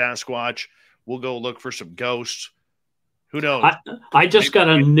look for Sasquatch. We'll go look for some ghosts. Who knows? I just got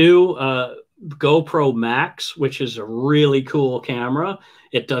a new GoPro Max, which is a really cool camera.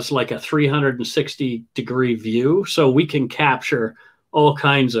 It does like a 360-degree view, so we can capture all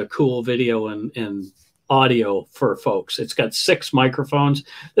kinds of cool video and audio for folks. It's got 6 microphones.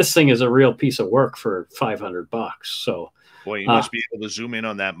 This thing is a real piece of work for $500. So, boy, you must be able to zoom in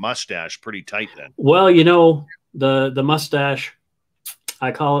on that mustache pretty tight then. Well, the mustache,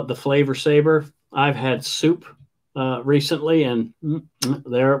 I call it the flavor saver. I've had soup recently, and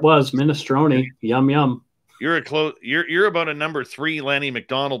there it was, minestrone. Yum yum. You're about a number 3 Lanny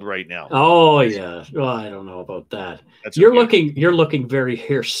McDonald right now. Oh yeah. Well, I don't know about that. You're looking very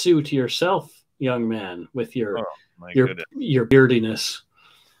hirsute yourself, young man, with your beardiness.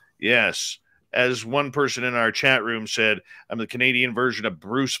 Yes. As one person in our chat room said, I'm the Canadian version of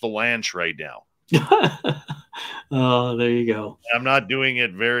Bruce Valanche right now. Oh, there you go. I'm not doing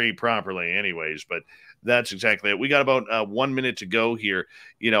it very properly anyways, but that's exactly it. We got about 1 minute to go here.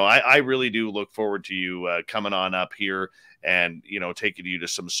 I really do look forward to you coming on up here and, taking you to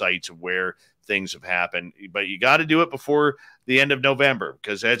some sites of where things have happened. But you got to do it before the end of November,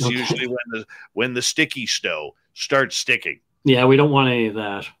 because that's usually when the sticky snow starts sticking. Yeah, we don't want any of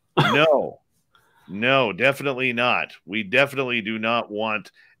that. No, definitely not. We definitely do not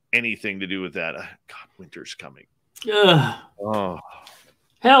want anything to do with that. God, winter's coming.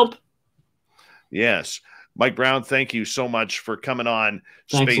 Help. Yes. Mike Browne, thank you so much for coming on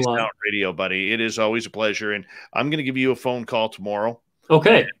Spaced Out Radio, buddy. It is always a pleasure. And I'm going to give you a phone call tomorrow.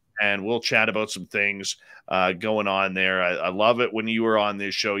 Okay. And we'll chat about some things going on there. I love it when you are on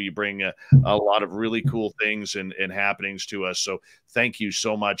this show. You bring a lot of really cool things and happenings to us. So thank you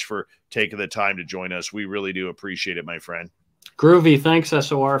so much for taking the time to join us. We really do appreciate it, my friend. Groovy. Thanks,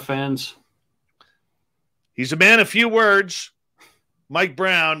 SOR fans. He's a man of few words, Mike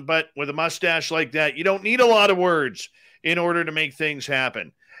Browne, but with a mustache like that, you don't need a lot of words in order to make things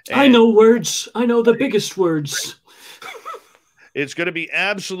happen. And I know words. I know the biggest words. It's going to be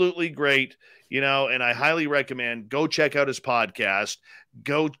absolutely great, and I highly recommend go check out his podcast.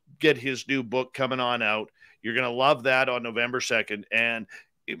 Go get his new book coming on out. You're going to love that on November 2nd. And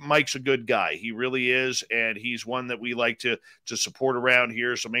Mike's a good guy. He really is. And he's one that we like to support around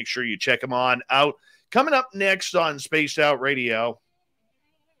here. So make sure you check him on out. Coming up next on Spaced Out Radio,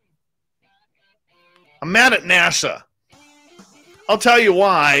 I'm mad at NASA. I'll tell you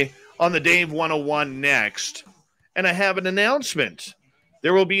why on the Dave 101 next. And I have an announcement.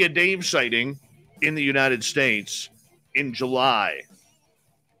 There will be a Dave sighting in the United States in July.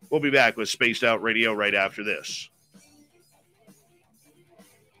 We'll be back with Spaced Out Radio right after this.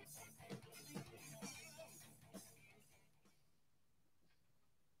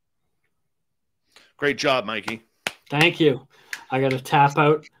 Great job, Mikey. Thank you. I got to tap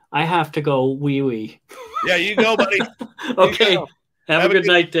out. I have to go wee-wee. Yeah, you go, buddy. Okay. Go. Have a good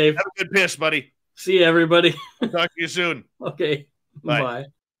night, Dave. Have a good piss, buddy. See you, everybody. I'll talk to you soon. Okay. Bye.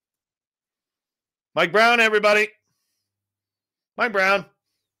 Mike Browne, everybody. Mike Browne.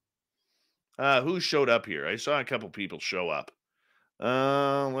 Who showed up here? I saw a couple people show up.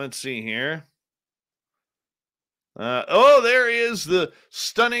 Let's see here. There is the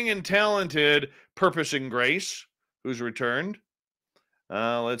stunning and talented Purpose and Grace, who's returned.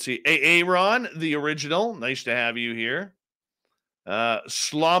 Let's see. Aaron, the original. Nice to have you here.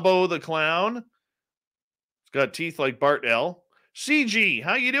 Slobbo the Clown. It's got teeth like Bart L. CG,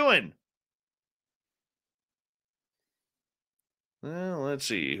 how you doing? Well, let's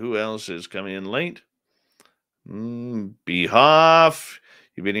see. Who else is coming in late? Behoff.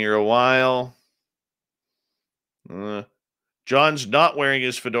 You've been here a while. John's not wearing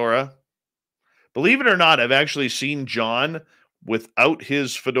his fedora. Believe it or not, I've actually seen John without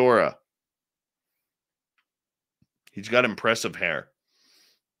his fedora. He's got impressive hair.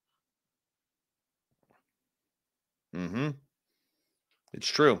 It's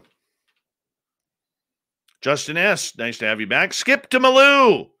true. Justin S., nice to have you back. Skip to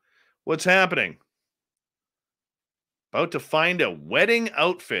Malou. What's happening? About to find a wedding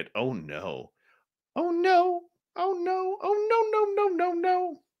outfit. Oh, no. Oh, no. Oh, no. Oh, no, no, no, no,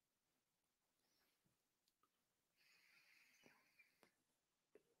 no.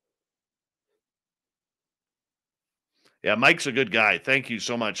 Yeah, Mike's a good guy. Thank you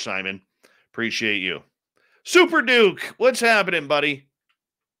so much, Simon. Appreciate you. Super Duke, what's happening, buddy?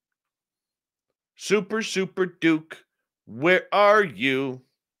 Super Duke, where are you?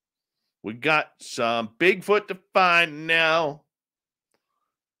 We got some Bigfoot to find now.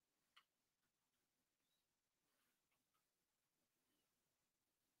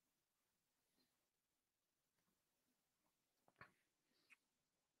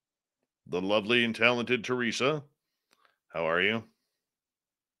 The lovely and talented Teresa. How are you?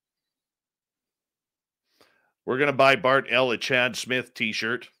 We're going to buy Bart L. a Chad Smith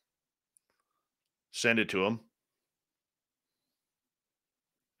t-shirt. Send it to him.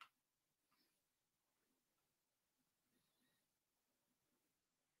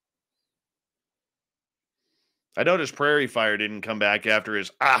 I noticed Prairie Fire didn't come back after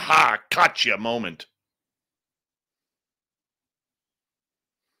his aha, gotcha moment.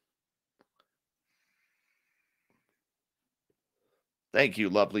 Thank you,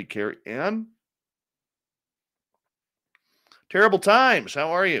 lovely Carrie Ann. Terrible Times,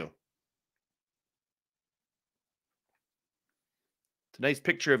 how are you? It's a nice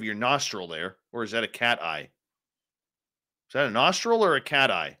picture of your nostril there. Or is that a cat eye? Is that a nostril or a cat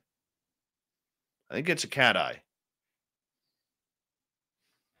eye? I think it's a cat eye.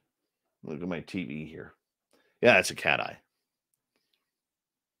 Look at my TV here. Yeah, it's a cat eye.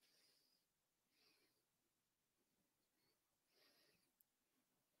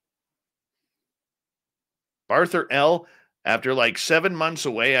 Arthur L., after like 7 months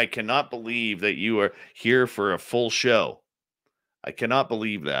away, I cannot believe that you are here for a full show. I cannot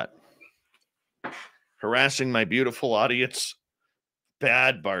believe that. Harassing my beautiful audience.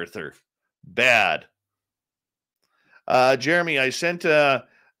 Bad, Barther. Bad. Jeremy, I sent a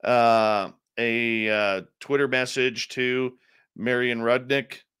Twitter message to Marion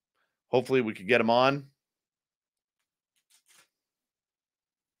Rudnick. Hopefully we could get him on.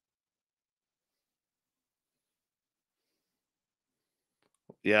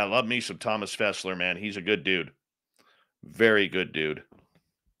 Yeah, I love me some Thomas Fessler, man. He's a good dude. Very good dude.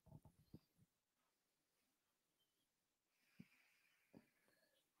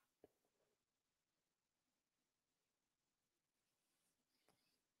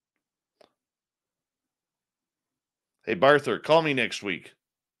 Hey, Barther, call me next week.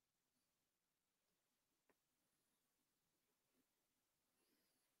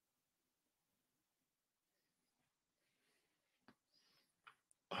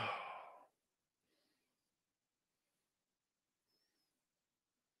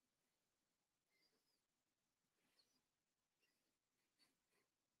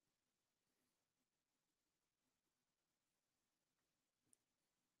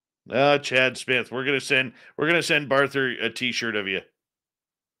 Chad Smith. We're gonna send Barther a t-shirt of you.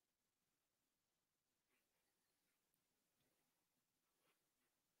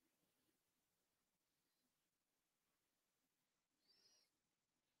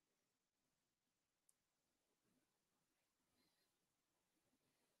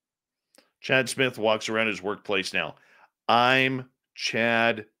 Chad Smith walks around his workplace now. I'm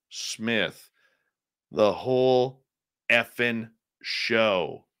Chad Smith. The whole effing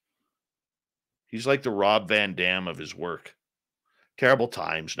show. He's like the Rob Van Dam of his work. Terrible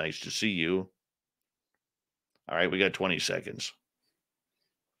Times. Nice to see you. All right, we got 20 seconds.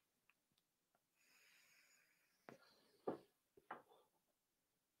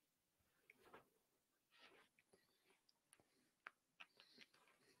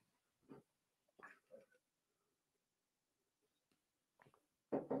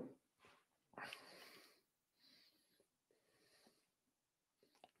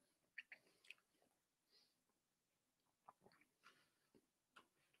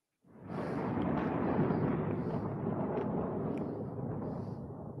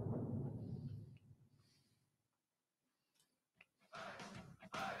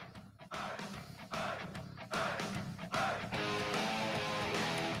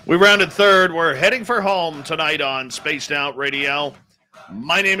 We rounded third. We're heading for home tonight on Spaced Out Radio.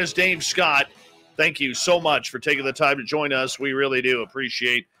 My name is Dave Scott. Thank you so much for taking the time to join us. We really do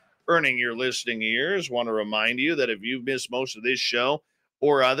appreciate earning your listening ears. Want to remind you that if you've missed most of this show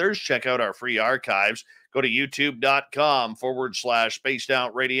or others, check out our free archives. Go to youtube.com/Spaced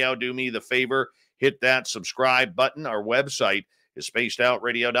Out Radio. Do me the favor, hit that subscribe button. Our website is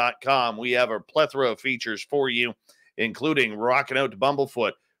spacedoutradio.com. We have a plethora of features for you, including Rockin' Out to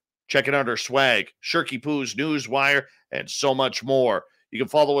Bumblefoot, checking out our swag, Shirky Poo's Newswire, and so much more. You can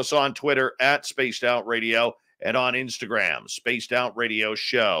follow us on Twitter at Spaced Out Radio and on Instagram, Spaced Out Radio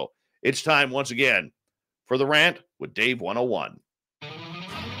Show. It's time once again for the rant with Dave 101. It's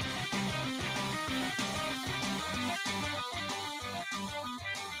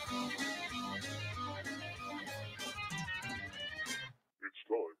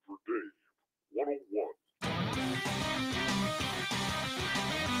time for Dave 101.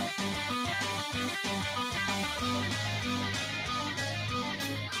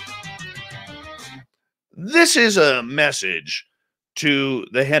 This is a message to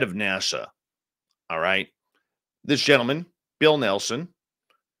the head of NASA, all right? This gentleman, Bill Nelson,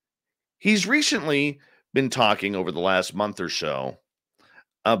 he's recently been talking over the last month or so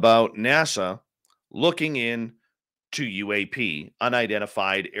about NASA looking into UAP,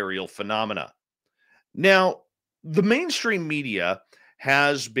 unidentified aerial phenomena. Now, the mainstream media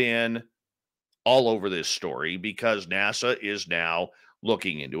has been all over this story because NASA is now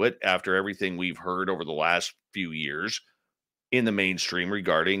looking into it after everything we've heard over the last few years in the mainstream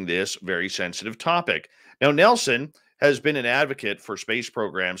regarding this very sensitive topic. Now, Nelson has been an advocate for space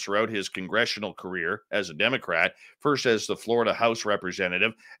programs throughout his congressional career as a Democrat, first as the Florida House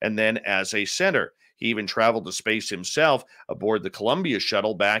representative and then as a senator. He even traveled to space himself aboard the Columbia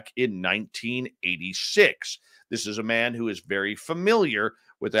shuttle back in 1986. This is a man who is very familiar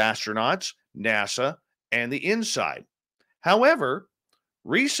with astronauts, NASA, and the inside. However,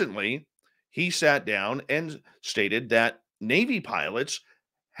 recently, he sat down and stated that Navy pilots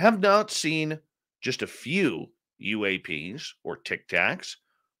have not seen just a few UAPs or Tic Tacs,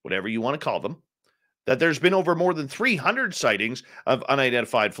 whatever you want to call them, that there's been over more than 300 sightings of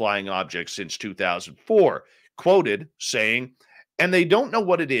unidentified flying objects since 2004, quoted saying, "And they don't know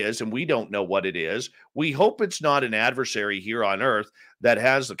what it is, and we don't know what it is. We hope it's not an adversary here on Earth that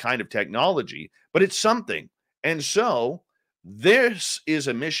has the kind of technology, but it's something. And so this is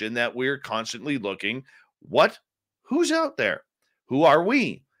a mission that we're constantly looking, who's out there? Who are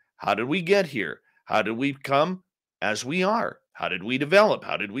we? How did we get here? How did we become as we are? How did we develop?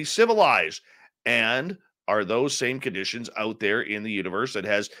 How did we civilize? And are those same conditions out there in the universe that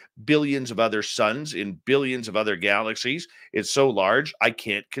has billions of other suns in billions of other galaxies? It's so large, I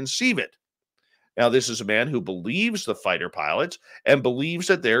can't conceive it." Now, this is a man who believes the fighter pilots and believes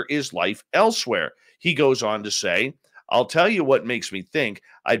that there is life elsewhere. He goes on to say, "I'll tell you what makes me think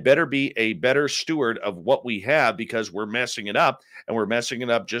I'd better be a better steward of what we have because we're messing it up, and we're messing it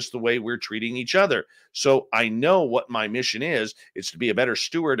up just the way we're treating each other. So I know what my mission is. It's to be a better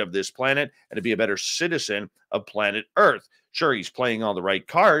steward of this planet and to be a better citizen of planet Earth." Sure, he's playing all the right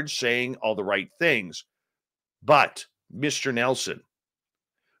cards, saying all the right things. But, Mr. Nelson,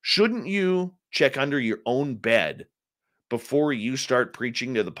 shouldn't you check under your own bed before you start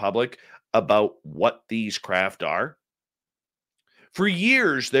preaching to the public about what these craft are? For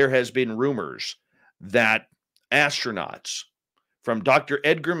years, there has been rumors that astronauts, from Dr.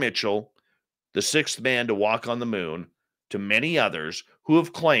 Edgar Mitchell, the sixth man to walk on the moon, to many others who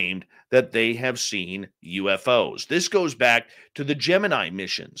have claimed that they have seen UFOs. This goes back to the Gemini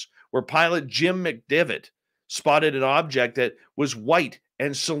missions, where pilot Jim McDivitt spotted an object that was white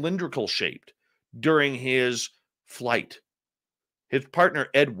and cylindrical shaped during his flight. His partner,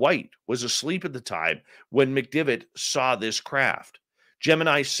 Ed White, was asleep at the time when McDivitt saw this craft.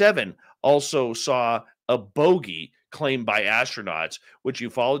 Gemini 7 also saw a bogey claimed by astronauts, which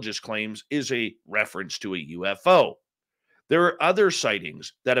ufologists claims is a reference to a UFO. There are other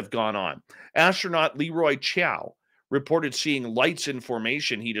sightings that have gone on. Astronaut Leroy Chiao reported seeing lights in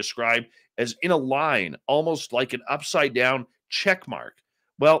formation he described as in a line, almost like an upside-down check mark.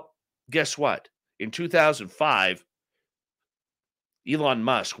 Well, guess what? In 2005, Elon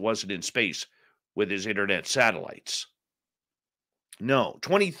Musk wasn't in space with his internet satellites. No,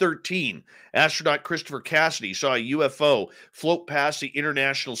 2013, astronaut Christopher Cassidy saw a UFO float past the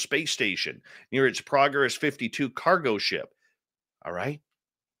International Space Station near its Progress 52 cargo ship. All right?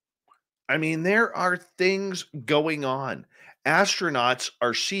 I mean, there are things going on. Astronauts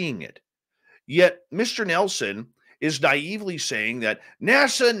are seeing it. Yet, Mr. Nelson is naively saying that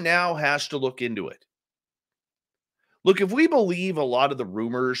NASA now has to look into it. Look, if we believe a lot of the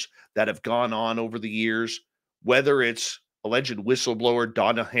rumors that have gone on over the years, whether it's alleged whistleblower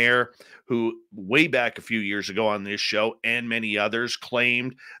Donna Hare, who way back a few years ago on this show and many others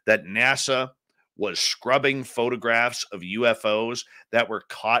claimed that NASA was scrubbing photographs of UFOs that were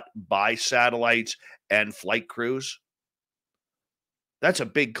caught by satellites and flight crews. That's a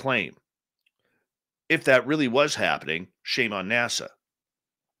big claim. If that really was happening, shame on NASA.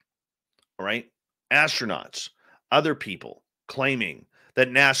 All right? Astronauts, other people claiming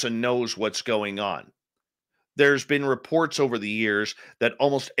that NASA knows what's going on. There's been reports over the years that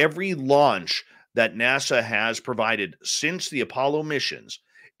almost every launch that NASA has provided since the Apollo missions,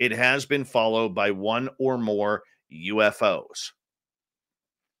 it has been followed by one or more UFOs.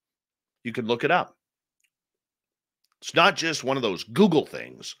 You can look it up. It's not just one of those Google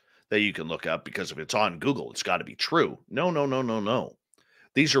things that you can look up because if it's on Google, it's got to be true. No.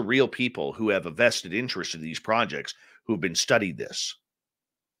 These are real people who have a vested interest in these projects who've been studied this.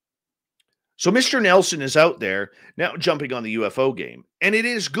 So Mr. Nelson is out there now jumping on the UFO game. And it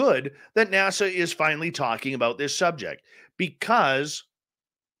is good that NASA is finally talking about this subject because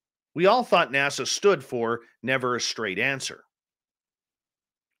we all thought NASA stood for never a straight answer.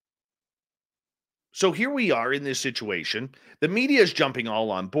 So here we are in this situation. The media is jumping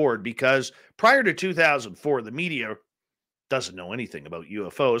all on board because prior to 2004, the media doesn't know anything about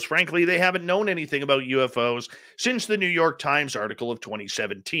UFOs. Frankly, they haven't known anything about UFOs since the New York Times article of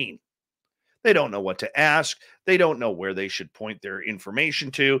 2017. They don't know what to ask. They don't know where they should point their information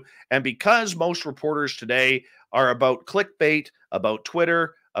to. And because most reporters today are about clickbait, about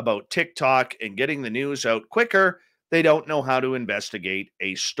Twitter, about TikTok, and getting the news out quicker, they don't know how to investigate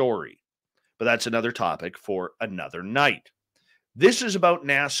a story. But that's another topic for another night. This is about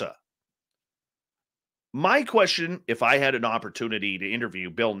NASA. My question, if I had an opportunity to interview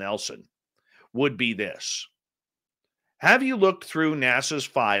Bill Nelson, would be this. Have you looked through NASA's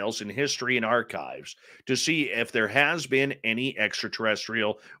files in history and archives to see if there has been any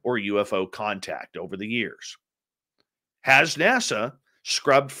extraterrestrial or UFO contact over the years? Has NASA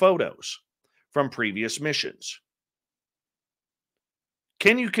scrubbed photos from previous missions?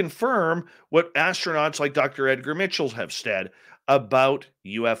 Can you confirm what astronauts like Dr. Edgar Mitchell have said about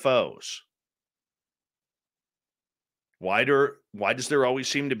UFOs? Why does there always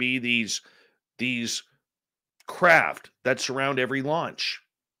seem to be these craft that surround every launch?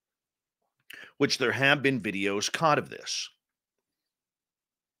 Which there have been videos caught of this.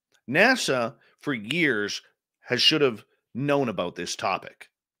 NASA, for years, should have known about this topic.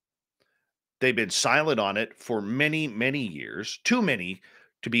 They've been silent on it for many, many years. Too many,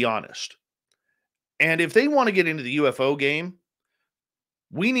 to be honest. And if they want to get into the UFO game,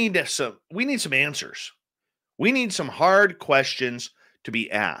 we need some answers. We need some hard questions to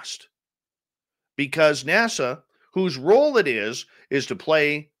be asked. Because NASA, whose role it is to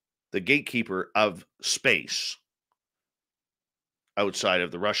play the gatekeeper of space outside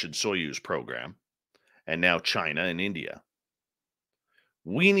of the Russian Soyuz program, and now China and India.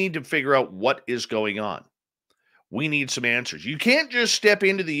 We need to figure out what is going on. We need some answers. You can't just step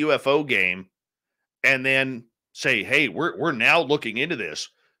into the UFO game and then say, hey, we're now looking into this.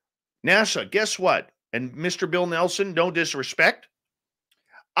 NASA, guess what? And Mr. Bill Nelson, no disrespect.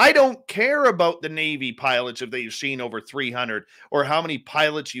 I don't care about the Navy pilots if they've seen over 300 or how many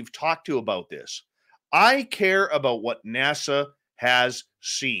pilots you've talked to about this. I care about what NASA has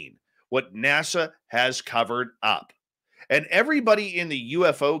seen, what NASA has covered up. And everybody in the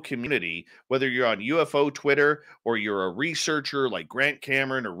UFO community, whether you're on UFO Twitter or you're a researcher like Grant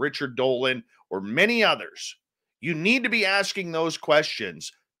Cameron or Richard Dolan or many others, you need to be asking those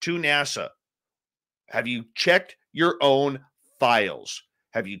questions to NASA. Have you checked your own files?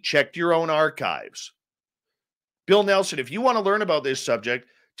 Have you checked your own archives? Bill Nelson, if you want to learn about this subject,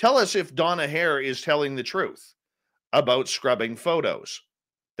 tell us if Donna Hare is telling the truth about scrubbing photos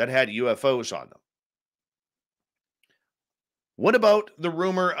that had UFOs on them. What about the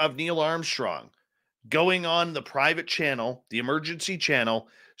rumor of Neil Armstrong going on the private channel, the emergency channel,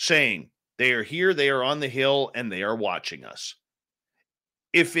 saying they are here, they are on the hill, and they are watching us?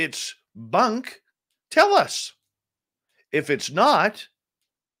 If it's bunk, tell us. If it's not,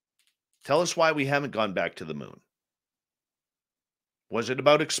 tell us why we haven't gone back to the moon. Was it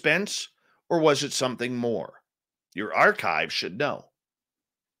about expense or was it something more? Your archive should know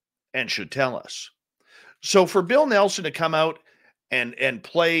and should tell us. So for Bill Nelson to come out and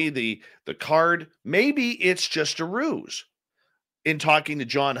play the card, maybe it's just a ruse. In talking to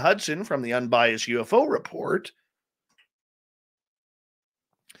John Hudson from the Unbiased UFO Report,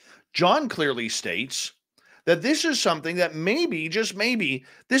 John clearly states that this is something that maybe, just maybe,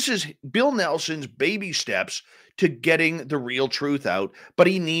 this is Bill Nelson's baby steps to getting the real truth out, but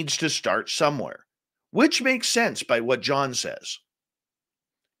he needs to start somewhere, which makes sense by what John says.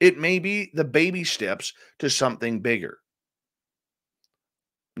 It may be the baby steps to something bigger.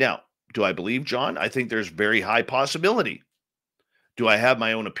 Now, do I believe John? I think there's very high possibility. Do I have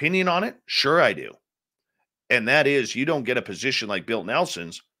my own opinion on it? Sure I do. And that is, you don't get a position like Bill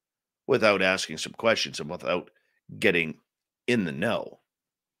Nelson's without asking some questions and without getting in the know.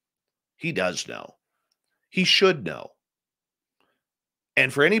 He does know. He should know.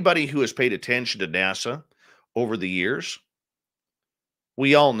 And for anybody who has paid attention to NASA over the years,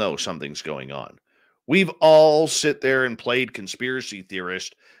 we all know something's going on. We've all sit there and played conspiracy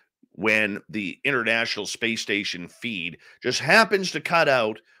theorist when the International Space Station feed just happens to cut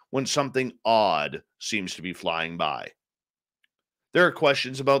out when something odd seems to be flying by. There are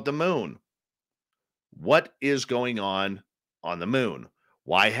questions about the moon. What is going on the moon?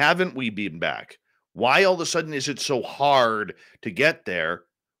 Why haven't we been back? Why all of a sudden is it so hard to get there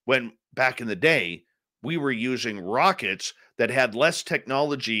when back in the day we were using rockets that had less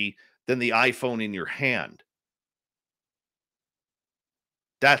technology than the iPhone in your hand?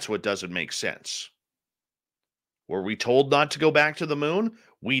 That's what doesn't make sense. Were we told not to go back to the moon?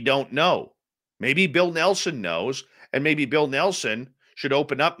 We don't know. Maybe Bill Nelson knows, and maybe Bill Nelson should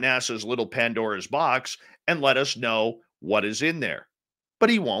open up NASA's little Pandora's box and let us know what is in there. But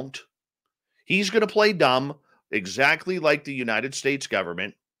he won't. He's going to play dumb, exactly like the United States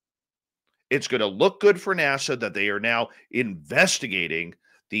government. It's going to look good for NASA that they are now investigating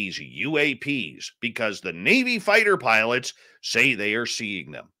these UAPs because the Navy fighter pilots say they are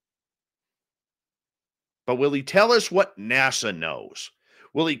seeing them. But will he tell us what NASA knows?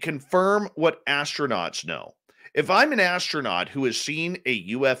 Will he confirm what astronauts know? If I'm an astronaut who has seen a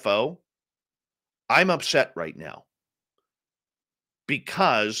UFO, I'm upset right now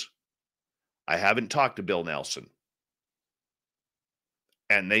because I haven't talked to Bill Nelson.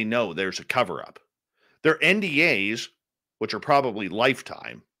 And they know there's a cover-up. Their NDAs, which are probably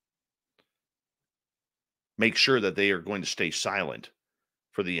lifetime, make sure that they are going to stay silent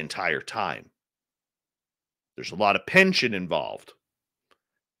for the entire time. There's a lot of pension involved,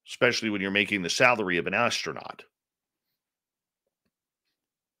 especially when you're making the salary of an astronaut.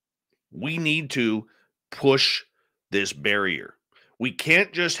 We need to push this barrier. We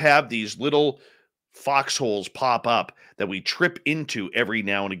can't just have these little foxholes pop up that we trip into every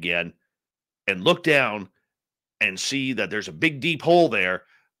now and again and look down and see that there's a big deep hole there,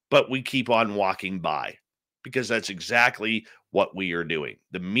 but we keep on walking by because that's exactly what we are doing.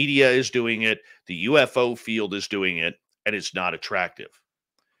 The media is doing it. The UFO field is doing it, and it's not attractive.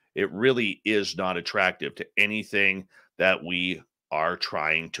 It really is not attractive to anything that we are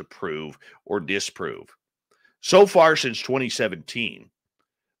trying to prove or disprove. So far since 2017,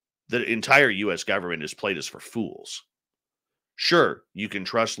 the entire U.S. government has played us for fools. Sure, you can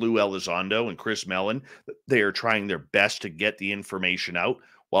trust Lou Elizondo and Chris Mellon. They are trying their best to get the information out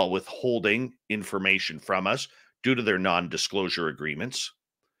while withholding information from us due to their non-disclosure agreements.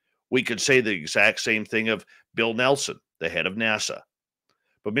 We could say the exact same thing of Bill Nelson, the head of NASA.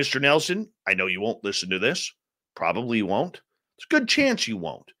 But Mr. Nelson, I know you won't listen to this. Probably you won't. It's a good chance you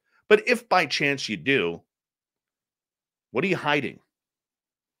won't. But if by chance you do, what are you hiding?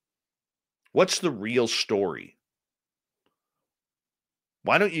 What's the real story?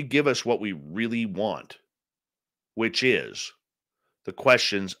 Why don't you give us what we really want, which is the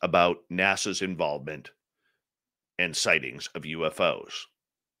questions about NASA's involvement and sightings of UFOs?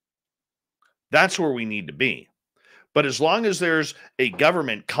 That's where we need to be. But as long as there's a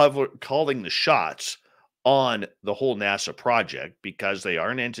government calling the shots on the whole NASA project, because they are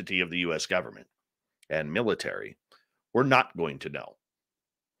an entity of the U.S. government and military, we're not going to know.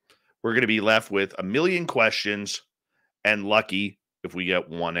 We're going to be left with a million questions and lucky if we get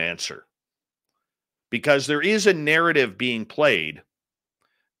one answer. Because there is a narrative being played.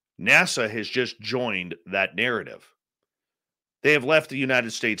 NASA has just joined that narrative. They have left the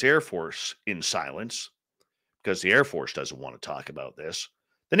United States Air Force in silence because the Air Force doesn't want to talk about this.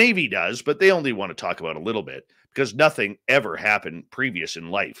 The Navy does, but they only want to talk about a little bit because nothing ever happened previous in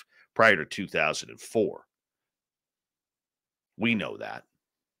life prior to 2004. We know that.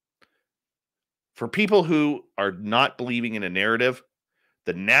 For people who are not believing in a narrative,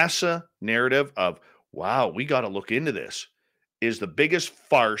 the NASA narrative of, wow, we got to look into this, is the biggest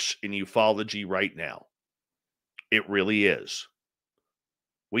farce in ufology right now. It really is.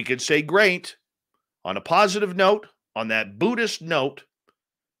 We could say great, on a positive note, on that Buddhist note,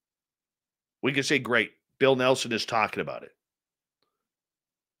 we could say great, Bill Nelson is talking about it.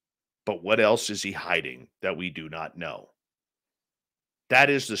 But what else is he hiding that we do not know? That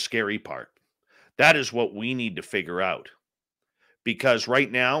is the scary part. That is what we need to figure out. Because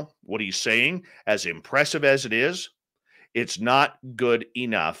right now, what he's saying, as impressive as it is, it's not good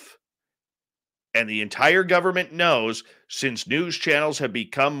enough. And the entire government knows, since news channels have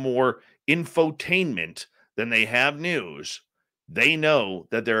become more infotainment than they have news, they know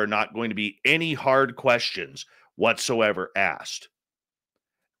that there are not going to be any hard questions whatsoever asked.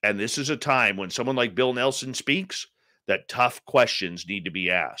 And this is a time when someone like Bill Nelson speaks, that tough questions need to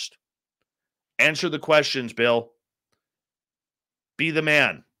be asked. Answer the questions, Bill. Be the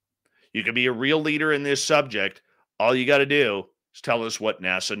man. You can be a real leader in this subject. All you got to do is tell us what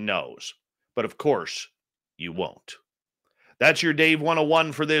NASA knows. But of course, you won't. That's your Dave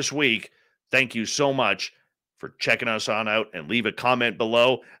 101 for this week. Thank you so much for checking us on out, and leave a comment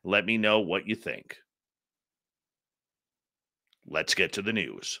below. Let me know what you think. Let's get to the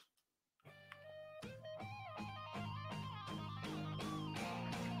news.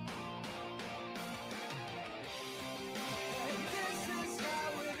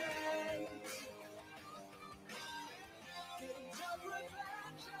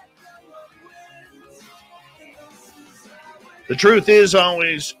 The truth is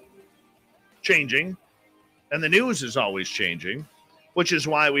always changing, and the news is always changing, which is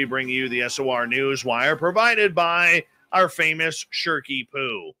why we bring you the SOR Newswire, provided by our famous Shirky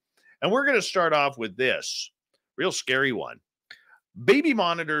Poo. And we're going to start off with this real scary one. Baby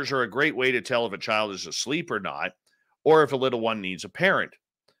monitors are a great way to tell if a child is asleep or not, or if a little one needs a parent.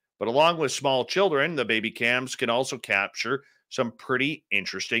 But along with small children, the baby cams can also capture some pretty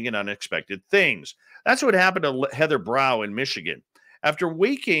interesting and unexpected things. That's what happened to Heather Browne in Michigan. After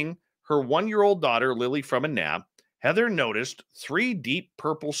waking her 1-year-old daughter, Lily, from a nap, Heather noticed 3 deep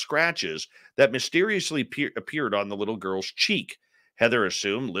purple scratches that mysteriously appeared on the little girl's cheek. Heather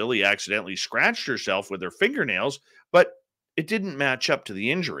assumed Lily accidentally scratched herself with her fingernails, but it didn't match up to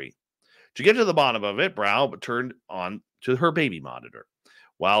the injury. To get to the bottom of it, Browne turned on to her baby monitor.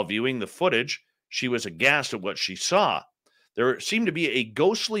 While viewing the footage, she was aghast at what she saw. There seemed to be a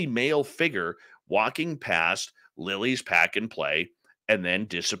ghostly male figure walking past Lily's pack and play and then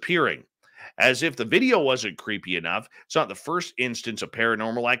disappearing. As if the video wasn't creepy enough, it's not the first instance of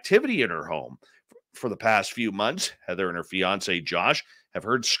paranormal activity in her home. For the past few months, Heather and her fiance Josh have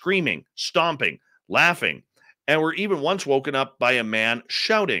heard screaming, stomping, laughing, and were even once woken up by a man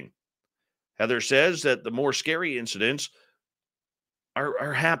shouting. Heather says that the more scary incidents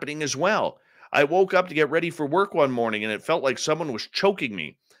are happening as well. I woke up to get ready for work one morning and it felt like someone was choking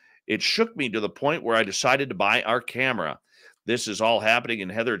me. It shook me to the point where I decided to buy our camera. This is all happening in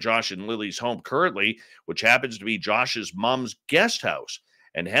Heather, Josh, and Lily's home currently, which happens to be Josh's mom's guest house.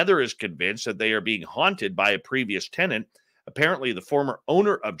 And Heather is convinced that they are being haunted by a previous tenant. Apparently, the former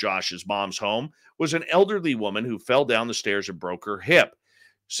owner of Josh's mom's home was an elderly woman who fell down the stairs and broke her hip.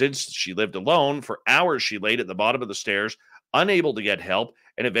 Since she lived alone, for hours she laid at the bottom of the stairs, unable to get help,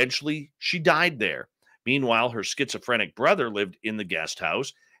 and eventually she died there. Meanwhile, her schizophrenic brother lived in the guest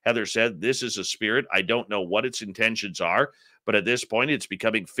house. Heather said, "This is a spirit. I don't know what its intentions are, but at this point, it's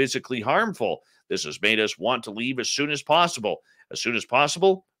becoming physically harmful. This has made us want to leave as soon as possible. As soon as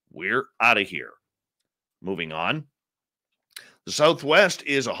possible, we're out of here." Moving on. The Southwest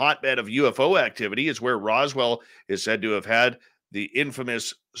is a hotbed of UFO activity. It's where Roswell is said to have had the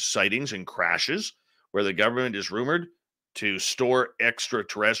infamous sightings and crashes, where the government is rumored to store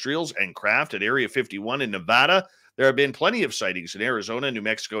extraterrestrials and craft at Area 51 in Nevada. There have been plenty of sightings in Arizona, New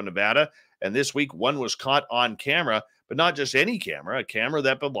Mexico, Nevada, and this week one was caught on camera, but not just any camera, a camera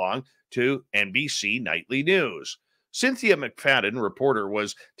that belonged to NBC Nightly News. Cynthia McFadden, reporter,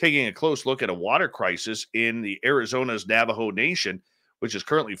 was taking a close look at a water crisis in the Arizona's Navajo Nation, which is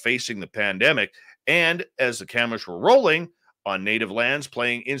currently facing the pandemic. And as the cameras were rolling on native lands,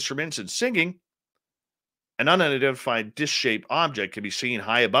 playing instruments and singing, an unidentified disc-shaped object can be seen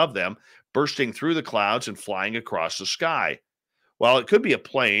high above them, bursting through the clouds and flying across the sky. While it could be a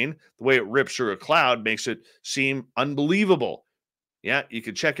plane, the way it rips through a cloud makes it seem unbelievable. Yeah, you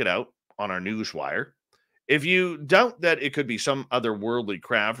can check it out on our Newswire. If you doubt that it could be some otherworldly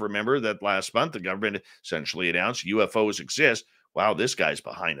craft, remember that last month the government essentially announced UFOs exist. Wow, this guy's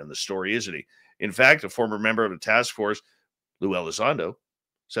behind on the story, isn't he? In fact, a former member of the task force, Lou Elizondo,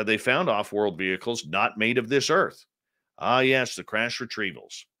 said they found off-world vehicles not made of this earth. Ah, yes, the crash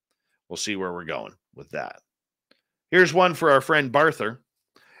retrievals. We'll see where we're going with that. Here's one for our friend Barther.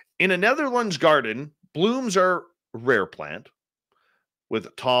 In a Netherlands garden, blooms are a rare plant with a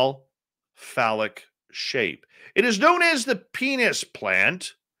tall, phallic shape. It is known as the penis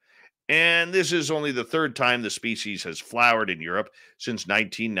plant, And this is only the third time the species has flowered in Europe since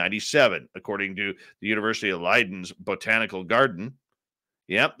 1997, according to the University of Leiden's Botanical Garden.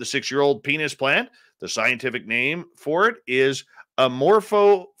 Yep, the 6-year-old penis plant, the scientific name for it is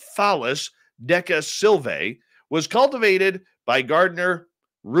Amorphophallus decasylvae, was cultivated by gardener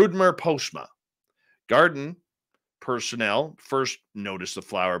Rudmer Postma. Garden personnel first noticed the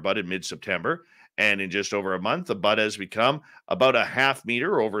flower bud in mid-September, and in just over a month, the bud has become about a half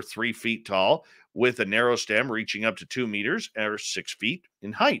meter, over 3 feet tall, with a narrow stem reaching up to 2 meters or 6 feet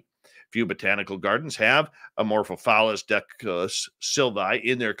in height. Few botanical gardens have Amorphophallus decasylvae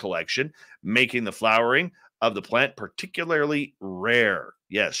in their collection, making the flowering of the plant particularly rare.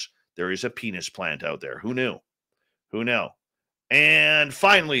 Yes, there is a penis plant out there. Who knew? Who knew? And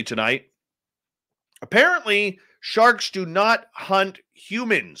finally tonight, apparently sharks do not hunt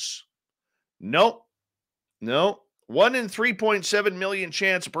humans. Nope. No. 1 in 3.7 million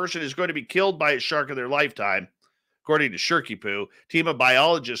chance a person is going to be killed by a shark in their lifetime, according to Shirky Poo. Team of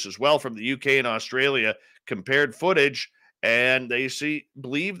biologists as well from the UK and Australia compared footage, and they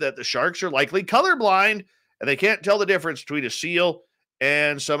believe that the sharks are likely colorblind, and they can't tell the difference between a seal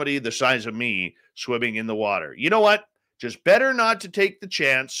and somebody the size of me swimming in the water. You know what? Just better not to take the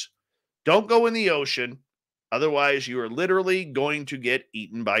chance. Don't go in the ocean. Otherwise, you are literally going to get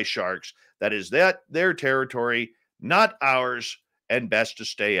eaten by sharks. That is their territory, not ours, and best to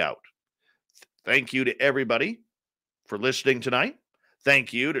stay out. Thank you to everybody for listening tonight.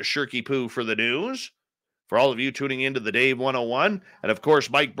 Thank you to Shirky Poo for the news. For all of you tuning into the Dave 101, and of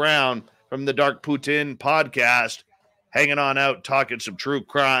course, Mike Browne from the Dark Poutine podcast, hanging on out, talking some true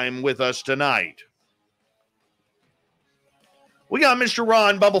crime with us tonight. We got Mr.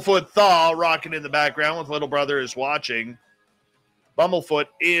 Ron Bumblefoot Thaw rocking in the background with Little Brother is Watching. Bumblefoot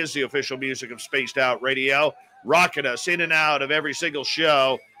is the official music of Spaced Out Radio, rocking us in and out of every single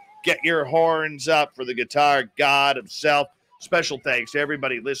show. Get your horns up for the guitar god himself. Special thanks to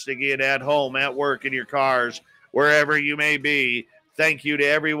everybody listening in at home, at work, in your cars, wherever you may be. Thank you to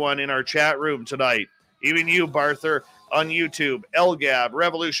everyone in our chat room tonight. Even you, Barther, on YouTube, LGAB,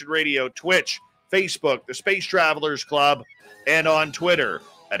 Revolution Radio, Twitch, Facebook, the Space Travelers Club, and on Twitter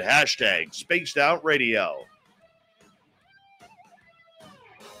at hashtag Spaced Out Radio.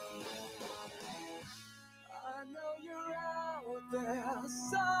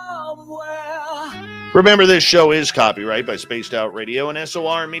 Remember, this show is copyright by Spaced Out Radio and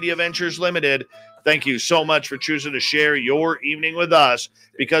SOR Media Ventures Limited. Thank you so much for choosing to share your evening with us,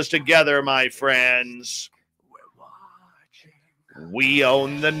 because together, my friends, we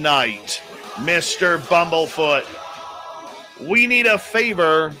own the night. Mr. Bumblefoot, we need a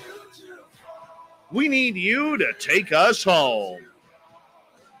favor. We need you to take us home.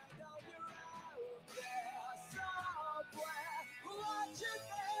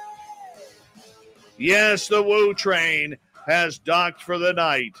 Yes, the Woo train has docked for the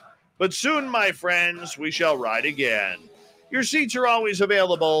night, but soon, my friends, we shall ride again. Your seats are always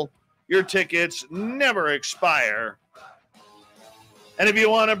available. Your tickets never expire. And if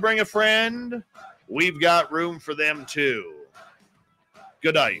you want to bring a friend, we've got room for them too.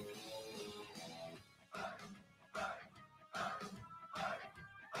 Good night.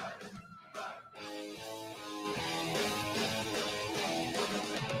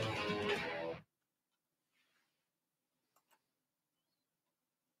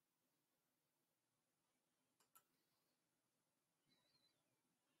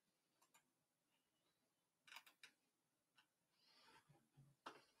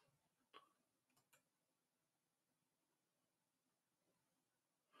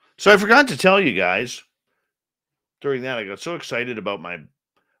 So I forgot to tell you guys, during that, I got so excited about my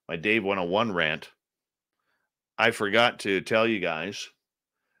Dave 101 rant. I forgot to tell you guys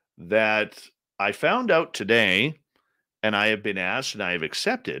that I found out today, and I have been asked and I have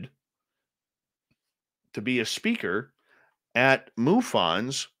accepted to be a speaker at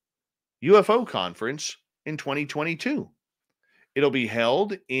MUFON's UFO conference in 2022. It'll be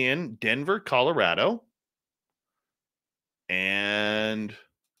held in Denver, Colorado. And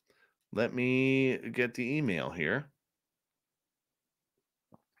let me get the email here.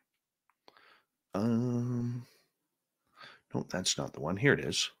 No, that's not the one. Here it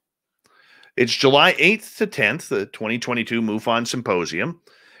is. It's July 8th to 10th, the 2022 MUFON Symposium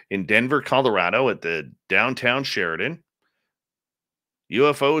in Denver, Colorado at the downtown Sheraton.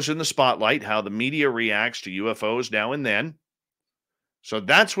 UFOs in the spotlight, how the media reacts to UFOs now and then. So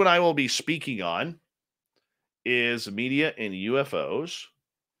that's what I will be speaking on, is media and UFOs.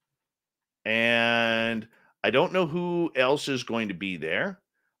 And I don't know who else is going to be there.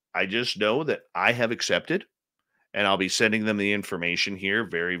 I just know that I have accepted, And I'll be sending them the information here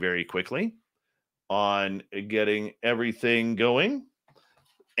very, very quickly on getting everything going.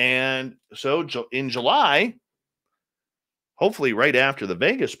 And so in July, hopefully right after the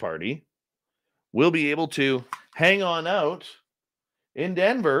Vegas party, we'll be able to hang on out in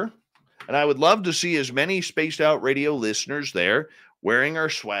Denver. And I would love to see as many Spaced Out Radio listeners there wearing our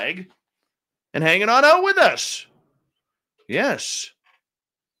swag and hanging on out with us. Yes.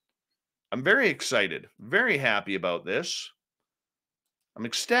 I'm very excited, very happy about this. I'm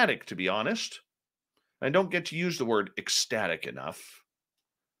ecstatic, to be honest. I don't get to use the word ecstatic enough.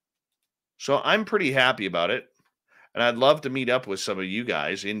 So I'm pretty happy about it. And I'd love to meet up with some of you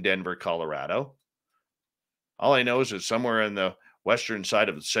guys in Denver, Colorado. All I know is it's somewhere in the western side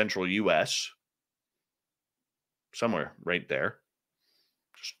of the central U.S. Somewhere right there.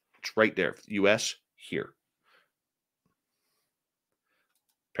 It's right there. U.S. here.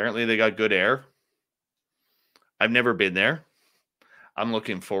 Apparently they got good air. I've never been there. I'm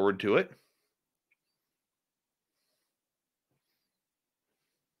looking forward to it.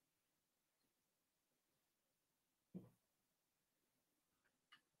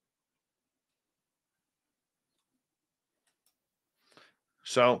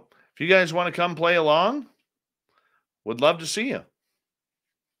 So if you guys want to come play along, would love to see you.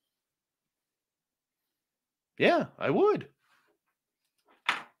 Yeah, I would.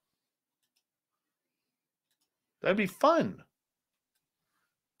 That'd be fun.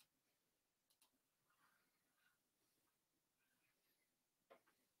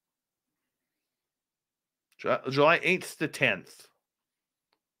 July 8th to 10th.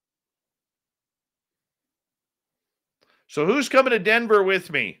 So who's coming to Denver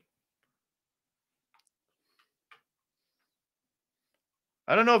with me?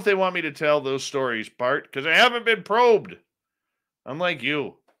 I don't know if they want me to tell those stories, Bart, because I haven't been probed. Unlike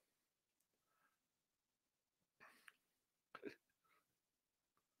you.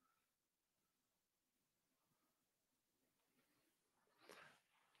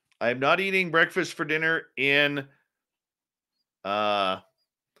 I'm not eating breakfast for dinner in Denver.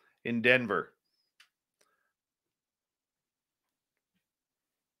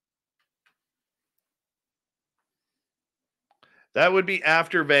 That would be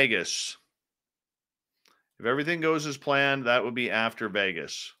after Vegas. If everything goes as planned, that would be after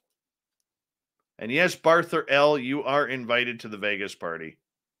Vegas. And yes, Barther L., you are invited to the Vegas party.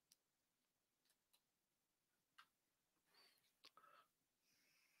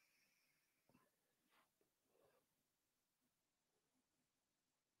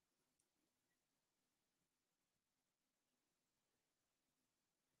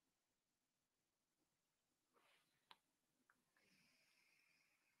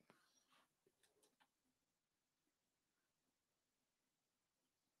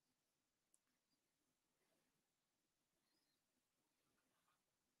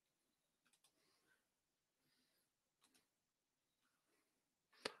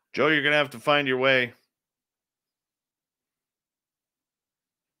 Joe, you're going to have to find your way.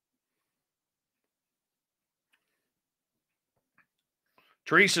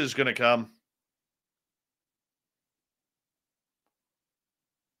 Teresa's going to come.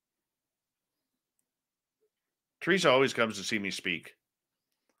 Teresa always comes to see me speak.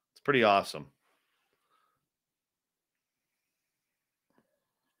 It's pretty awesome.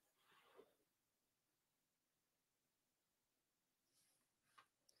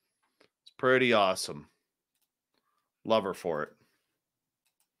 It's pretty awesome. Love her for it.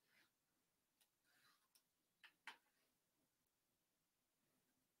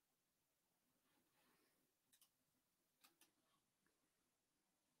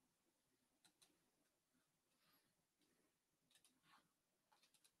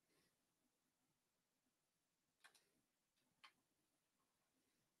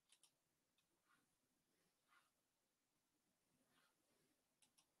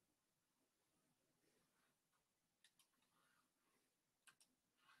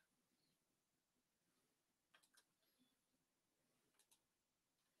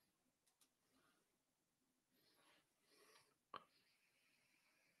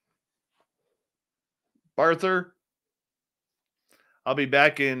 Arthur, I'll be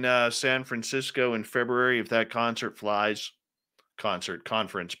back in San Francisco in February if that concert flies.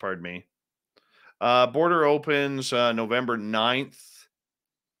 Conference, pardon me. Border opens November 9th.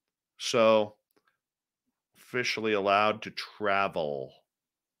 So, officially allowed to travel.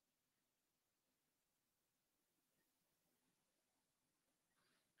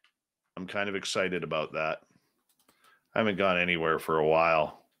 I'm kind of excited about that. I haven't gone anywhere for a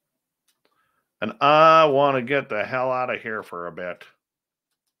while. And I want to get the hell out of here for a bit.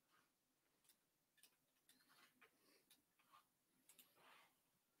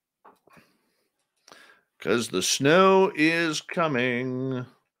 Because the snow is coming.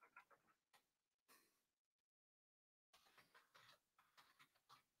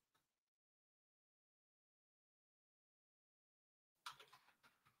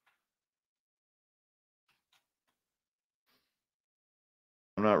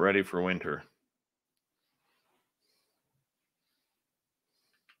 I'm not ready for winter.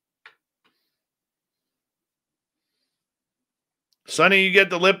 Sonny, you get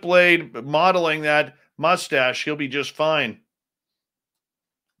the lip blade modeling that mustache. He'll be just fine.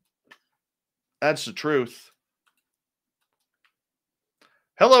 That's the truth.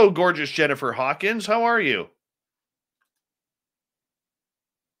 Hello, gorgeous Jennifer Hawkins. How are you?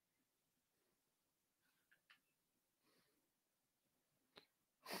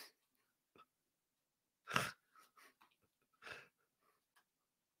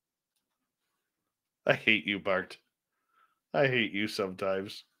 I hate you, Bart. I hate you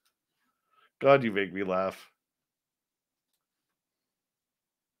sometimes. God, you make me laugh.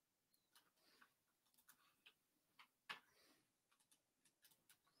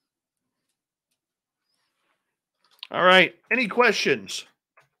 All right. Any questions?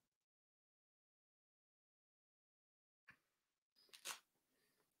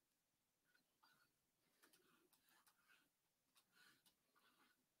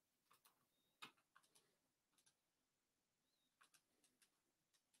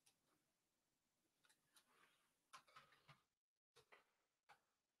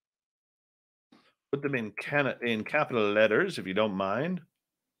 Put them in capital letters, if you don't mind.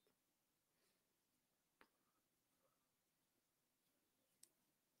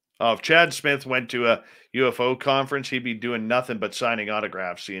 Oh, if Chad Smith went to a UFO conference, he'd be doing nothing but signing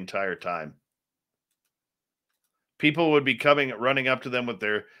autographs the entire time. People would be running up to them with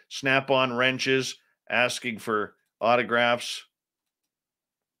their snap-on wrenches, asking for autographs.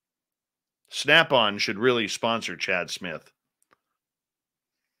 Snap-on should really sponsor Chad Smith.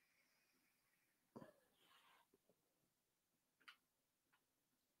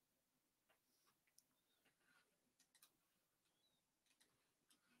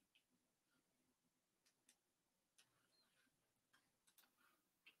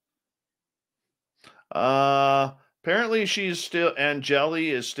 Apparently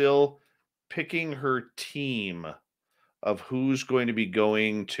Angeli is still picking her team of who's going to be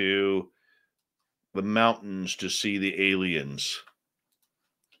going to the mountains to see the aliens.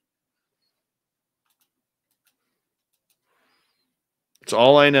 That's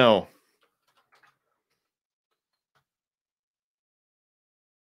all I know.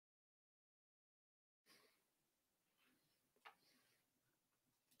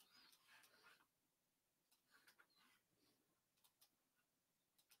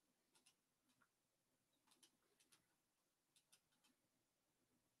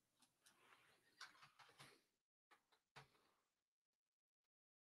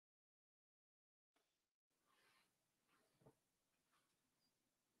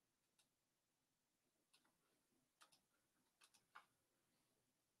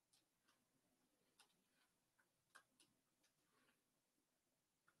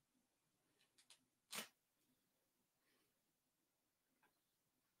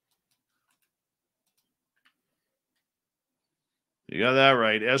 You got that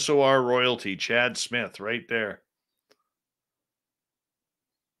right. SOR royalty, Chad Smith, right there.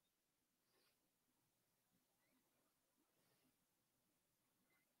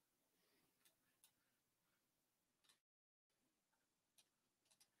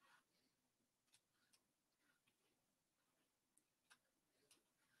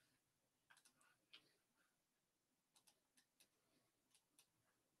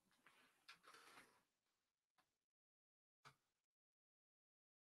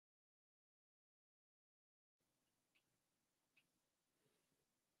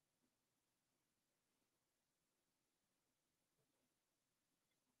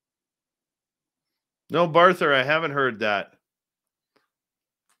 No, Barther, I haven't heard that.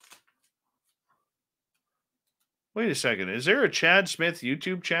 Wait a second. Is there a Chad Smith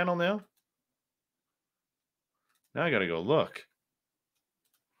YouTube channel now? Now I got to go look.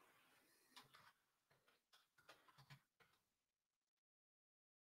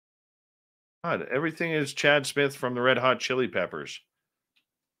 God, everything is Chad Smith from the Red Hot Chili Peppers.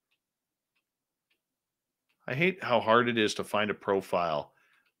 I hate how hard it is to find a profile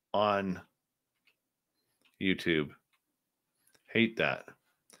on YouTube. Hate that.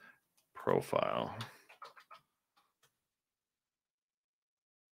 Profile.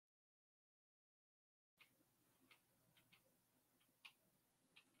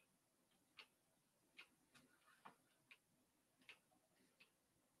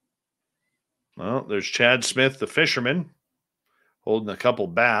 Well, there's Chad Smith, the fisherman, holding a couple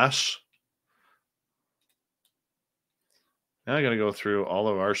bass. Now I got to go through all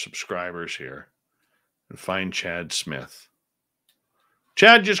of our subscribers here and find Chad Smith.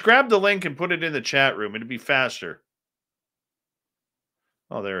 Chad, just grab the link and put it in the chat room. It'd be faster.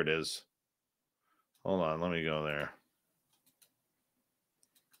 Oh, there it is. Hold on, let me go there.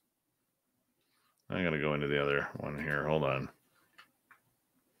 I got to go into the other one here. Hold on.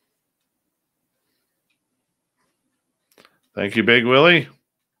 Thank you, Big Willie.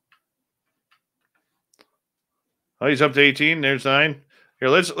 Oh, he's up to 18. There's 9. Here,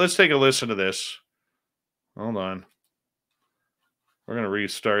 let's take a listen to this. Hold on. We're going to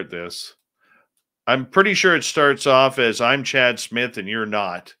restart this. I'm pretty sure it starts off as I'm Chad Smith and you're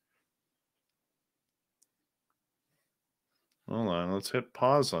not. Hold on. Let's hit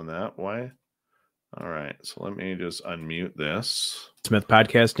pause on that. Why? All right. So let me just unmute this. Smith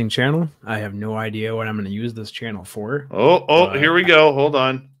Podcasting Channel. I have no idea what I'm going to use this channel for. Here we go. Hold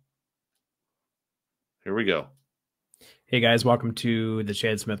on. Here we go. Hey guys, welcome to the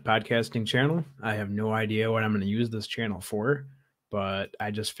Chad Smith Podcasting Channel. I have no idea what I'm going to use this channel for, but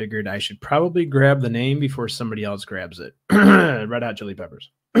I just figured I should probably grab the name before somebody else grabs it. Red Hot Chili Peppers.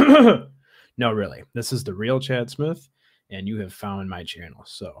 No, really. This is the real Chad Smith, and you have found my channel.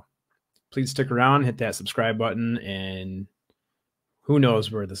 So please stick around, hit that subscribe button, and who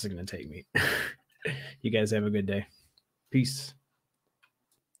knows where this is going to take me. You guys have a good day. Peace.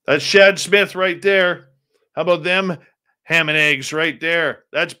 That's Chad Smith right there. How about them ham and eggs right there?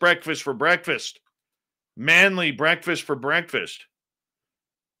 That's breakfast for breakfast. Manly breakfast for breakfast.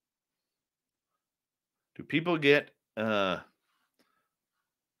 Do people get, I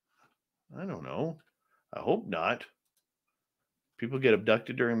don't know. I hope not. People get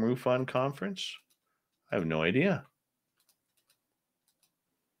abducted during MUFON conference? I have no idea.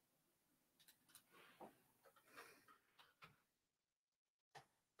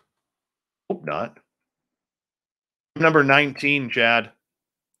 Hope not. Number 19, Chad.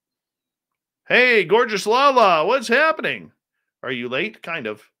 Hey, gorgeous Lala, what's happening? Are you late? Kind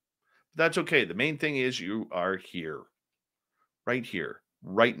of. That's okay. The main thing is you are here. Right here.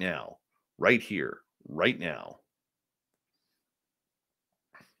 Right now. Right here. Right now.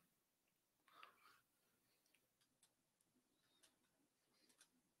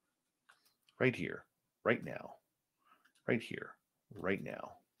 Right here. Right now. Right here. Right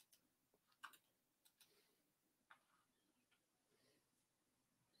now.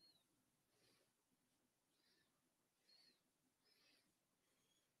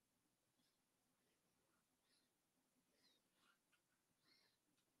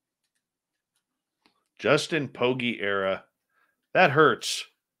 Justin Pogge era. That hurts.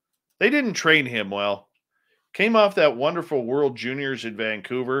 They didn't train him well. Came off that wonderful World Juniors in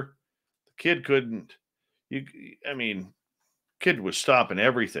Vancouver. The kid couldn't. Kid was stopping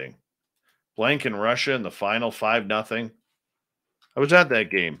everything. Blanking Russia in the final 5-0. I was at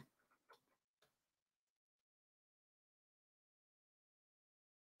that game.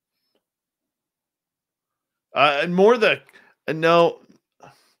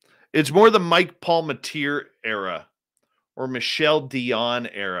 It's more the Mike Palmatier era or Michelle Dion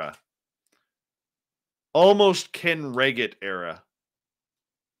era. Almost Ken Reggett era.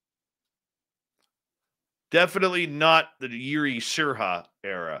 Definitely not the Yuri Sirha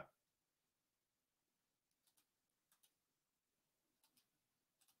era.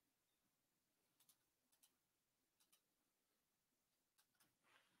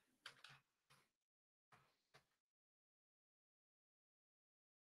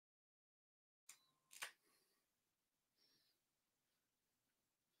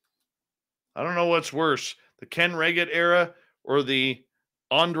 I don't know what's worse, the Ken Reggett era or the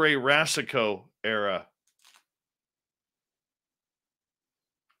Andre Rasico era.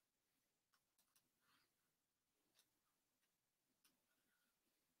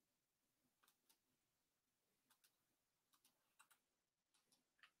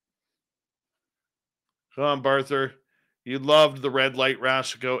 Come on, Barther. You loved the red light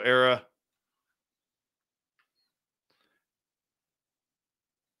Rasico era.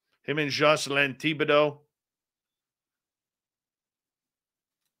 Him and Jocelyn Thibodeau.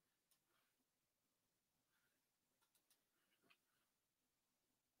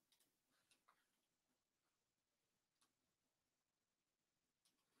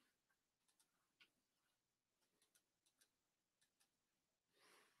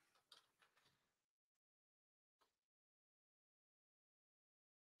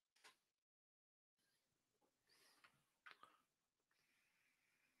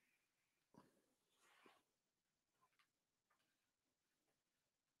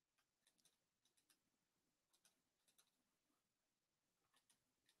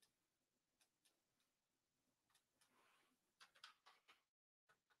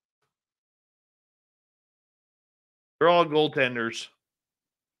 They're all goaltenders.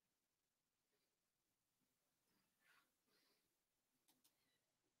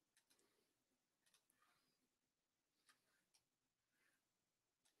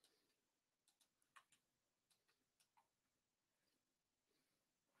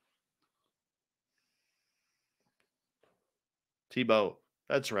 Thibault.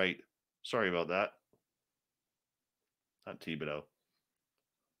 That's right. Sorry about that. Not Thibodeau.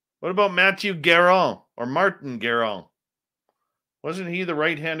 What about Matthew Guerin or Martin Guerin? Wasn't he the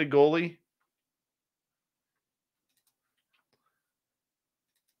right-handed goalie?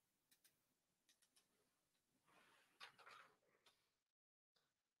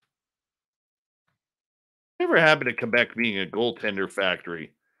 Never happened to Quebec being a goaltender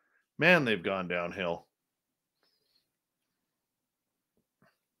factory. Man, they've gone downhill.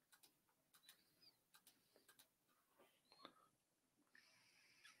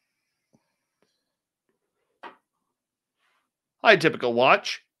 Hi, Typical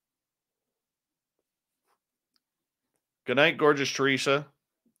Watch. Good night, gorgeous Teresa.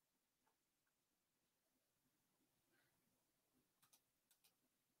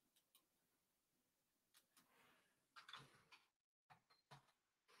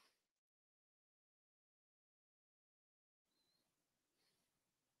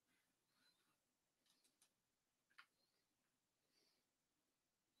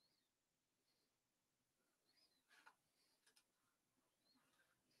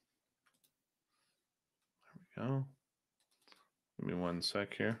 There we go. Give me 1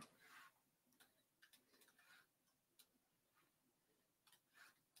 sec here.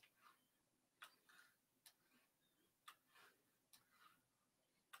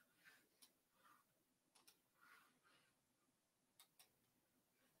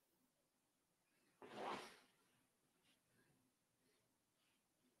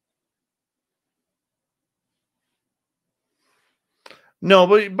 No,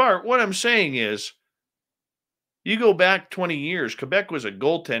 but Bart, what I'm saying is, you go back 20 years, Quebec was a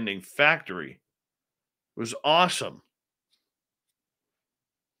goaltending factory. It was awesome.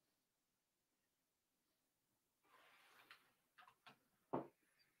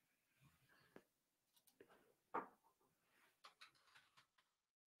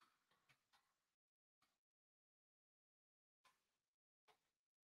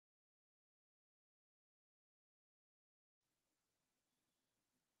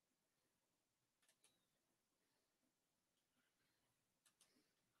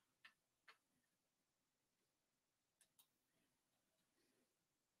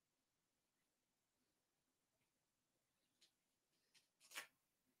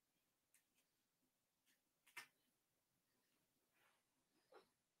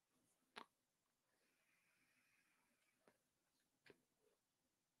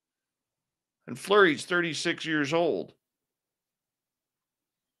 And Fleury's 36 years old.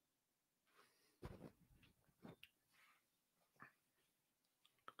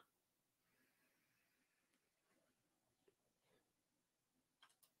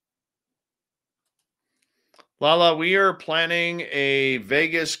 Lala, we are planning a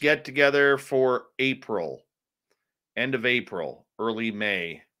Vegas get-together for April. End of April, early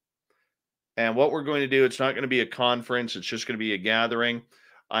May. And what we're going to do, it's not going to be a conference. It's just going to be a gathering.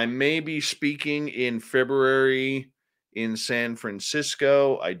 I may be speaking in February in San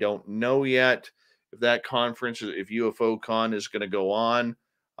Francisco. I don't know yet if that conference, if UFO Con is going to go on.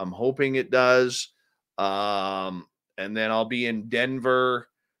 I'm hoping it does. And then I'll be in Denver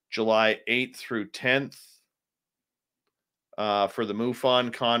July 8th through 10th for the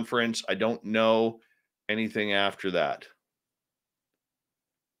MUFON conference. I don't know anything after that.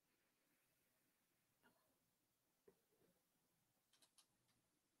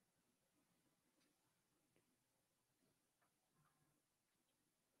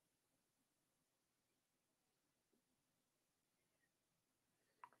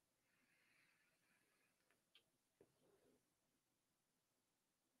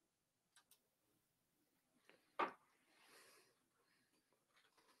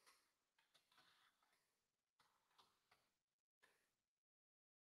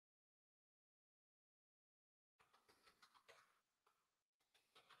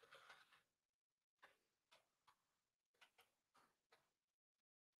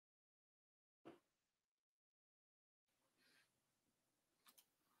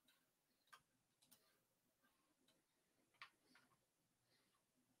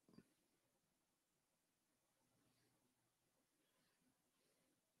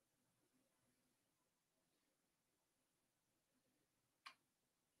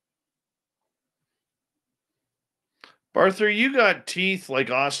 Arthur, you got teeth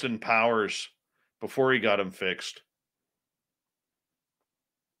like Austin Powers before he got them fixed.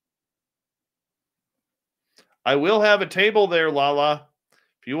 I will have a table there, Lala.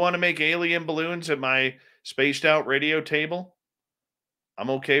 If you want to make alien balloons at my spaced out radio table, I'm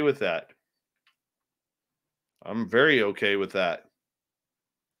okay with that. I'm very okay with that.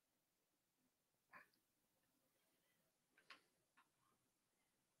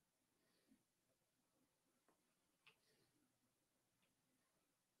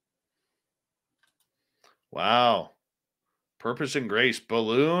 Wow. Purpose and Grace.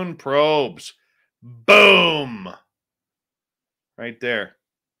 Balloon probes. Boom. Right there.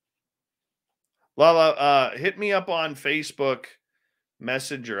 Lala, hit me up on Facebook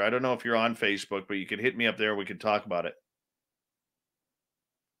Messenger. I don't know if you're on Facebook, but you can hit me up there. We can talk about it.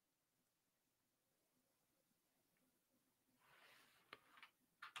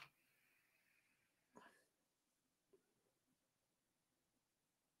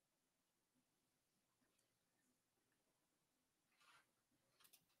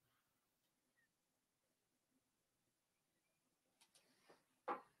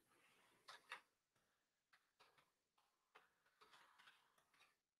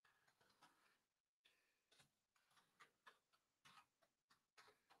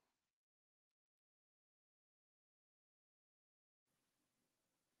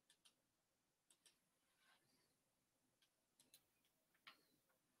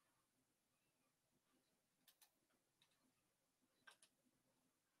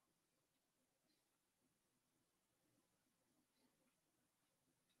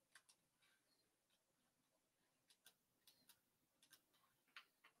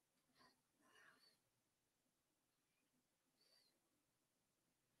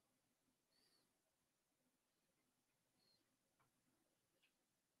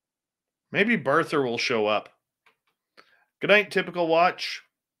 Maybe Bertha will show up. Good night, Typical Watch.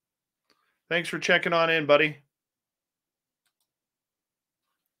 Thanks for checking on in, buddy.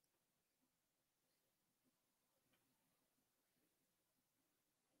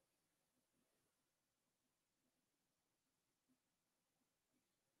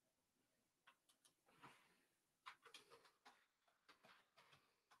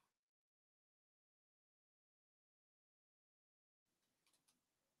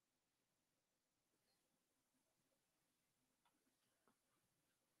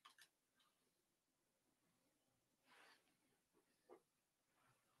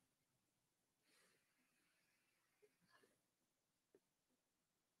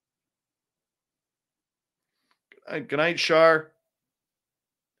 Good night, Shar.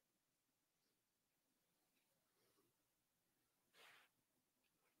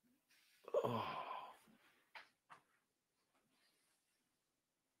 Oh.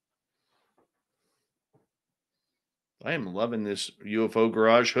 I am loving this UFO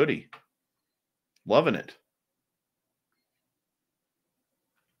Garage hoodie. Loving it.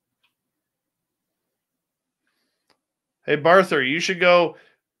 Hey, Barther, you should go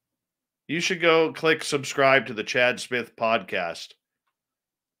click subscribe to the Chad Smith podcast.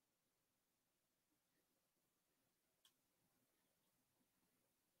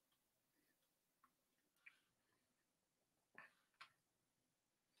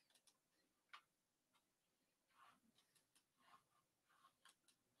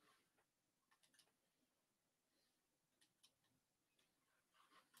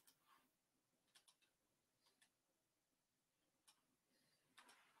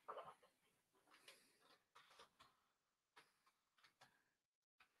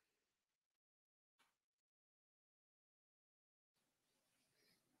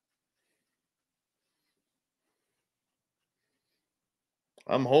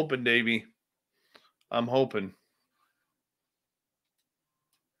 I'm hoping, Davey. I'm hoping.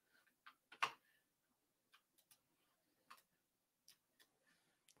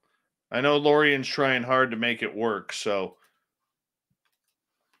 I know Lorian's trying hard to make it work, so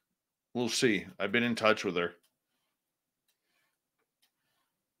we'll see. I've been in touch with her.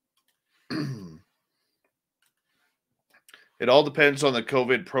 It all depends on the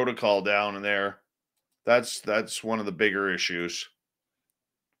COVID protocol down in there. That's one of the bigger issues.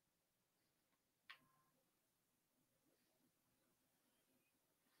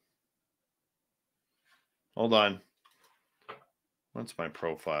 Hold on. What's my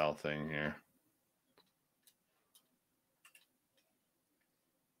profile thing here?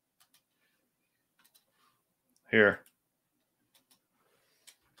 Here.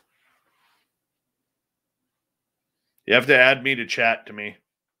 You have to add me to chat to me.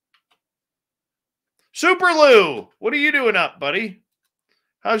 Super Lou, what are you doing up, buddy?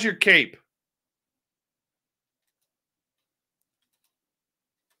 How's your cape?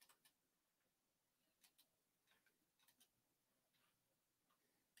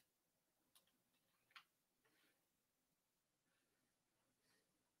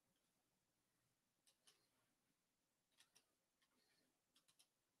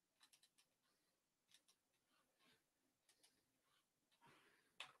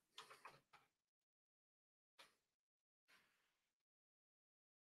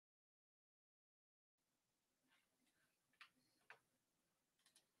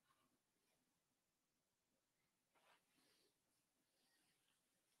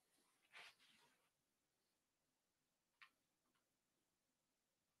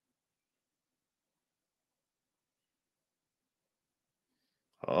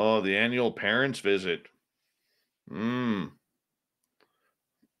 Oh, the annual parents visit.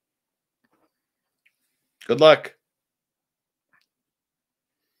 Good luck.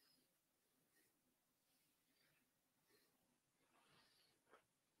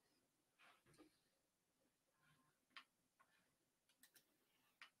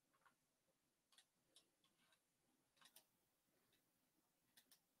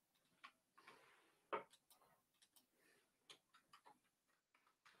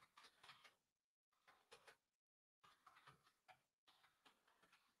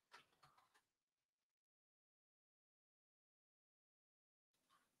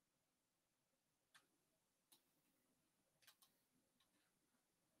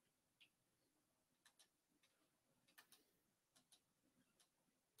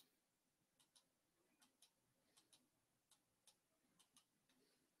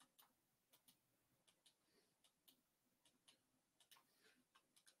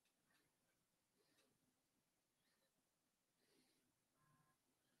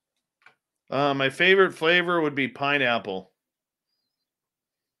 My favorite flavor would be pineapple.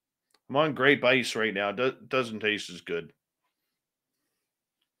 I'm on grape ice right now. Doesn't taste as good.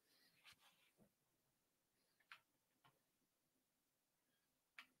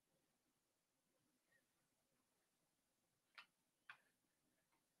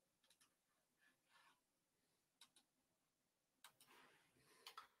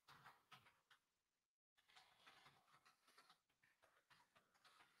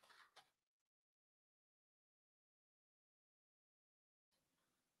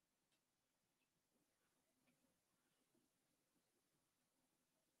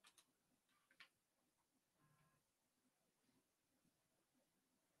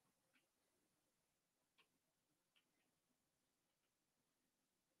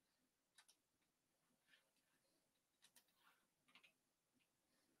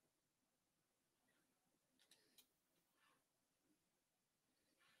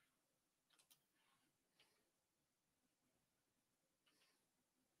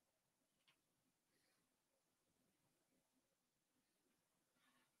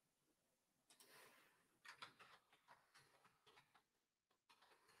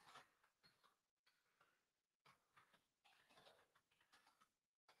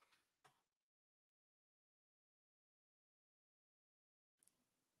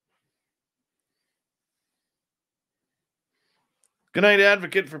 Good night,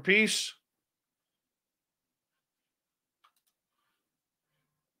 Advocate for Peace.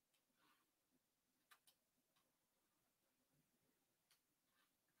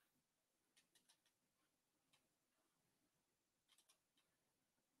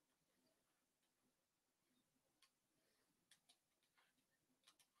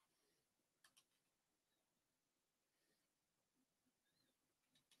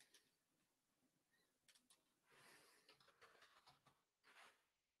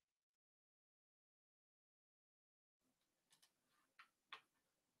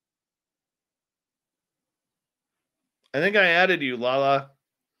 I think I added you, Lala.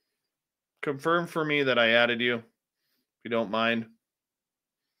 Confirm for me that I added you, if you don't mind.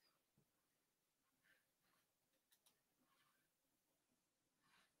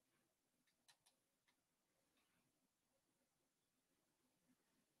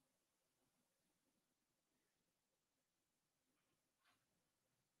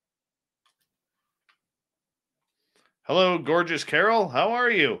 Hello, gorgeous Carol. How are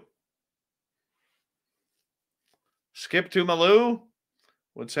you? Skip to Malou?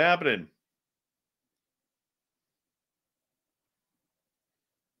 What's happening?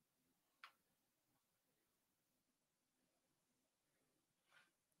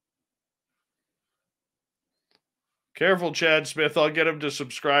 Careful, Chad Smith. I'll get him to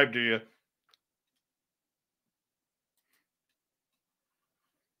subscribe to you.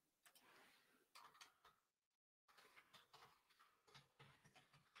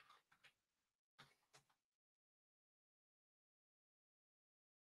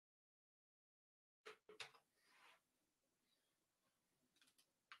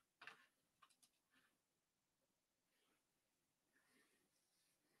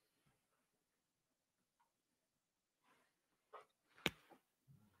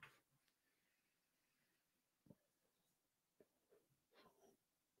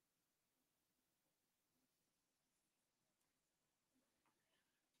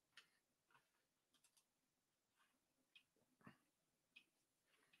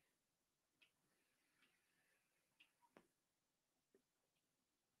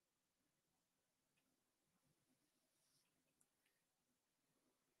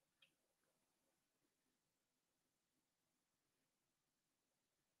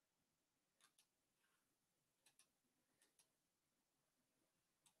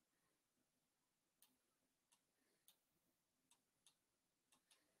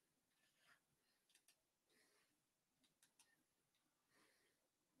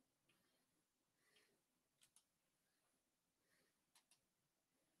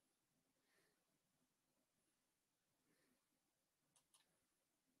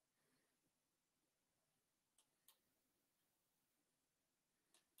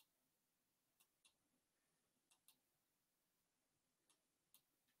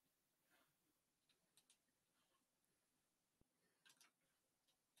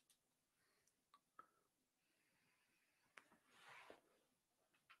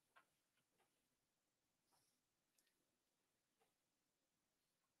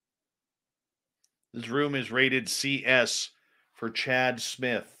 This room is rated CS for Chad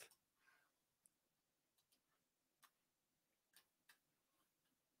Smith.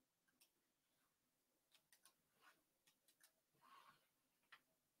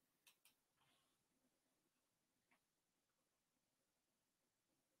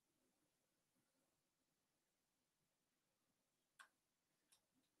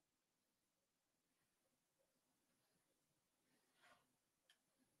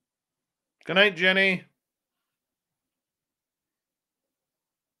 Good night, Jenny.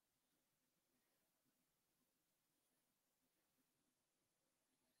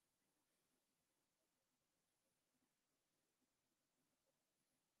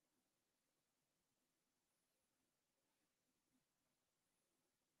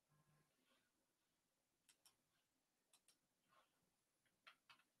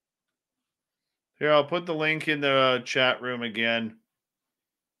 Here, I'll put the link in the chat room again.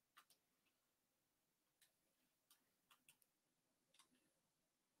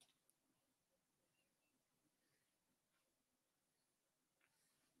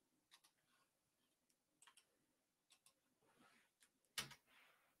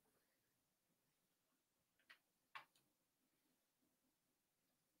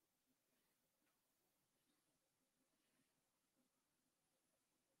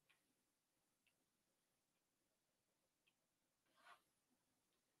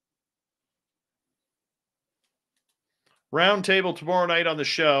 Roundtable tomorrow night on the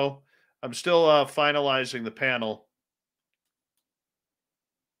show. I'm still finalizing the panel.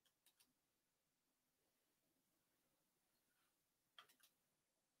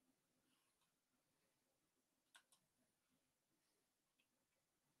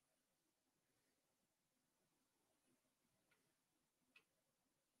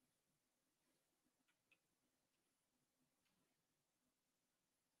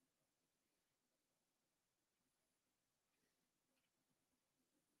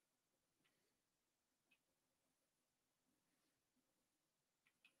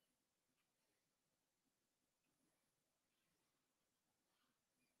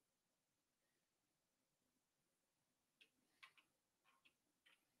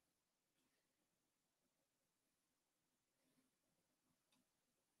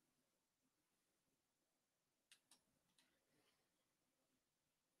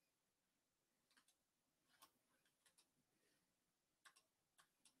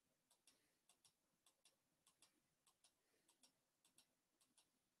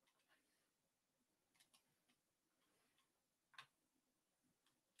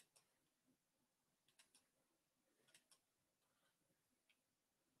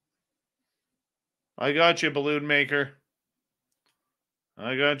 I got you, Balloon Maker.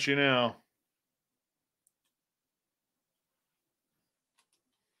 I got you now.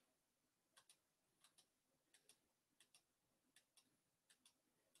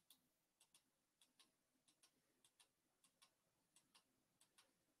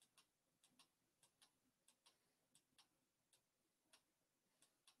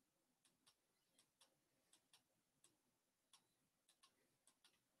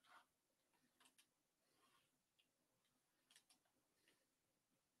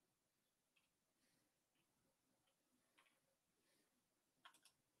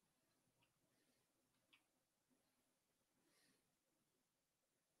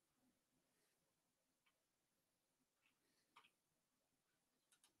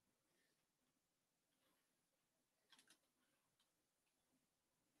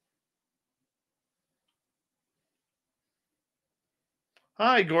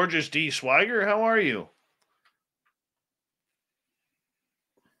 Hi, gorgeous D. Swagger. How are you?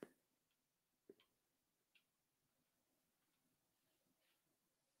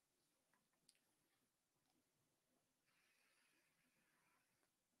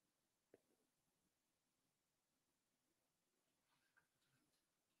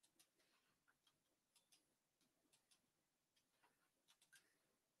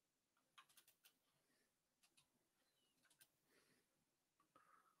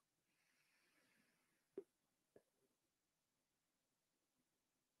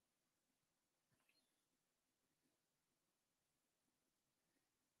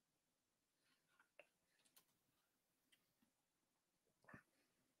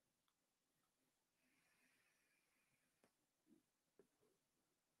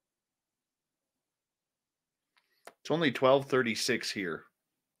 It's only 12:36 here.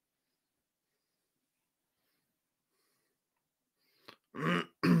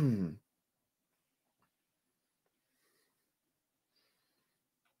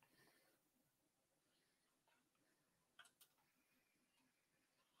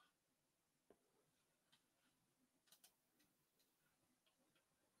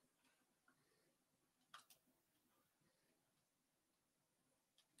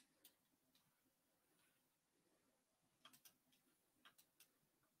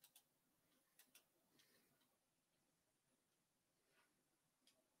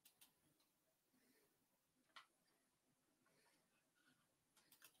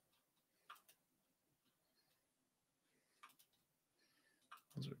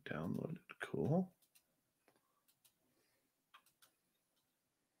 downloaded. Cool.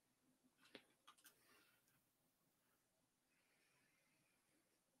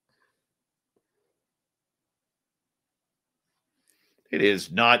 It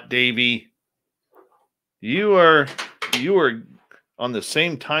is not, Davey. You are on the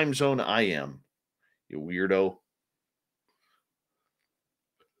same time zone I am, you weirdo.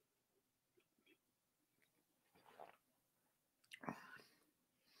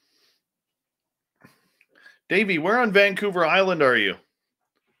 Davey, where on Vancouver Island are you?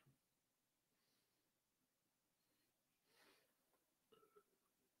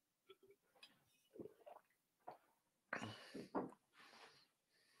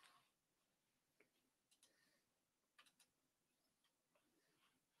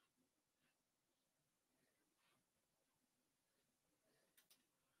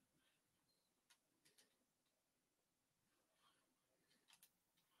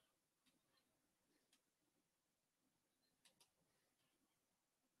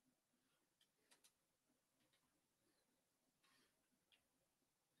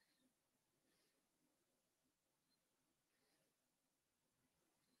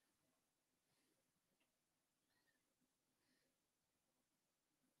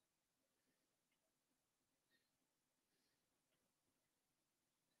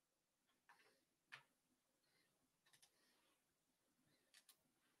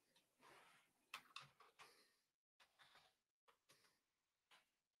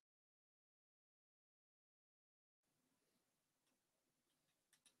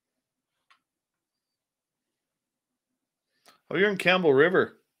 Oh, you're in Campbell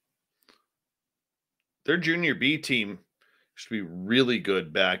River. Their junior B team used to be really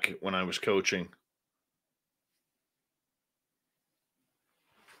good back when I was coaching.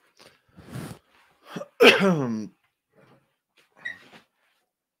 I'm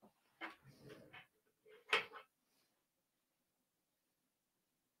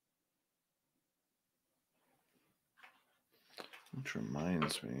Which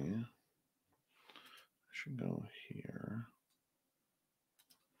reminds me, I should go here.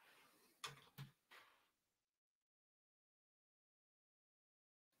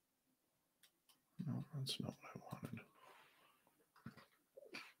 No, that's not what I wanted.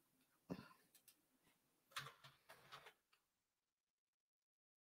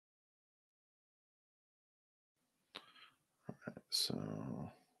 All right,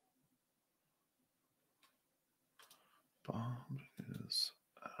 so Bob is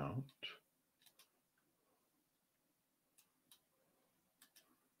out.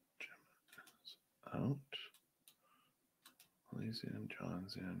 Jim is out. Lee's in.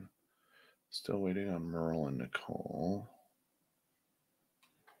 John's in. Still waiting on Merle and Nicole.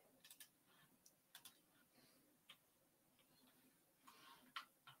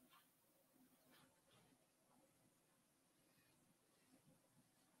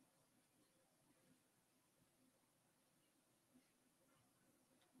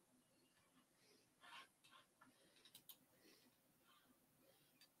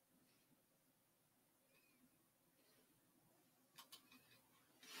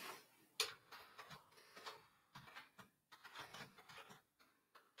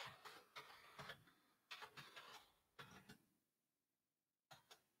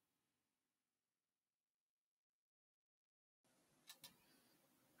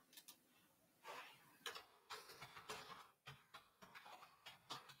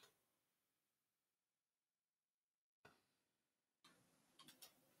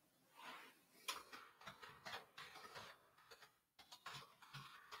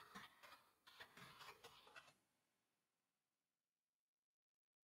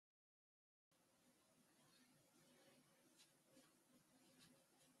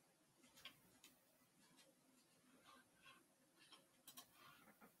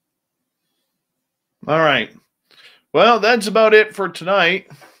 All right. Well, that's about it for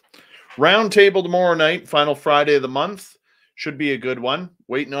tonight. Roundtable tomorrow night, final Friday of the month. Should be a good one.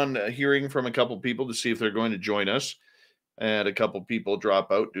 Waiting on hearing from a couple people to see if they're going to join us. And a couple people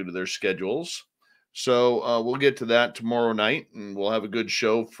drop out due to their schedules. So we'll get to that tomorrow night, and we'll have a good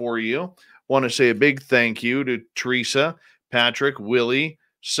show for you. Want to say a big thank you to Teresa, Patrick, Willie,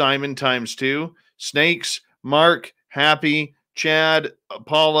 Simon ×2, Snakes, Mark, Happy, Chad,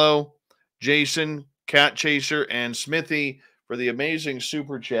 Apollo, Jason, Cat Chaser, and Smithy for the amazing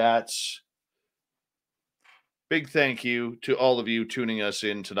super chats. Big thank you to all of you tuning us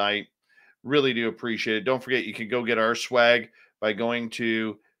in tonight. Really do appreciate it. Don't forget, you can go get our swag by going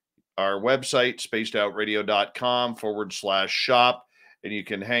to our website, spacedoutradio.com/shop, and you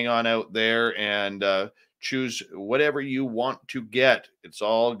can hang on out there and choose whatever you want to get. It's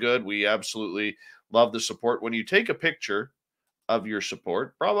all good. We absolutely love the support. When you take a picture of your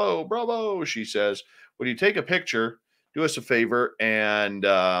support, bravo, bravo, she says, when you take a picture, do us a favor and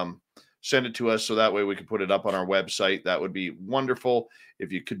send it to us so that way we can put it up on our website. That would be wonderful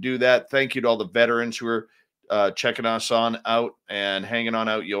if you could do that. Thank you to all the veterans who are checking us on out and hanging on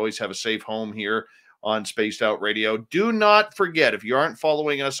out. You always have a safe home here on Spaced Out Radio. Do not forget, if you aren't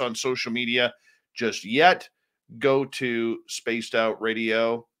following us on social media just yet, go to Spaced Out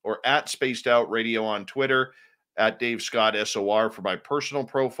Radio or at Spaced Out Radio on Twitter, at Dave Scott SOR for my personal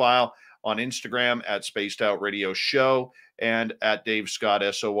profile, on Instagram at Spaced Out Radio Show, and at Dave Scott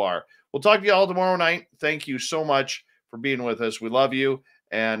SOR. We'll talk to you all tomorrow night. Thank you so much for being with us. We love you,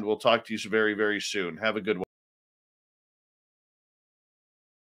 and we'll talk to you very, very soon. Have a good one.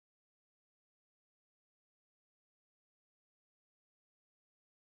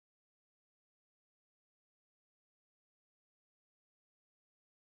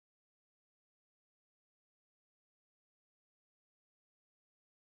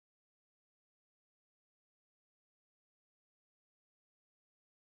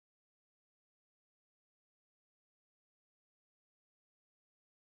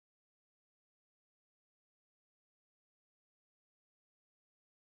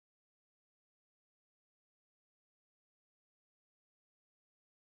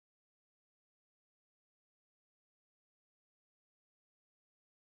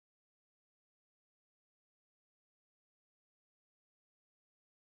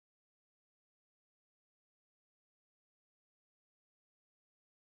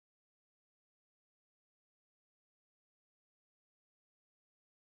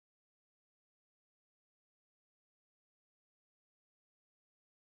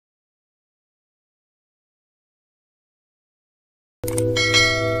 You